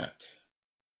about that?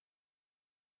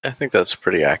 I think that's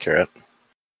pretty accurate.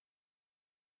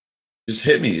 Just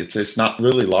hit me. It's not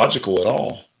really logical at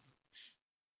all.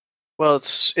 Well,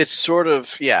 it's sort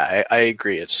of, yeah, I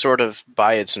agree. It's sort of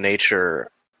by its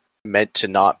nature meant to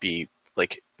not be,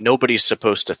 like, nobody's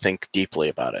supposed to think deeply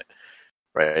about it,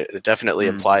 right? It definitely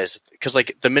implies, because,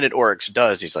 like, the minute Oryx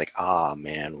does, he's like,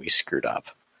 man, we screwed up,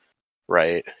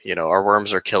 right? Our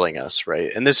worms are killing us,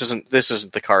 right? And this isn't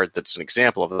the card that's an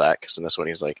example of that, because in this one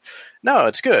he's like, no,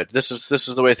 it's good. This is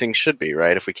the way things should be,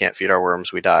 right? If we can't feed our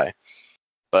worms, we die.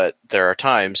 But there are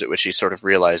times at which he sort of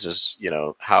realizes,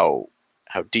 how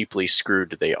deeply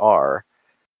screwed they are,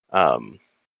 and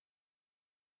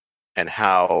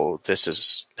how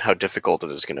difficult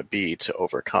it is going to be to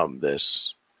overcome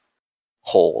this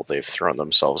hole they've thrown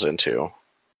themselves into,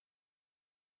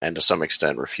 and to some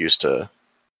extent refuse to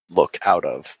look out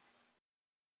of.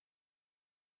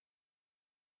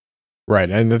 Right,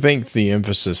 and I think the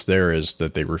emphasis there is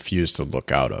that they refuse to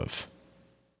look out of.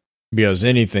 Because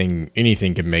anything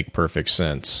can make perfect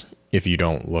sense if you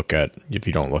don't look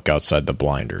outside the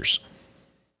blinders.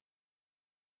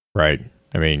 Right?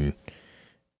 I mean,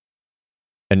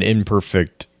 an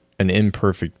imperfect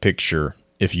picture,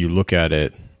 if you look at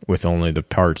it with only the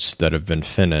parts that have been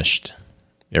finished,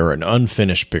 or an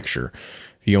unfinished picture,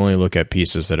 if you only look at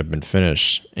pieces that have been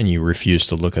finished and you refuse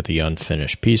to look at the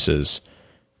unfinished pieces,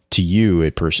 to you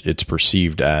it's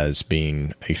perceived as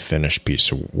being a finished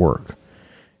piece of work.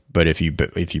 But if you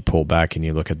pull back and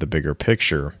you look at the bigger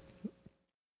picture,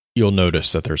 you'll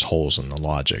notice that there's holes in the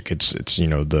logic. It's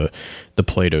the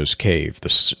Plato's cave, the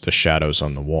shadows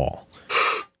on the wall.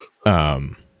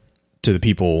 To the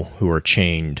people who are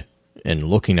chained and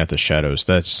looking at the shadows,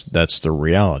 that's the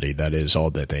reality. That is all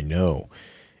that they know.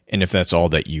 And if that's all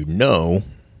that you know,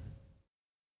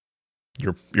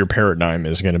 your paradigm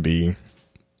is going to be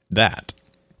that.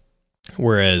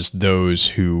 Whereas those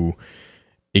who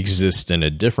exist in a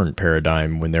different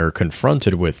paradigm, when they're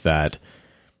confronted with that,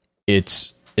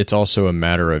 it's also a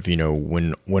matter of,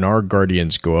 when our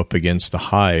guardians go up against the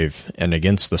hive and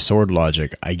against the sword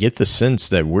logic, I get the sense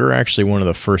that we're actually one of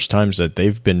the first times that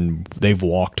they've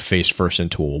walked face first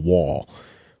into a wall,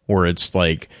 where it's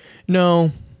like,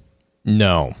 no,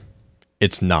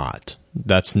 it's not.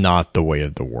 That's not the way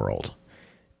of the world.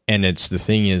 And it's the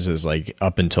thing is like,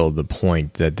 up until the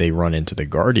point that they run into the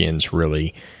guardians,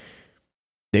 really,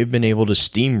 they've been able to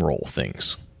steamroll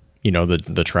things.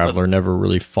 The Traveler never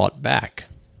really fought back.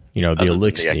 The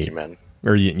Elixir,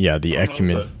 or the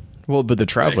Ecumen. Well, but the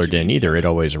Traveler didn't either. It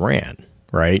always ran,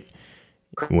 right?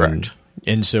 Correct.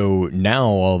 And so now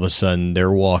all of a sudden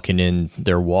they're walking,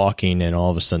 and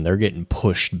all of a sudden they're getting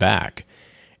pushed back,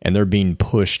 and they're being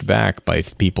pushed back by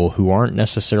people who aren't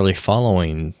necessarily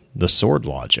following the sword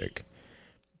logic,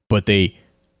 but they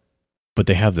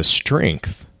have the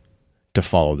strength to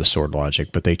follow the sword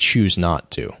logic, but they choose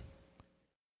not to.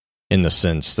 In the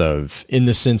sense of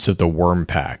the Worm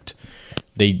Pact,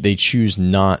 they choose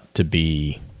not to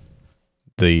be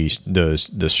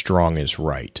the strong is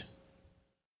right.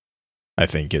 I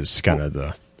think is kind of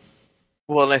the.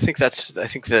 Well, and I think that's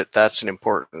an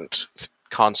important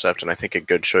concept, and I think a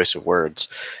good choice of words.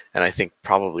 And I think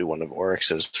probably one of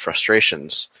Oryx's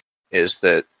frustrations is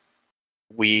that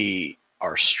we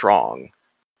are strong,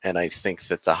 and I think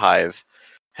that the Hive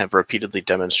have repeatedly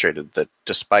demonstrated that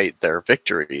despite their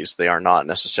victories, they are not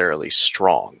necessarily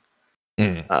strong.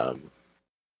 And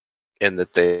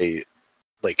that they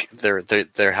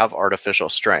have artificial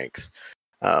strength,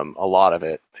 a lot of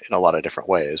it in a lot of different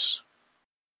ways,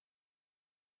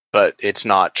 but it's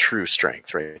not true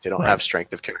strength, right? They don't have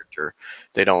strength of character.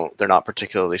 They're not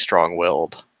particularly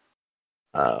strong-willed.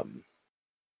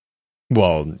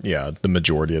 Well, yeah, the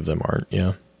majority of them aren't.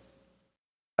 Yeah.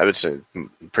 I would say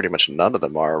pretty much none of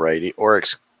them are, right?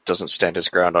 Oryx doesn't stand his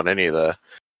ground on any of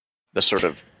the sort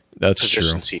of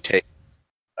positions he takes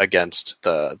against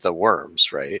the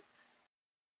worms, right?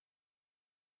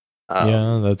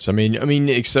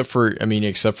 Except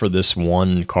for this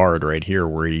one card right here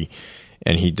where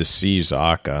he deceives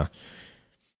Akka.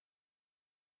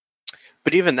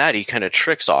 But even that, he kind of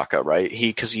tricks Akka, right?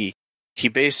 Because he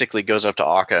basically goes up to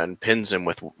Akka and pins him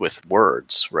with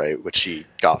words, right? Which he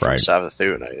got from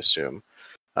Savathun, I assume.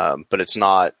 But it's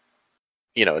not,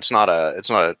 it's not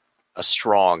a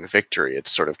strong victory.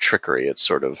 It's sort of trickery. It's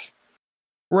sort of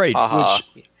right.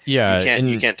 Which, yeah,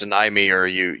 you can't deny me, or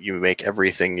you make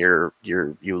everything you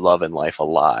love in life a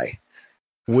lie.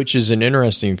 Which is an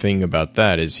interesting thing about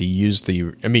that is he used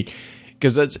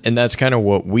because that's kind of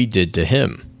what we did to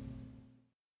him.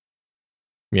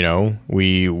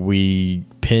 We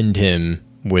pinned him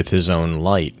with his own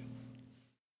light.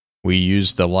 We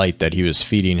used the light that he was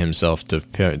feeding himself to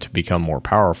become more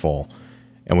powerful,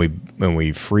 and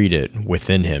we freed it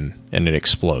within him, and it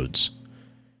explodes.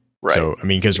 Right. So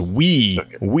because we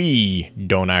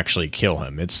don't actually kill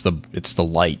him. It's the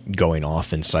light going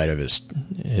off inside of his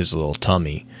little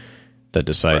tummy that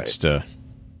decides to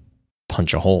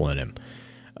punch a hole in him.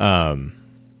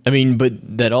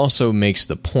 But that also makes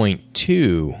the point,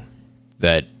 too,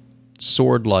 that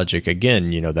sword logic, again,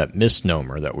 that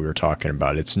misnomer that we were talking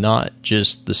about, it's not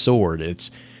just the sword, it's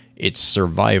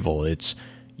survival, it's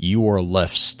you are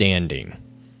left standing.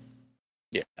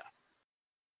 Yeah.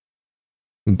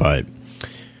 But,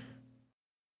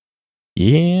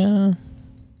 yeah.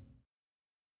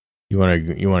 You want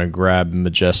to grab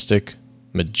Majestic?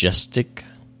 Majestic?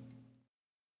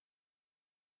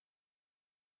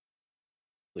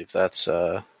 I believe that's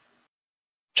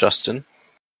Justin.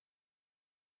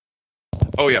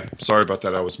 Oh yeah, sorry about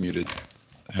that. I was muted.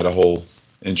 I had a whole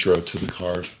intro to the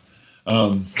card.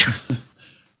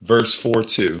 Verse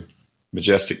 4-2,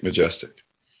 Majestic.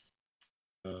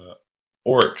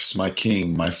 Oryx, my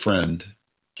king, my friend,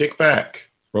 kick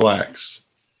back, relax,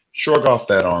 shrug off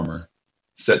that armor,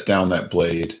 set down that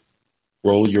blade,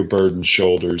 roll your burdened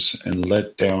shoulders, and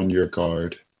let down your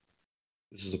guard.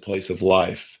 This is a place of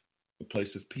life. A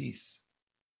place of peace.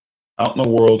 Out in the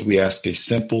world, we ask a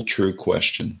simple, true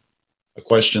question. A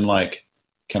question like,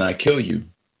 can I kill you?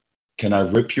 Can I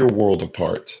rip your world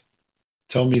apart?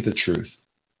 Tell me the truth.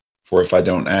 For if I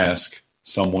don't ask,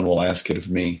 someone will ask it of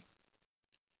me.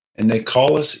 And they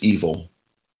call us evil.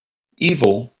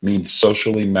 Evil means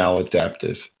socially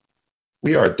maladaptive.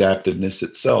 We are adaptiveness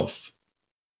itself.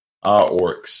 Ah,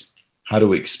 Oryx, how do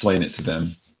we explain it to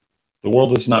them? The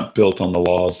world is not built on the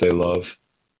laws they love,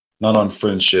 not on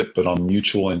friendship, but on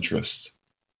mutual interest,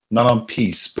 not on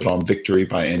peace, but on victory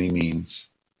by any means.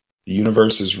 The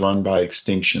universe is run by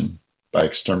extinction, by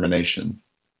extermination,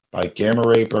 by gamma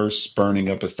ray bursts burning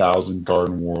up 1,000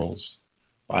 garden worlds,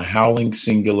 by howling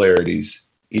singularities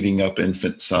eating up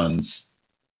infant suns.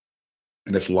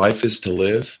 And if life is to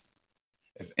live,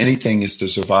 if anything is to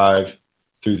survive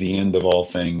through the end of all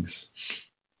things,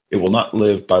 it will not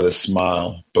live by the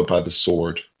smile, but by the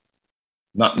sword.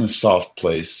 Not in a soft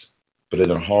place, but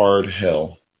in a hard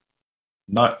hell.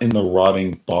 Not in the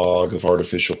rotting bog of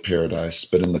artificial paradise,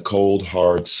 but in the cold,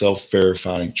 hard,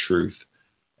 self-verifying truth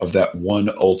of that one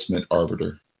ultimate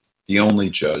arbiter, the only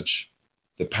judge,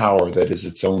 the power that is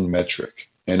its own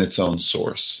metric and its own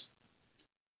source.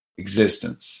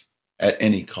 Existence, at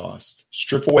any cost.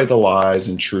 Strip away the lies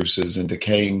and truces and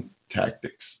decaying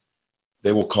tactics.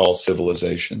 They will call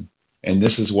civilization. And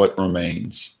this is what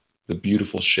remains, the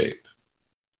beautiful shape.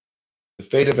 The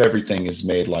fate of everything is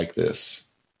made like this.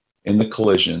 In the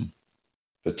collision,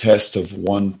 the test of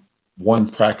one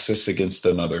praxis against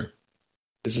another.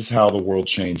 This is how the world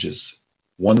changes.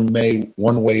 One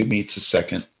way meets a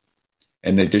second,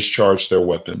 and they discharge their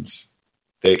weapons.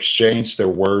 They exchange their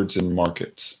words and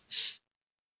markets.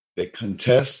 They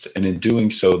contest, and in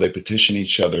doing so, they petition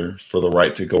each other for the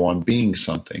right to go on being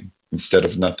something instead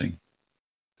of nothing.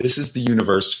 This is the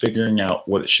universe figuring out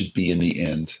what it should be in the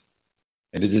end,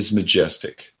 and it is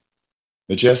majestic.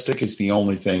 Majestic is the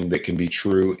only thing that can be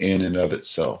true in and of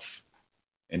itself,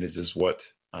 and it is what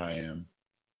I am.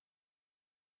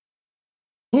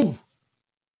 Whew.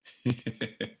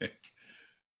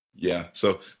 Yeah,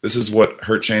 so this is what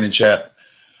Hurt Chain in chat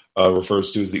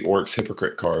refers to as the Oryx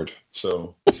Hypocrite card.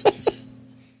 So,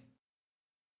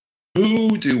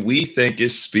 who do we think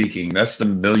is speaking? That's the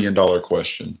 $1 million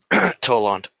question.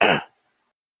 Toland. I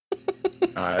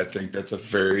think that's a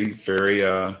very, very.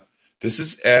 This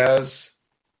is as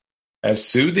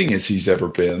soothing as he's ever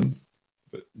been.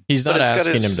 He's not But it's got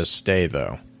asking his- him to stay,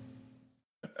 though.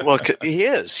 Well, he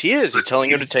is. He's telling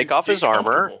him to take off his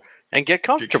armor and get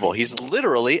comfortable. He's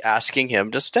literally asking him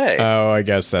to stay. Oh, I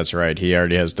guess that's right. He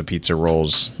already has the pizza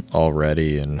rolls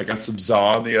already, I and got some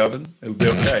za in the oven. It'll be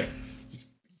okay.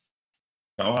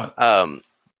 Come on.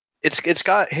 It's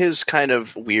got his kind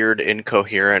of weird,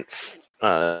 incoherent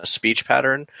speech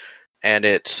pattern, and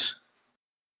it's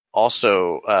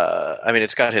also,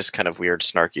 it's got his kind of weird,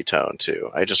 snarky tone too.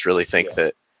 I just really think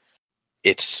that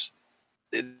it's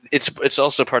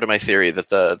also part of my theory that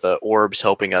the orbs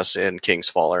helping us in King's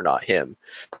Fall are not him.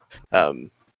 I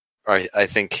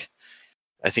think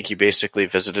he basically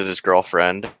visited his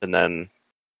girlfriend and then,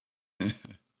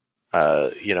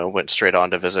 went straight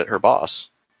on to visit her boss.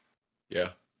 Yeah.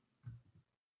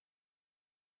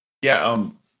 Yeah,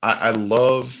 I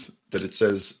love that it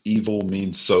says evil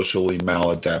means socially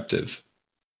maladaptive.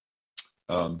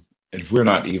 And we're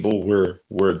not evil, we're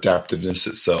adaptiveness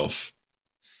itself.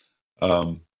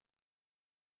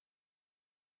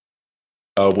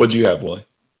 What'd you have, Willie?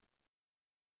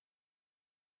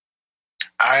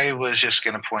 I was just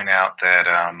going to point out that,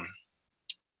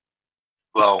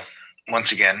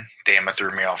 once again, Dama threw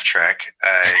me off track.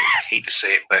 I hate to say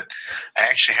it, but I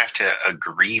actually have to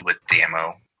agree with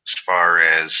Damo as far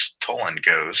as Toland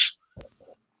goes.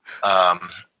 God,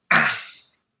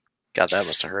 that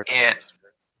must have hurt. And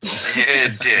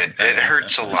it did. It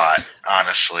hurts a lot,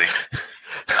 honestly.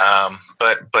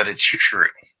 But it's true.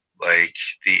 Like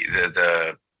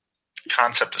the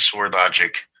concept of sword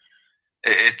logic,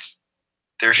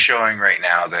 they're showing right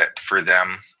now that for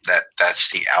them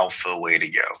that's the alpha way to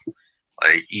go.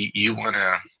 Like you want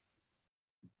to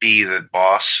be the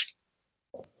boss,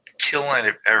 kill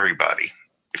everybody.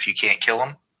 If you can't kill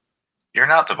them, you're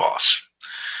not the boss.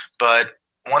 But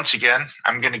once again,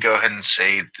 I'm going to go ahead and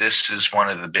say this is one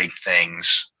of the big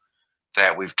things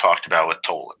that we've talked about with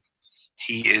Toland.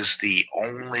 He is the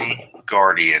only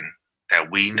guardian that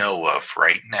we know of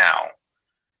right now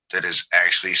that has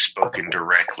actually spoken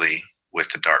directly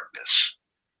with the darkness.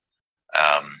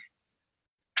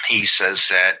 He says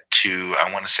that to,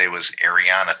 I want to say it was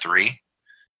Ariana 3.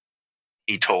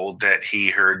 He told that he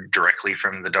heard directly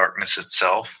from the darkness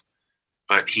itself,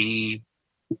 but he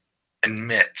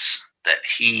admits that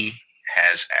he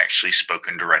has actually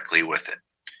spoken directly with it.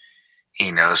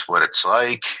 He knows what it's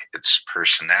like, its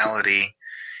personality.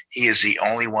 He is the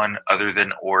only one other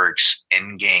than Oryx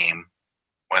in game,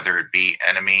 whether it be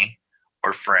enemy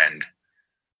or friend,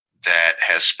 that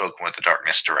has spoken with the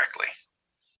darkness directly.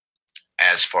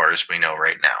 As far as we know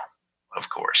right now, of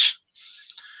course.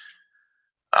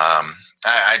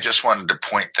 I just wanted to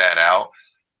point that out.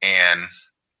 And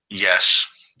yes,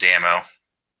 Damo,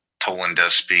 Toland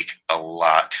does speak a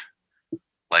lot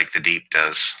like the deep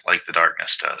does, like the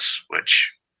darkness does,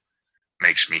 which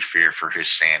makes me fear for his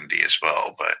sanity as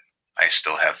well, but I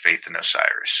still have faith in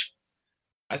Osiris.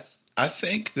 I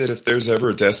think that if there's ever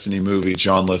a Destiny movie,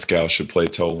 John Lithgow should play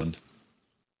Toland.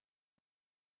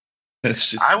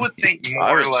 It's just I would think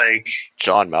more like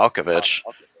John Malkovich.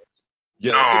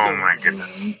 Yeah, oh my goodness.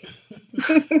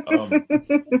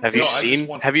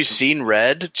 Have you seen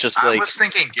Red? I was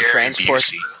thinking Gary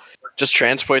Busey. Just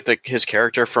transport his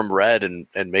character from Red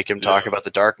and make him talk about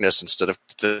the darkness instead of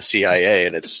the CIA,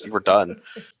 and we're done.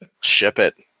 Ship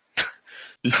it.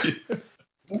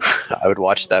 I would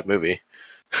watch that movie.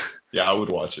 Yeah, I would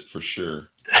watch it for sure.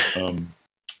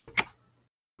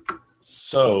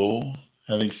 So,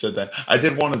 having said that, I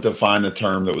did want to define a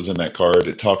term that was in that card.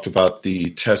 It talked about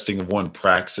the testing of one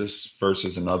praxis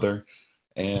versus another,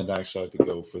 and actually I had to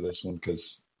go for this one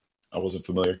because I wasn't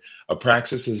familiar. A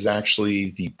praxis is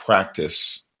actually the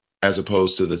practice as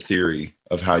opposed to the theory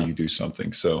of how you do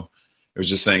something. So it was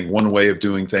just saying one way of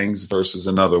doing things versus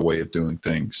another way of doing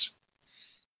things,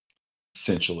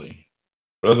 essentially.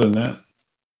 But other than that.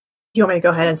 Do you want me to go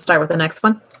ahead and start with the next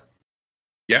one?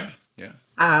 Yeah.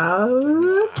 Okay.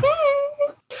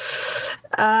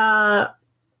 All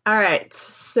right.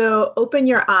 So open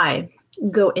your eye.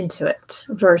 Go into it.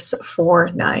 Verse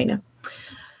 4-9.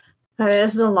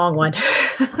 This is a long one.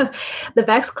 The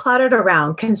Vex clattered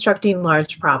around, constructing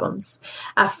large problems.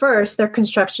 At first, their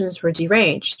constructions were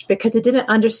deranged because they didn't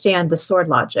understand the sword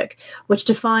logic, which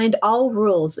defined all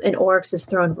rules in Oryx's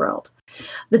throne world.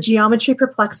 The geometry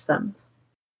perplexed them.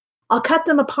 I'll cut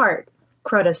them apart,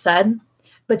 Crota said.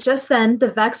 But just then, the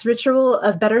Vex ritual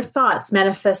of better thoughts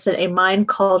manifested a mind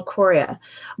called Qoria,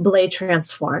 blade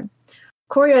transformed.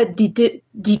 Qoria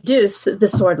deduced the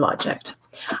sword logic.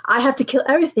 I have to kill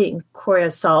everything,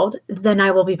 Qoria solved, then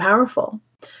I will be powerful.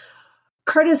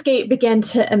 Kurta's gate began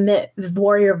to emit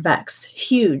warrior Vex,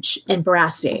 huge and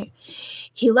brassy.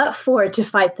 He leapt forward to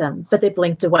fight them, but they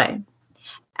blinked away.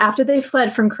 After they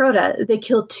fled from Crota, they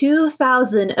killed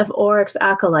 2,000 of Oryx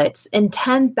acolytes and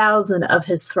 10,000 of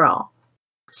his thrall.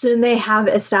 Soon they have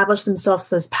established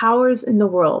themselves as powers in the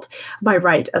world by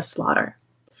right of slaughter.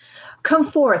 Come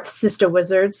forth, sister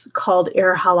wizards, called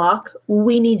Ir Halak.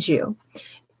 We need you.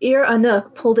 Ir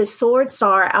Anuk pulled a sword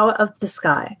star out of the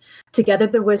sky. Together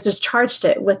the wizards charged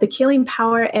it with the killing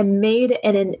power and made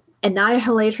an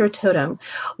annihilator totem,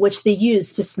 which they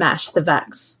used to smash the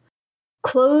Vex.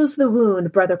 Close the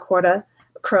wound, Brother Crota,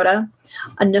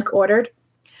 Anuk ordered.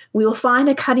 We will find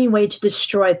a cutting way to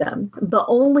destroy them, but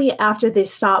only after they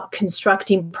stop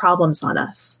constructing problems on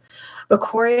us. But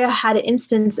Qoria had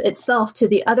instanced itself to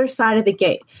the other side of the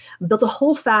gate, built a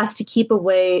holdfast to keep the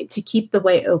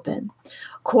way open.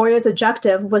 Qoria's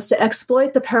objective was to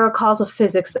exploit the paracausal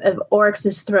physics of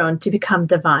Oryx's throne to become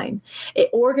divine. It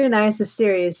organized a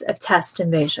series of test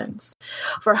invasions.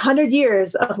 For 100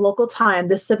 years of local time,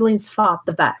 the siblings fought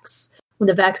the Vex. When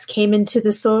the Vex came into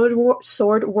the sword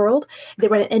world, they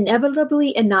were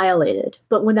inevitably annihilated.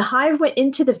 But when the Hive went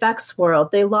into the Vex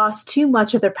world, they lost too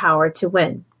much of their power to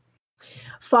win.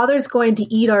 Father's going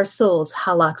to eat our souls,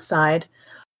 Halak sighed.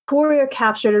 Qoria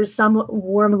captured some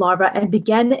worm larvae and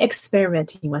began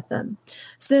experimenting with them.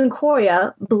 Soon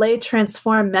Qoria, blade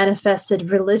transformed, manifested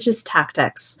religious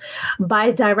tactics.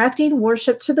 By directing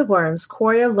worship to the worms,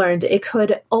 Qoria learned it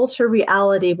could alter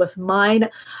reality with mind,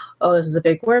 this is a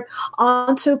big word,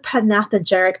 onto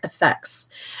panathogeric effects.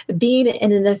 Being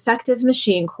an effective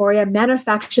machine, Qoria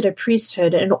manufactured a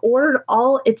priesthood and ordered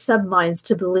all its subminds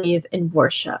to believe in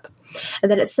worship.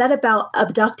 And then it set about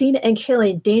abducting and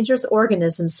killing dangerous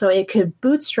organisms so it could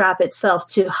bootstrap itself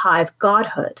to Hive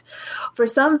godhood. For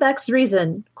some Vex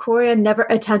reason, Qoria never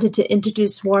attempted to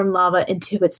introduce warm lava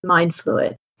into its mind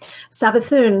fluid.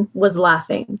 Savathun was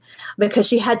laughing because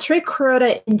she had tricked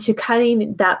Crota into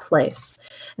cutting that place.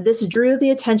 This drew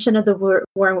the attention of the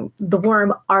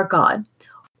worm, our god.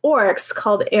 Oryx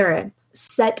called Aaron,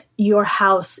 set your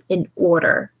house in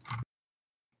order.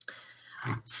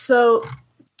 So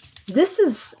this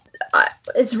is,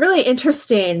 it's really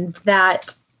interesting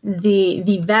that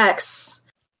the Vex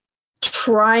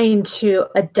trying to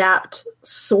adapt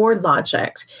sword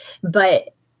logic,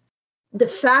 but the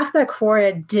fact that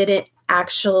Qoria didn't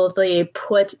actually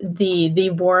put the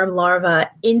worm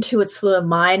larva into its fluid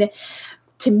mind,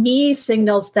 to me,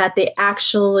 signals that they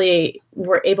actually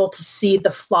were able to see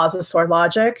the flaws of sword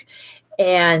logic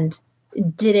and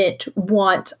didn't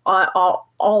want all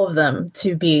of them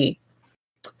to be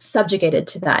subjugated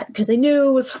to that because they knew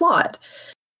it was flawed.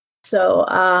 So,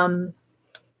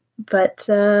 but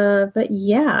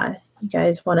yeah, you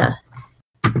guys want to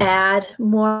add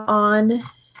more on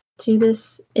to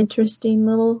this interesting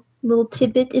little little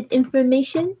tidbit of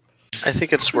information. I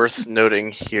think it's worth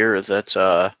noting here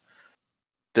that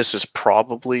this is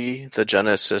probably the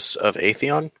genesis of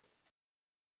Atheon,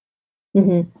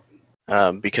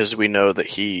 because we know that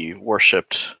he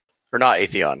worshipped, or not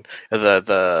Atheon,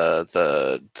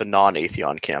 the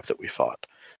non-Atheon camp that we fought,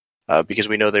 because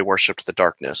we know they worshipped the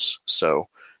darkness. So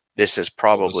this is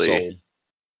probably,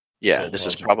 this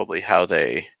is probably how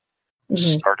they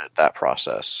started that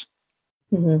process.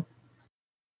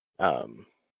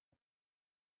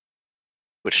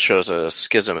 Which shows a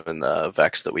schism in the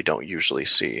Vex that we don't usually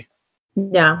see.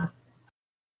 Yeah.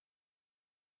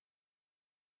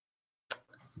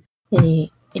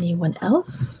 Anyone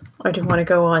else? Or do you want to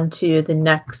go on to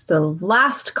the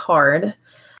last card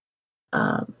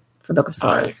for Book of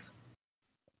Swords?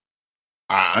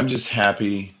 I'm just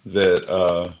happy that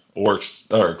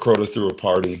Crota threw a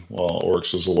party while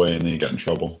Oryx was away, and then he got in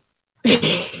trouble.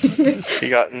 He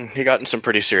got in some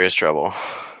pretty serious trouble.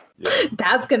 Yeah.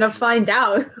 Dad's gonna find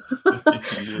out.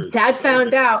 Dad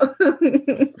found out.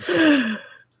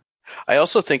 I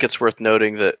also think it's worth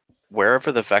noting that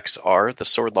wherever the Vex are, the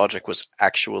sword logic was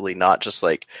actually not just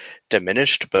like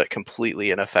diminished, but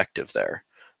completely ineffective there.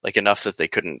 Like enough that they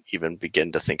couldn't even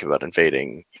begin to think about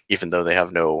invading, even though they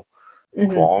have no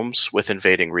qualms with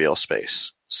invading real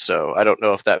space. So I don't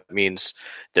know if that means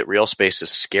that real space is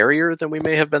scarier than we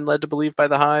may have been led to believe by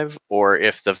the Hive, or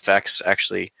if the Vex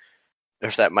actually,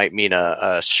 if that might mean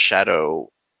a shadow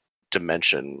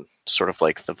dimension, sort of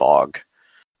like the Vogue,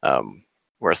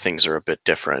 where things are a bit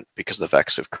different because the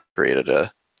Vex have created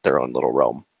their own little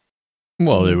realm.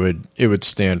 Well, it would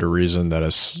stand to reason that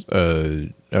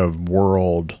a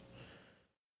world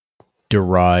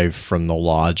derived from the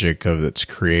logic of its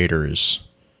creators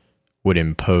would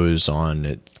impose on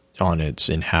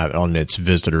its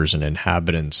visitors and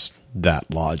inhabitants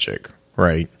that logic,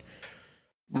 right?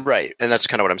 Right, and that's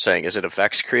kind of what I'm saying. Is it a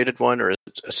Vex created one, or is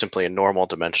it simply a normal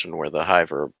dimension where the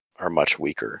Hive are much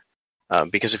weaker?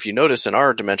 Because if you notice, in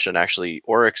our dimension, actually,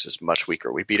 Oryx is much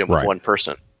weaker. We beat him with one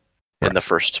person in the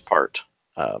first part.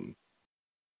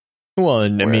 Well,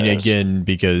 and I mean, again,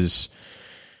 because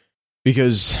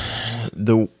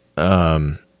the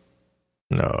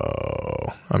no,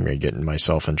 I'm gonna get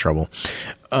myself in trouble.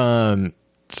 So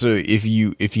if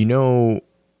you know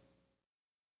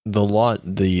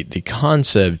the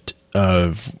concept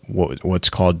of what's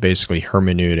called basically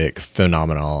hermeneutic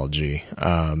phenomenology,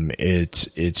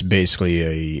 it's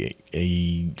basically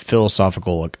a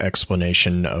philosophical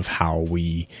explanation of how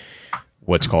we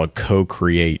what's called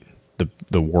co-create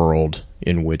the world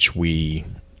in which we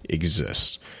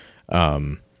exist.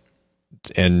 And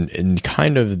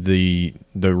kind of the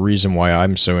reason why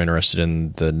I'm so interested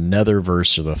in the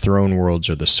Netherverse or the Throne Worlds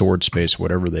or the Sword Space,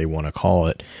 whatever they want to call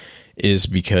it, is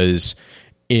because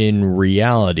in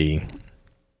reality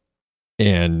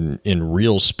and in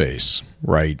real space,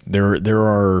 right, there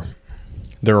are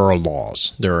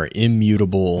laws. There are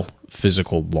immutable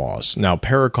physical laws. Now,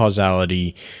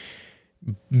 paracausality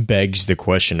begs the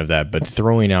question of that, but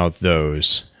throwing out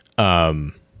those,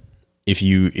 if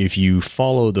you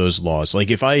follow those laws, like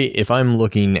if I'm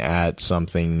looking at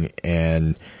something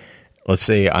and let's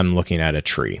say I'm looking at a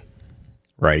tree,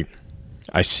 right?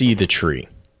 I see the tree.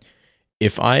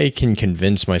 If I can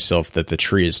convince myself that the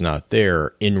tree is not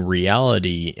there in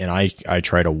reality, and I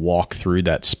try to walk through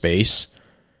that space,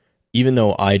 even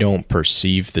though I don't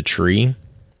perceive the tree,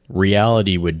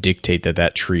 reality would dictate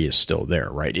that tree is still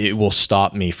there, right? It will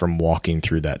stop me from walking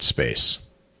through that space.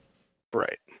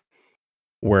 Right.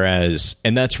 Whereas,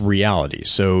 and that's reality.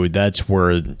 So that's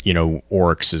where,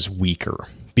 Oryx is weaker,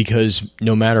 because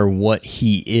no matter what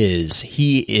he is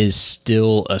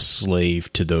still a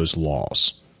slave to those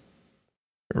laws.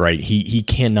 Right? He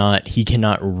cannot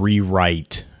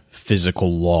rewrite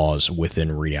physical laws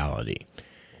within reality.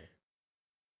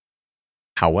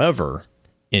 However,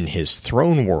 in his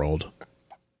throne world,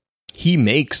 he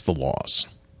makes the laws.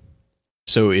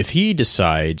 So if he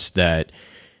decides that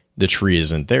the tree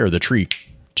isn't there, the tree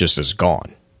just is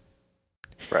gone.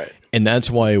 Right. And that's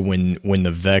why when the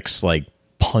Vex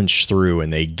punch through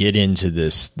and they get into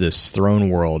this throne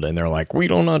world and they're like, we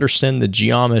don't understand the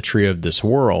geometry of this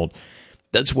world,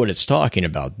 that's what it's talking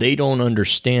about. They don't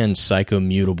understand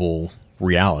psychomutable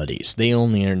realities. They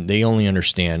only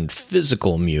understand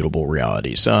physical mutable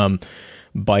realities.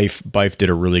 Bife did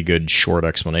a really good short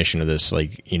explanation of this.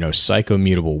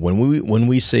 Psychomutable. When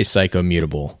we say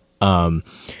psychomutable,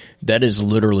 that is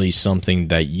literally something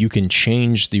that you can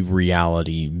change the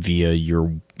reality via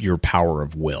your power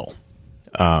of will.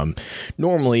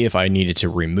 Normally, if I needed to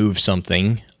remove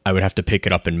something, I would have to pick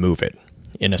it up and move it.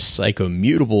 In a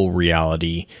psychomutable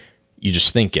reality, you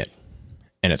just think it,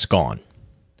 and it's gone.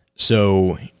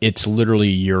 So it's literally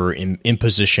your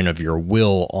imposition of your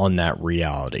will on that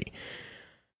reality.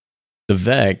 The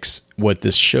Vex, what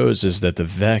this shows is that the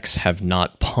Vex have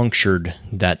not punctured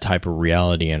that type of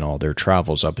reality in all their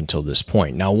travels up until this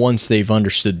point. Now, once they've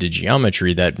understood the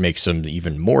geometry, that makes them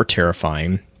even more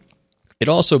terrifying. It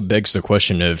also begs the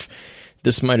question of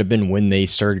this might have been when they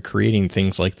started creating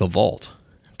things like the Vault,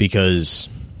 because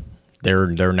they're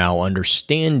now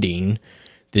understanding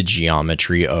the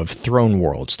geometry of throne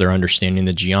worlds. They're understanding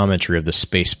the geometry of the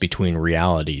space between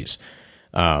realities.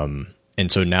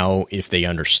 And so now if they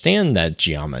understand that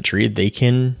geometry, they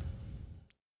can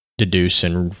deduce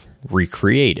and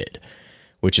recreate it,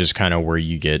 which is kind of where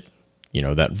you get,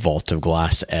 that Vault of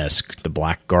Glass-esque, the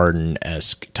Black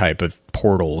Garden-esque type of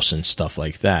portals and stuff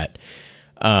like that.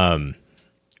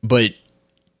 But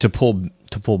to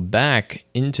pull back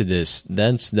into this,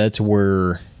 that's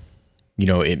where,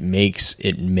 it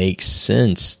makes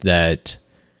sense that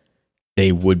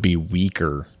they would be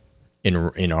weaker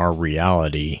in our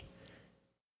reality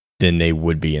than they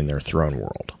would be in their throne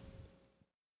world.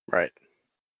 Right.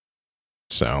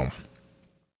 So,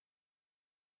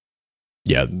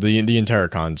 yeah, the entire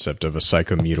concept of a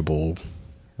psychomutable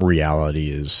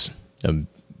reality is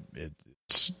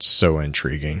it's so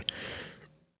intriguing.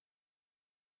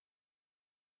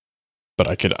 But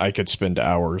I could spend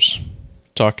hours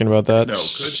talking about that. No,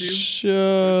 could you?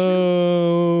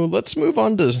 So let's move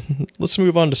on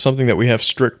to something that we have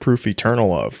strict proof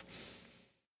eternal of.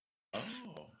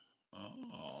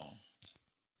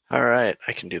 All right,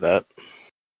 I can do that.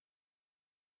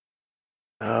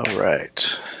 All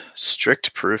right.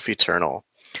 Strict proof eternal.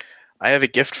 I have a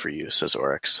gift for you, says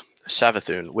Oryx.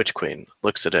 Savathun, Witch Queen,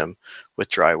 looks at him with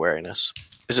dry wariness.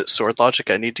 Is it sword logic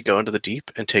I need to go into the deep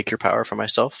and take your power for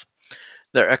myself?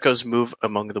 Their echoes move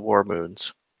among the war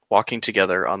moons, walking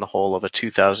together on the hull of a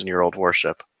 2,000-year-old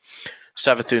warship.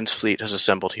 Savathun's fleet has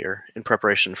assembled here, in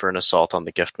preparation for an assault on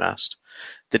the gift mast.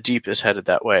 The deep is headed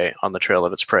that way, on the trail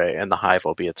of its prey, and the hive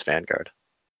will be its vanguard.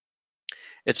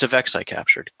 It's a Vex I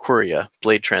captured, Quria,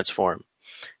 blade transform.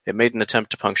 It made an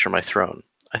attempt to puncture my throne.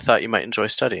 I thought you might enjoy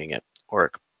studying it.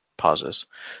 Oryx pauses,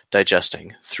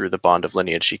 digesting. Through the bond of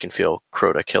lineage he can feel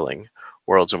Crota killing,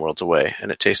 worlds and worlds away,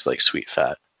 and it tastes like sweet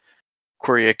fat.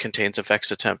 Quria contains a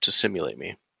Vex attempt to simulate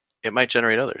me. It might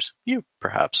generate others. You,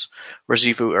 perhaps. Or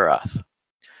Xivu Arath.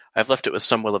 I've left it with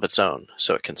some will of its own,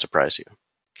 so it can surprise you.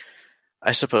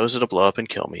 I suppose it'll blow up and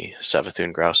kill me,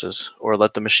 Savathun grouses, or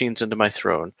let the machines into my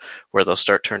throne, where they'll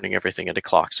start turning everything into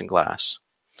clocks and glass.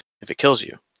 If it kills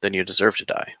you, then you deserve to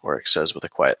die, Oryx says with a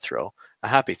quiet thrill, a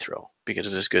happy thrill, because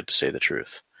it is good to say the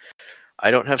truth. I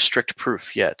don't have strict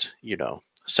proof yet, you know.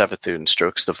 Savathun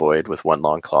strokes the void with one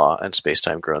long claw, and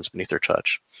space-time groans beneath her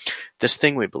touch. This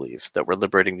thing we believe, that we're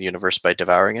liberating the universe by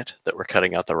devouring it, that we're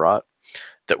cutting out the rot,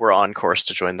 that we're on course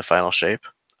to join the final shape,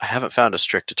 I haven't found a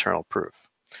strict eternal proof.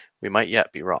 We might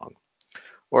yet be wrong.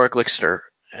 Oryx looks at her,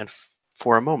 and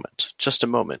for a moment, just a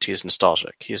moment, he is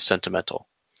nostalgic, he is sentimental.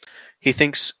 He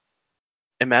thinks,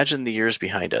 imagine the years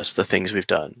behind us, the things we've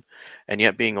done, and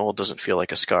yet being old doesn't feel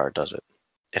like a scar, does it?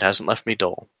 It hasn't left me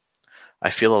dull. I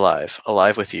feel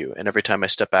alive with you, and every time I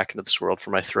step back into this world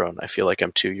for my throne, I feel like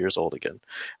I'm 2 years old again,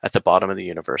 at the bottom of the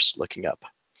universe, looking up.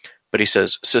 But he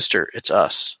says, sister, it's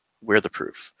us. We're the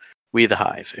proof. We the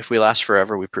hive. If we last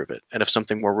forever, we prove it. And if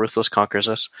something more ruthless conquers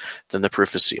us, then the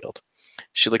proof is sealed.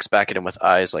 She looks back at him with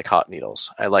eyes like hot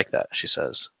needles. I like that, she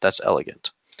says. That's elegant.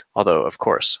 Although, of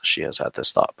course, she has had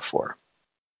this thought before.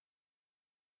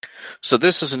 So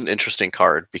this is an interesting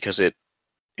card because it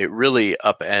really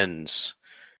upends,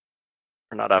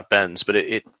 or not upends, but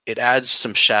it adds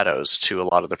some shadows to a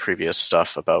lot of the previous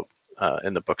stuff about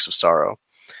in the Books of Sorrow.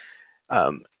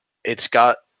 It's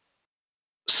got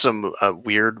some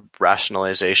weird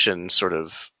rationalization, sort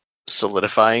of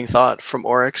solidifying thought from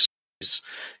Oryx. He's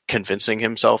convincing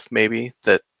himself maybe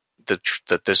that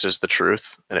that this is the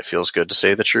truth, and it feels good to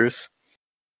say the truth.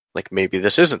 Like maybe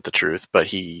this isn't the truth, but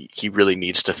he really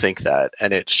needs to think that,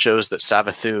 and it shows that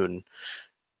Savathun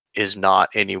is not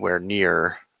anywhere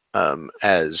near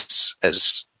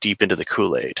as deep into the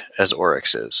Kool-Aid as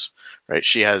Oryx is. Right?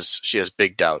 She has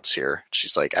big doubts here.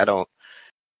 She's like, I don't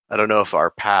know if our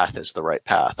path is the right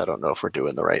path. I don't know if we're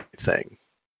doing the right thing.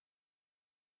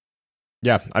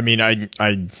 Yeah, I mean, I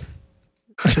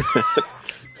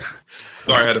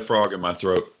Sorry, I had a frog in my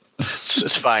throat.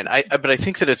 It's fine. But I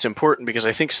think that it's important because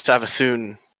I think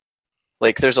Savathun,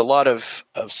 like, there's a lot of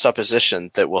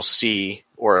supposition that we'll see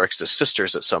Oryx as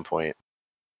sisters at some point.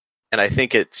 And I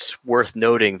think it's worth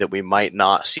noting that we might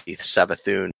not see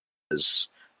Savathun as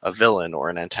a villain or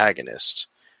an antagonist.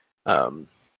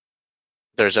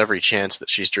 There's every chance that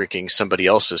she's drinking somebody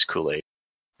else's Kool-Aid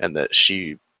and that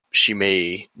she she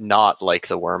may not like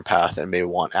the worm path and may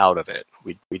want out of it.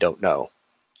 We don't know.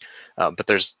 But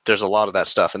there's a lot of that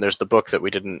stuff, and there's the book that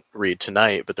we didn't read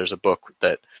tonight. But there's a book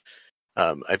that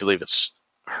I believe it's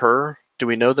her. Do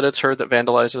we know that it's her that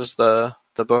vandalizes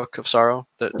the Book of Sorrow?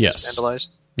 That Yes. is vandalized.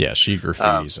 Yeah, she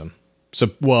graffitis them. So,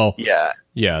 well,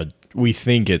 Yeah. We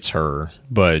think it's her,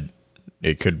 but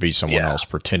it could be someone else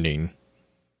pretending.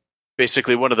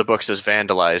 Basically, one of the books is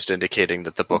vandalized, indicating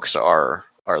that the books are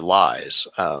lies,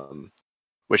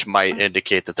 which might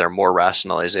indicate that they're more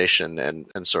rationalization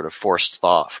and sort of forced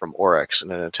thought from Oryx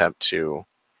in an attempt to,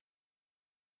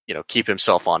 keep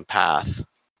himself on path,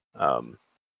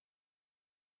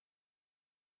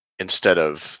 instead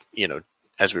of,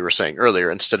 as we were saying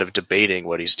earlier, instead of debating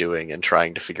what he's doing and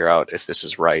trying to figure out if this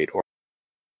is right, or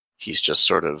he's just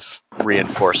sort of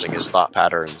reinforcing his thought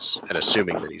patterns and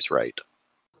assuming that he's right.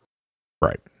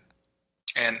 Right.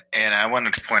 And I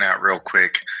wanted to point out real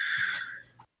quick,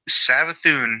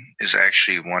 Savathun is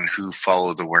actually one who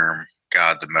followed the worm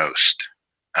god the most,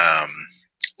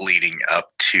 leading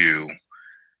up to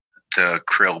the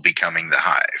Krill becoming the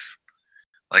hive.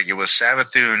 Like, it was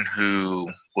Savathun who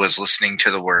was listening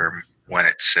to the worm when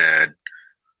it said,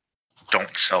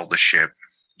 "Don't sell the ship,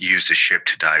 use the ship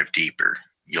to dive deeper.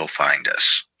 You'll find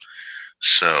us."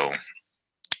 So,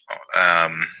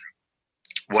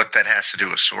 what that has to do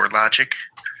with sword logic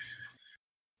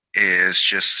is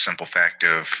just a simple fact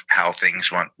of how things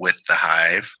went with the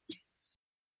hive.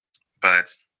 But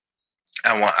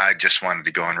I just wanted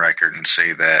to go on record and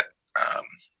say that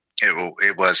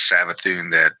it was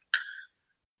Savathun that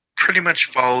pretty much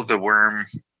followed the worm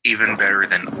even better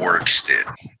than Oryx did,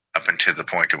 up until the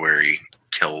point to where he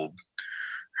killed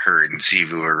her and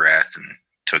Xivu Arath and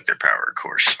took their power, of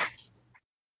course.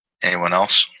 Anyone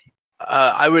else?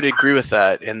 I would agree with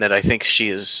that, in that I think she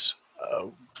is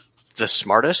the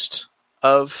smartest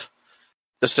of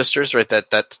the sisters, right?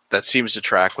 That seems to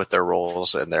track with their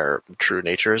roles and their true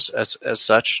natures as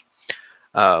such.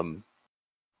 But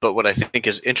what I think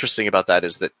is interesting about that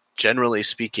is that, generally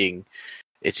speaking,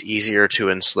 it's easier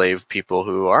to enslave people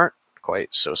who aren't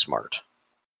quite so smart.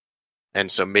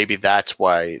 And so maybe that's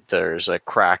why there's a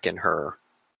crack in her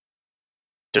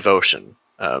devotion.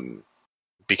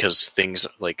 Because things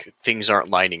aren't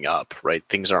lining up, right?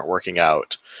 Things aren't working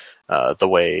out the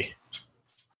way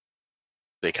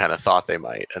they kind of thought they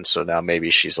might. And so now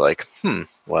maybe she's like,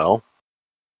 well,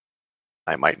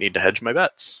 I might need to hedge my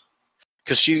bets.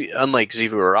 Because she, unlike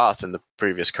Xivu Arath in the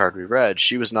previous card we read,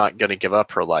 she was not going to give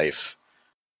up her life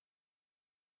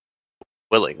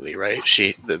willingly, right?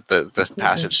 The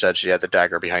passage said she had the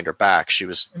dagger behind her back. She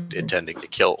was intending to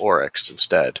kill Oryx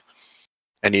instead.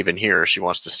 And even here, she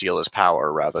wants to steal his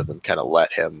power rather than kind of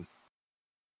let him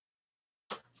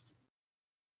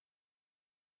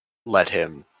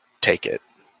take it,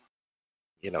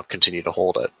 continue to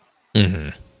hold it. Mm-hmm.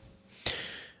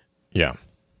 Yeah.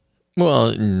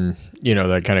 Well,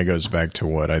 that kind of goes back to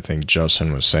what I think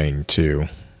Justin was saying too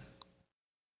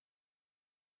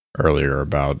earlier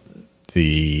about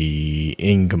the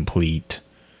incomplete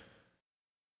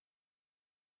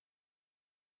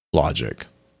logic.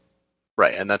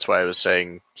 Right, and that's why I was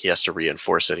saying he has to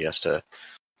reinforce it. He has to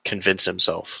convince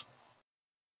himself.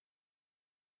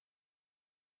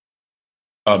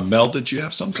 Mel, did you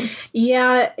have something?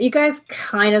 Yeah, you guys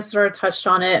kind of sort of touched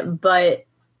on it, but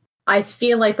I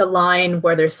feel like the line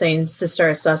where they're saying "Sister,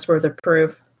 assess were the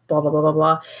proof," blah blah blah blah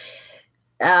blah.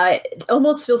 It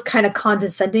almost feels kind of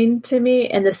condescending to me,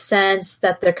 in the sense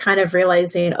that they're kind of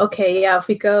realizing, okay, yeah, if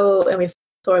we go and we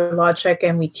sort of logic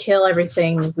and we kill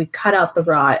everything, we cut out the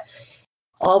rot,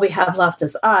 all we have left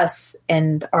is us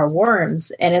and our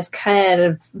worms. And it's kind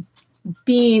of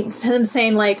being them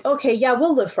saying like, okay, yeah,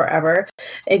 we'll live forever,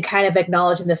 and kind of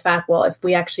acknowledging the fact, well, if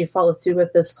we actually follow through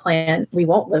with this plan, we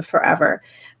won't live forever,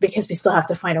 because we still have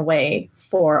to find a way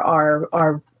for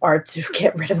our to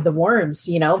get rid of the worms.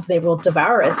 They will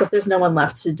devour us. If there's no one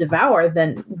left to devour,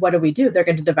 then what do? They're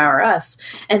going to devour us,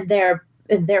 and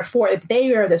therefore, if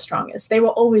they are the strongest, they will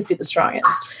always be the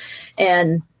strongest.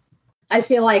 And I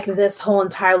feel like this whole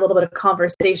entire little bit of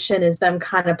conversation is them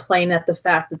kind of playing at the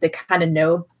fact that they kind of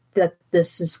know that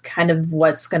this is kind of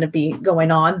what's going to be going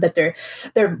on, that they're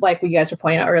like you guys were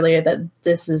pointing out earlier, that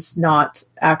this is not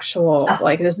actual,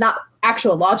 like it's not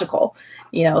actual logical,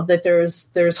 that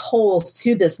there's holes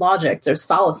to this logic, there's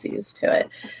fallacies to it.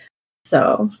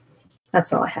 So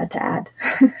that's all I had to add.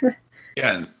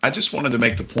 Yeah, and I just wanted to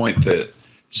make the point that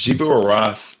Savathun,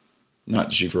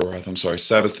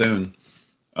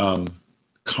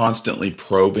 constantly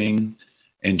probing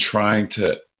and trying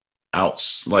to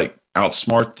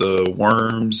outsmart the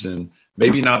worms, and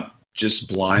maybe not just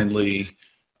blindly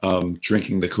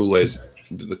drinking the Kool-Aid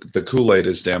the Kool-Aid,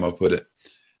 as Damo put it.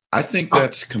 I think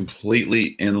that's completely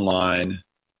in line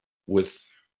with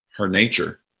her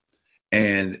nature,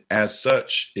 and as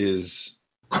such is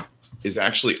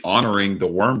actually honoring the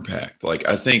Worm Pact. Like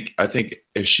I think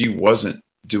if she wasn't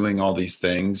doing all these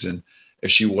things, and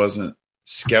if she wasn't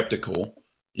skeptical,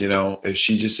 if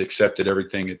she just accepted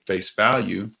everything at face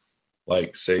value,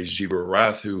 like say Xivu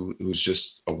Arath, who's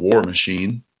just a war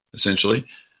machine essentially,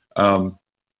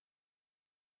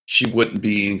 she wouldn't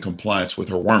be in compliance with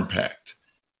her Worm Pact.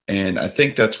 And I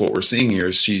think that's what we're seeing here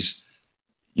is she's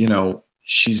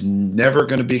never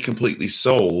going to be completely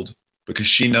sold because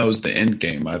she knows the end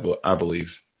game, I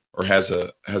believe, or has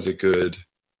a good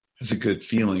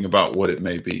feeling about what it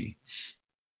may be.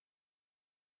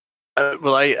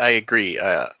 Well, I agree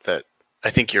that I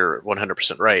think you're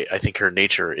 100% right. I think her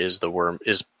nature is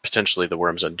potentially the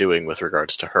worm's undoing with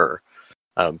regards to her,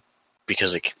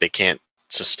 because they can't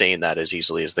sustain that as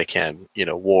easily as they can,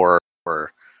 war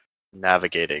or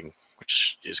navigating,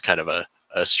 which is kind of a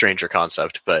stranger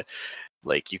concept, but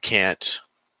like you can't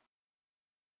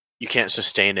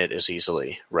sustain it as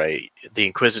easily, right? The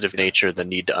inquisitive nature, the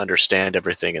need to understand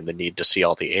everything, and the need to see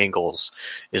all the angles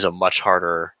is a much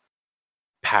harder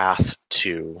path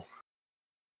to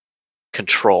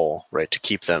control, right? To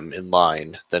keep them in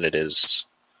line than it is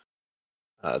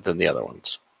than the other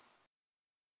ones.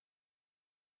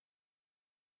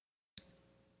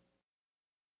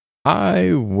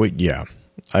 I would, yeah.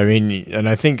 I mean, and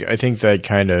I think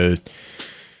that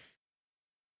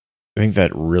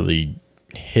really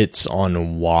hits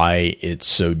on why it's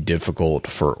so difficult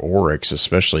for Oryx,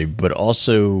 especially, but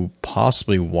also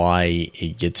possibly why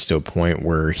it gets to a point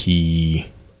where he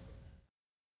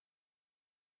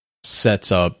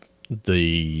sets up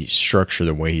the structure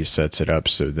the way he sets it up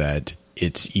so that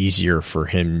it's easier for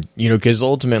him, because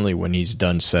ultimately when he's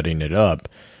done setting it up,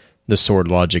 the sword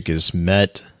logic is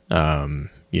met. The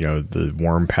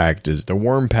Worm Pact is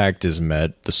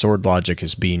met. The sword logic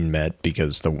is being met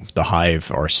because the Hive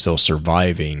are still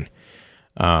surviving,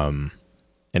 and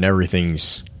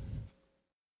everything's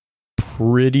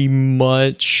pretty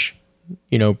much,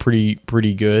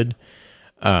 pretty good.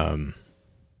 And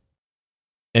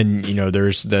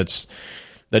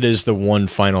that is the one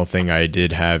final thing I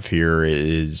did have here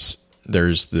is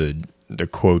there's the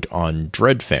quote on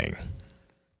Dreadfang.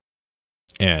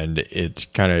 And it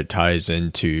kind of ties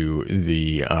into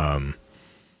the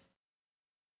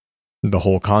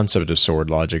whole concept of sword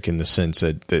logic in the sense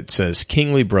that it says,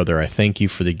 "Kingly brother, I thank you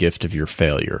for the gift of your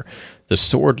failure. The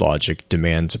sword logic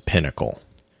demands a pinnacle."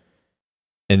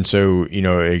 And so,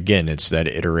 again, it's that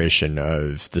iteration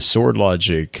of the sword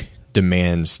logic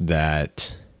demands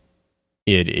that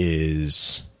there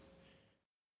is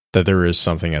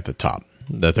something at the top,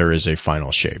 that there is a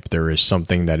final shape. There is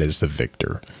something that is the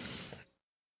victor.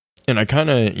 And I kind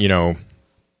of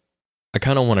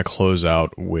want to close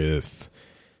out with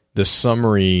the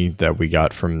summary that we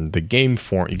got from the Game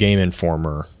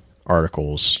Informer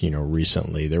articles,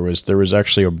 recently. There was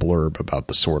actually a blurb about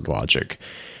the sword logic,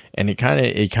 and it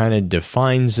kind of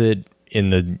defines it in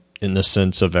the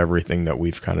sense of everything that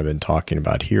we've kind of been talking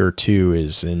about here too,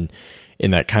 is in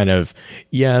that kind of,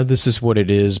 yeah, this is what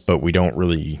it is, but we don't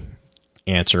really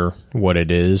answer what it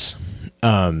is.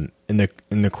 And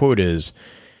the quote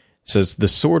says, "The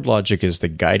sword logic is the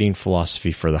guiding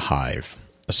philosophy for the Hive,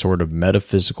 a sort of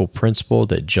metaphysical principle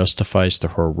that justifies the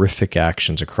horrific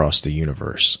actions across the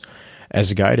universe.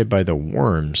 As guided by the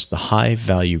worms, the Hive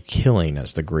value killing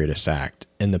as the greatest act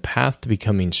and the path to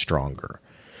becoming stronger.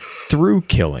 Through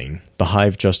killing, the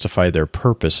Hive justify their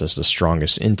purpose as the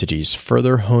strongest entities,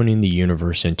 further honing the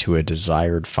universe into a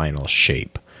desired final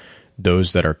shape.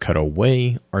 Those that are cut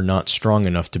away are not strong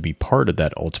enough to be part of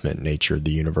that ultimate nature of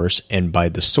the universe, and by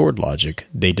the sword logic,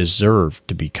 they deserve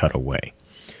to be cut away.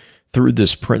 Through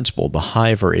this principle, the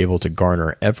Hive are able to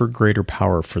garner ever greater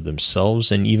power for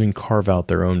themselves and even carve out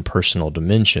their own personal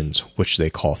dimensions, which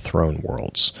they call throne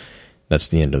worlds." That's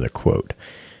the end of the quote.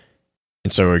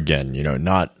 And so again,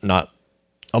 not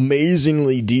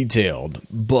amazingly detailed,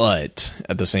 but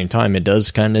at the same time, it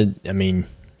does kind of,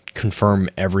 confirm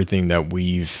everything that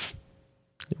we've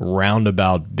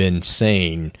roundabout been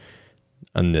saying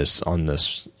on this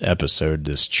episode,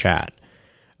 this chat.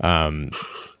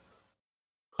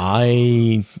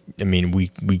 We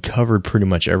covered pretty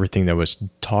much everything that was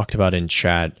talked about in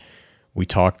chat. We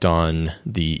talked on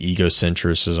the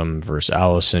egocentrism versus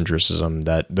allocentrism,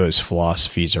 that those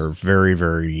philosophies are very,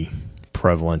 very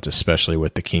prevalent, especially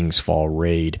with the King's Fall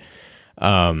raid.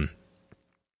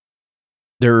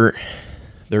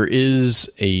 There is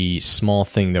a small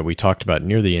thing that we talked about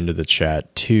near the end of the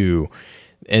chat too,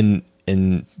 and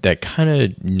that kind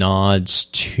of nods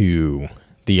to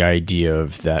the idea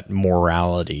of that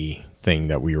morality thing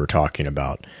that we were talking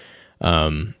about.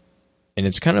 And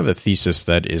it's kind of a thesis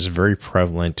that is very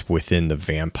prevalent within the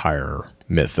vampire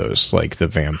mythos, like the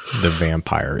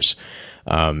vampires.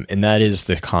 And that is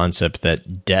the concept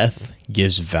that death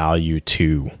gives value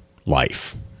to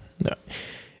life.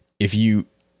 If you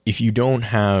don't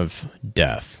have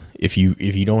death, if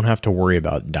you don't have to worry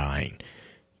about dying,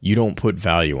 you don't put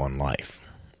value on life.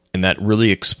 And that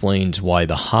really explains why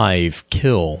the Hive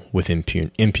kill with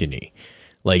impunity.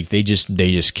 Like they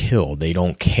just kill. They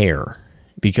don't care.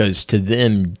 Because to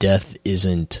them, death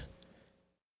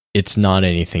it's not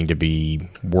anything to be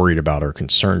worried about or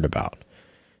concerned about.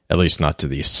 At least not to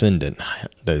the Ascendant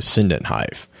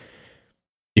Hive.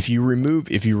 If you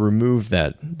remove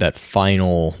that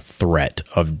final threat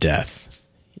of death,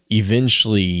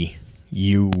 eventually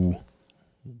you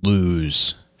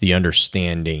lose the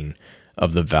understanding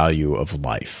of the value of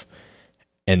life.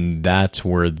 And that's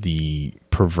where the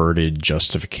perverted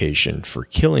justification for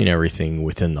killing everything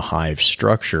within the Hive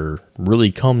structure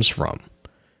really comes from,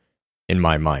 in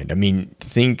my mind. I mean,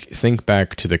 think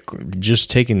back to just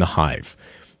taking the Hive,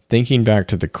 thinking back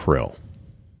to the Krill.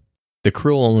 The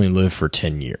Krill only lived for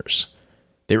 10 years.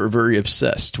 They were very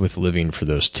obsessed with living for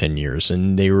those 10 years,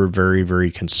 and they were very,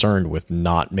 very concerned with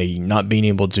not being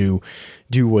able to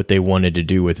do what they wanted to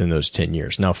do within those 10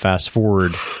 years. Now, fast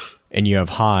forward, and you have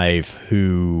Hive,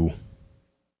 who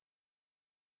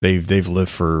they've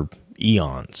lived for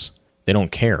eons. They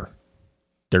don't care.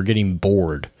 They're getting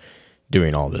bored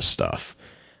doing all this stuff,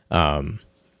 and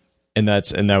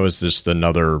that was just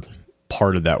another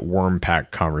part of that worm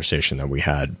pack conversation that we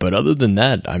had. But other than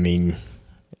that, I mean,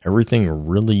 everything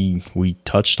really, we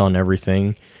touched on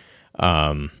everything.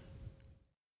 I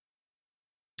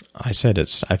think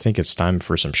it's time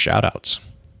for some shout outs.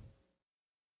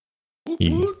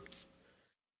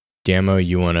 Damo,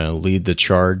 you want to lead the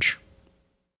charge?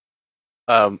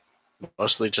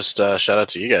 Mostly just shout out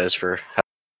to you guys for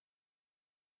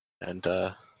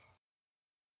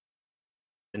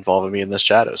involving me in this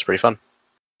chat. It was pretty fun.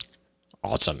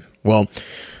 Awesome. Well,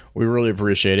 we really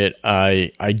appreciate it.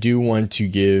 I do want to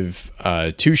give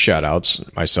 2 shout outs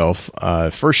myself.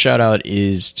 First shout out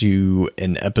is to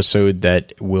an episode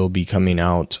that will be coming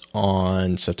out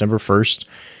on September 1st.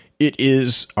 It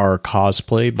is our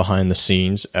cosplay behind the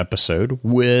scenes episode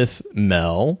with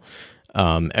Mel.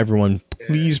 Everyone,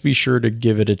 please be sure to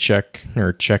give it a check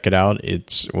it out.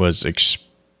 It was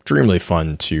extremely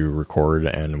fun to record,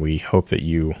 and we hope that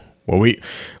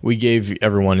we gave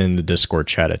everyone in the Discord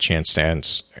chat a chance to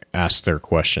ask their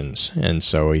questions, and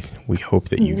so we hope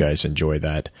that you guys enjoy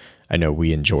that. I know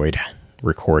we enjoyed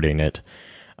recording it.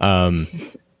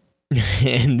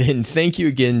 And then thank you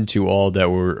again to all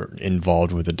that were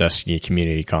involved with the Destiny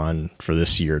Community Con for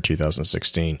this year,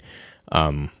 2016.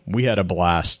 We had a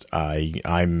blast.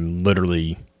 I'm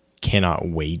literally cannot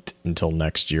wait until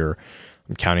next year.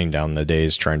 I'm counting down the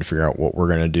days, trying to figure out what we're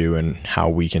going to do and how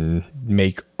we can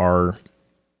make our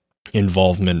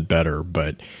involvement better.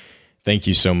 But thank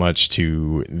you so much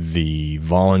to the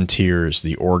volunteers,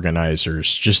 the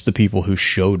organizers, just the people who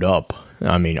showed up.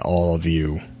 I mean, all of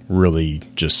you really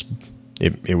just,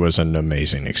 it was an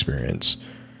amazing experience.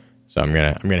 So I'm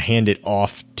gonna hand it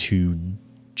off to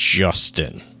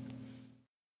Justin.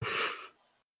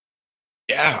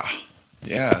 Yeah,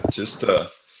 just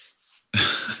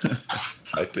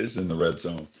hype is in the red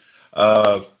zone.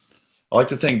 I'd like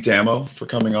to thank Damo for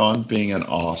coming on, being an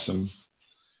awesome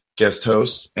guest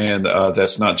host, and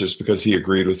that's not just because he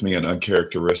agreed with me an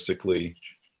uncharacteristically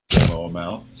Damo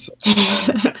amount. So,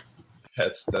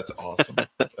 that's awesome.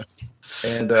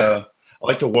 And I'd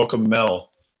like to welcome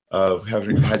Mel.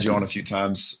 Having had you on a few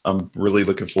times, I'm really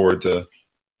looking forward to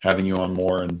having you on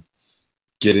more and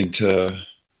getting to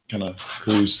kind of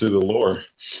cruise through the lore.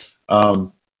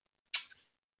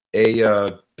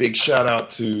 A big shout out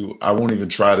to, I won't even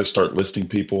try to start listing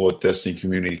people at Destiny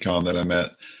Community Con that I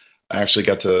met. I actually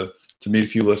got to meet a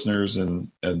few listeners, and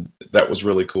that was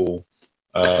really cool.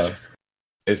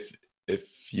 If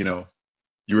you know,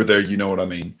 you were there, you know what I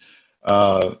mean.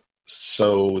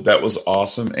 So that was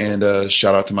awesome. And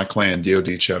shout out to my clan,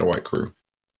 DoD Shadow White Crew.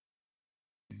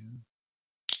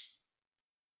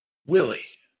 Willie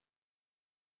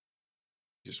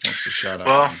just wants to shout out.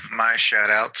 Well, my shout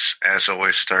outs, as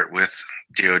always, start with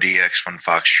DoD X1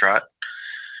 Foxtrot.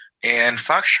 And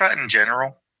Foxtrot in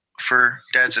general, for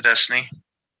Dads of Destiny,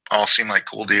 all seem like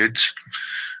cool dudes.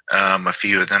 A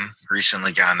few of them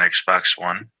recently got an Xbox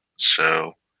One.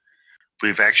 So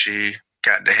we've actually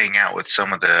gotten to hang out with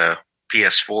some of the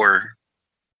PS4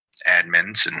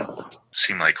 admins and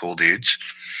seem like cool dudes.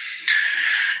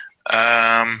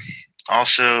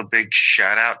 Also, big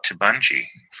shout out to Bungie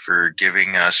for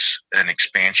giving us an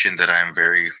expansion that I'm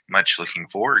very much looking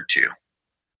forward to.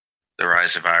 The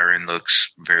Rise of Iron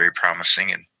looks very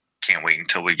promising, and can't wait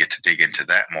until we get to dig into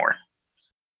that more.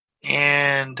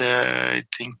 And I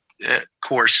think, of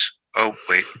course, oh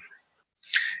wait,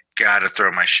 gotta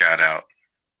throw my shout out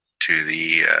to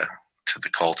the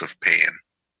Cult of Pan.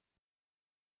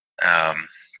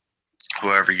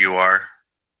 Whoever you are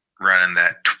running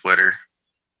that Twitter,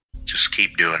 just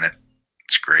keep doing it.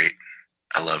 It's great.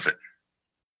 I love it.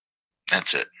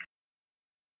 That's it.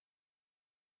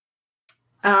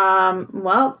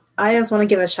 Well, I just want to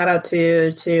give a shout out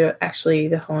to actually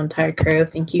the whole entire crew.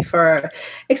 Thank you for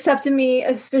accepting me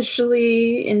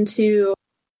officially into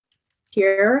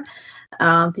here.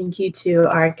 Thank you to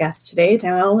our guest today,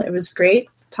 Daniel. It was great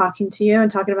talking to you and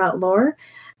talking about lore.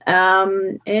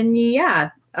 And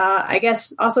yeah, I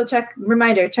guess also check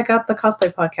out the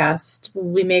Cosplay Podcast.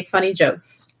 We make funny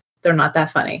jokes. They're not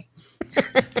that funny.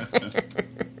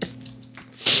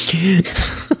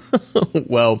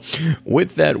 Well,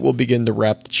 with that, we'll begin to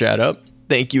wrap the chat up.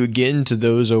 Thank you again to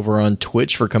those over on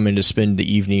Twitch for coming to spend the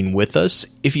evening with us.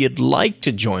 If you'd like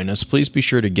to join us, please be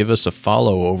sure to give us a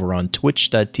follow over on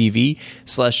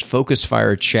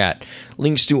twitch.tv/FocusFireChat.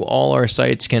 Links to all our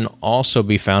sites can also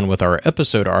be found with our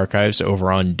episode archives over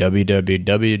on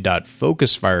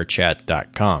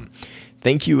www.focusfirechat.com.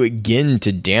 Thank you again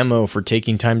to Damo for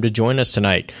taking time to join us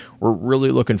tonight. We're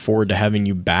really looking forward to having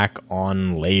you back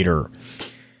on later.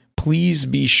 Please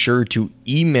be sure to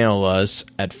email us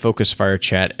at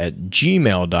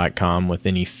focusfirechat@gmail.com with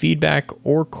any feedback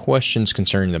or questions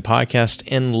concerning the podcast,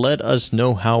 and let us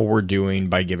know how we're doing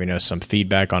by giving us some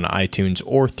feedback on iTunes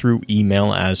or through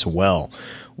email as well.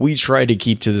 We try to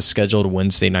keep to the scheduled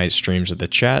Wednesday night streams of the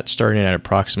chat starting at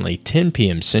approximately 10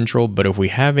 p.m. Central, but if we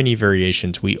have any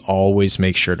variations, we always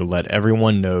make sure to let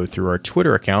everyone know through our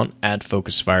Twitter account at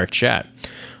FocusFireChat.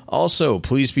 Also,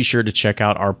 please be sure to check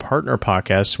out our partner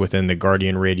podcasts within the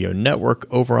Guardian Radio Network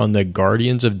over on the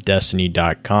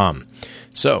guardiansofdestiny.com.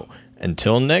 So,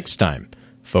 until next time,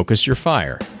 focus your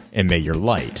fire and may your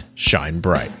light shine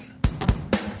bright.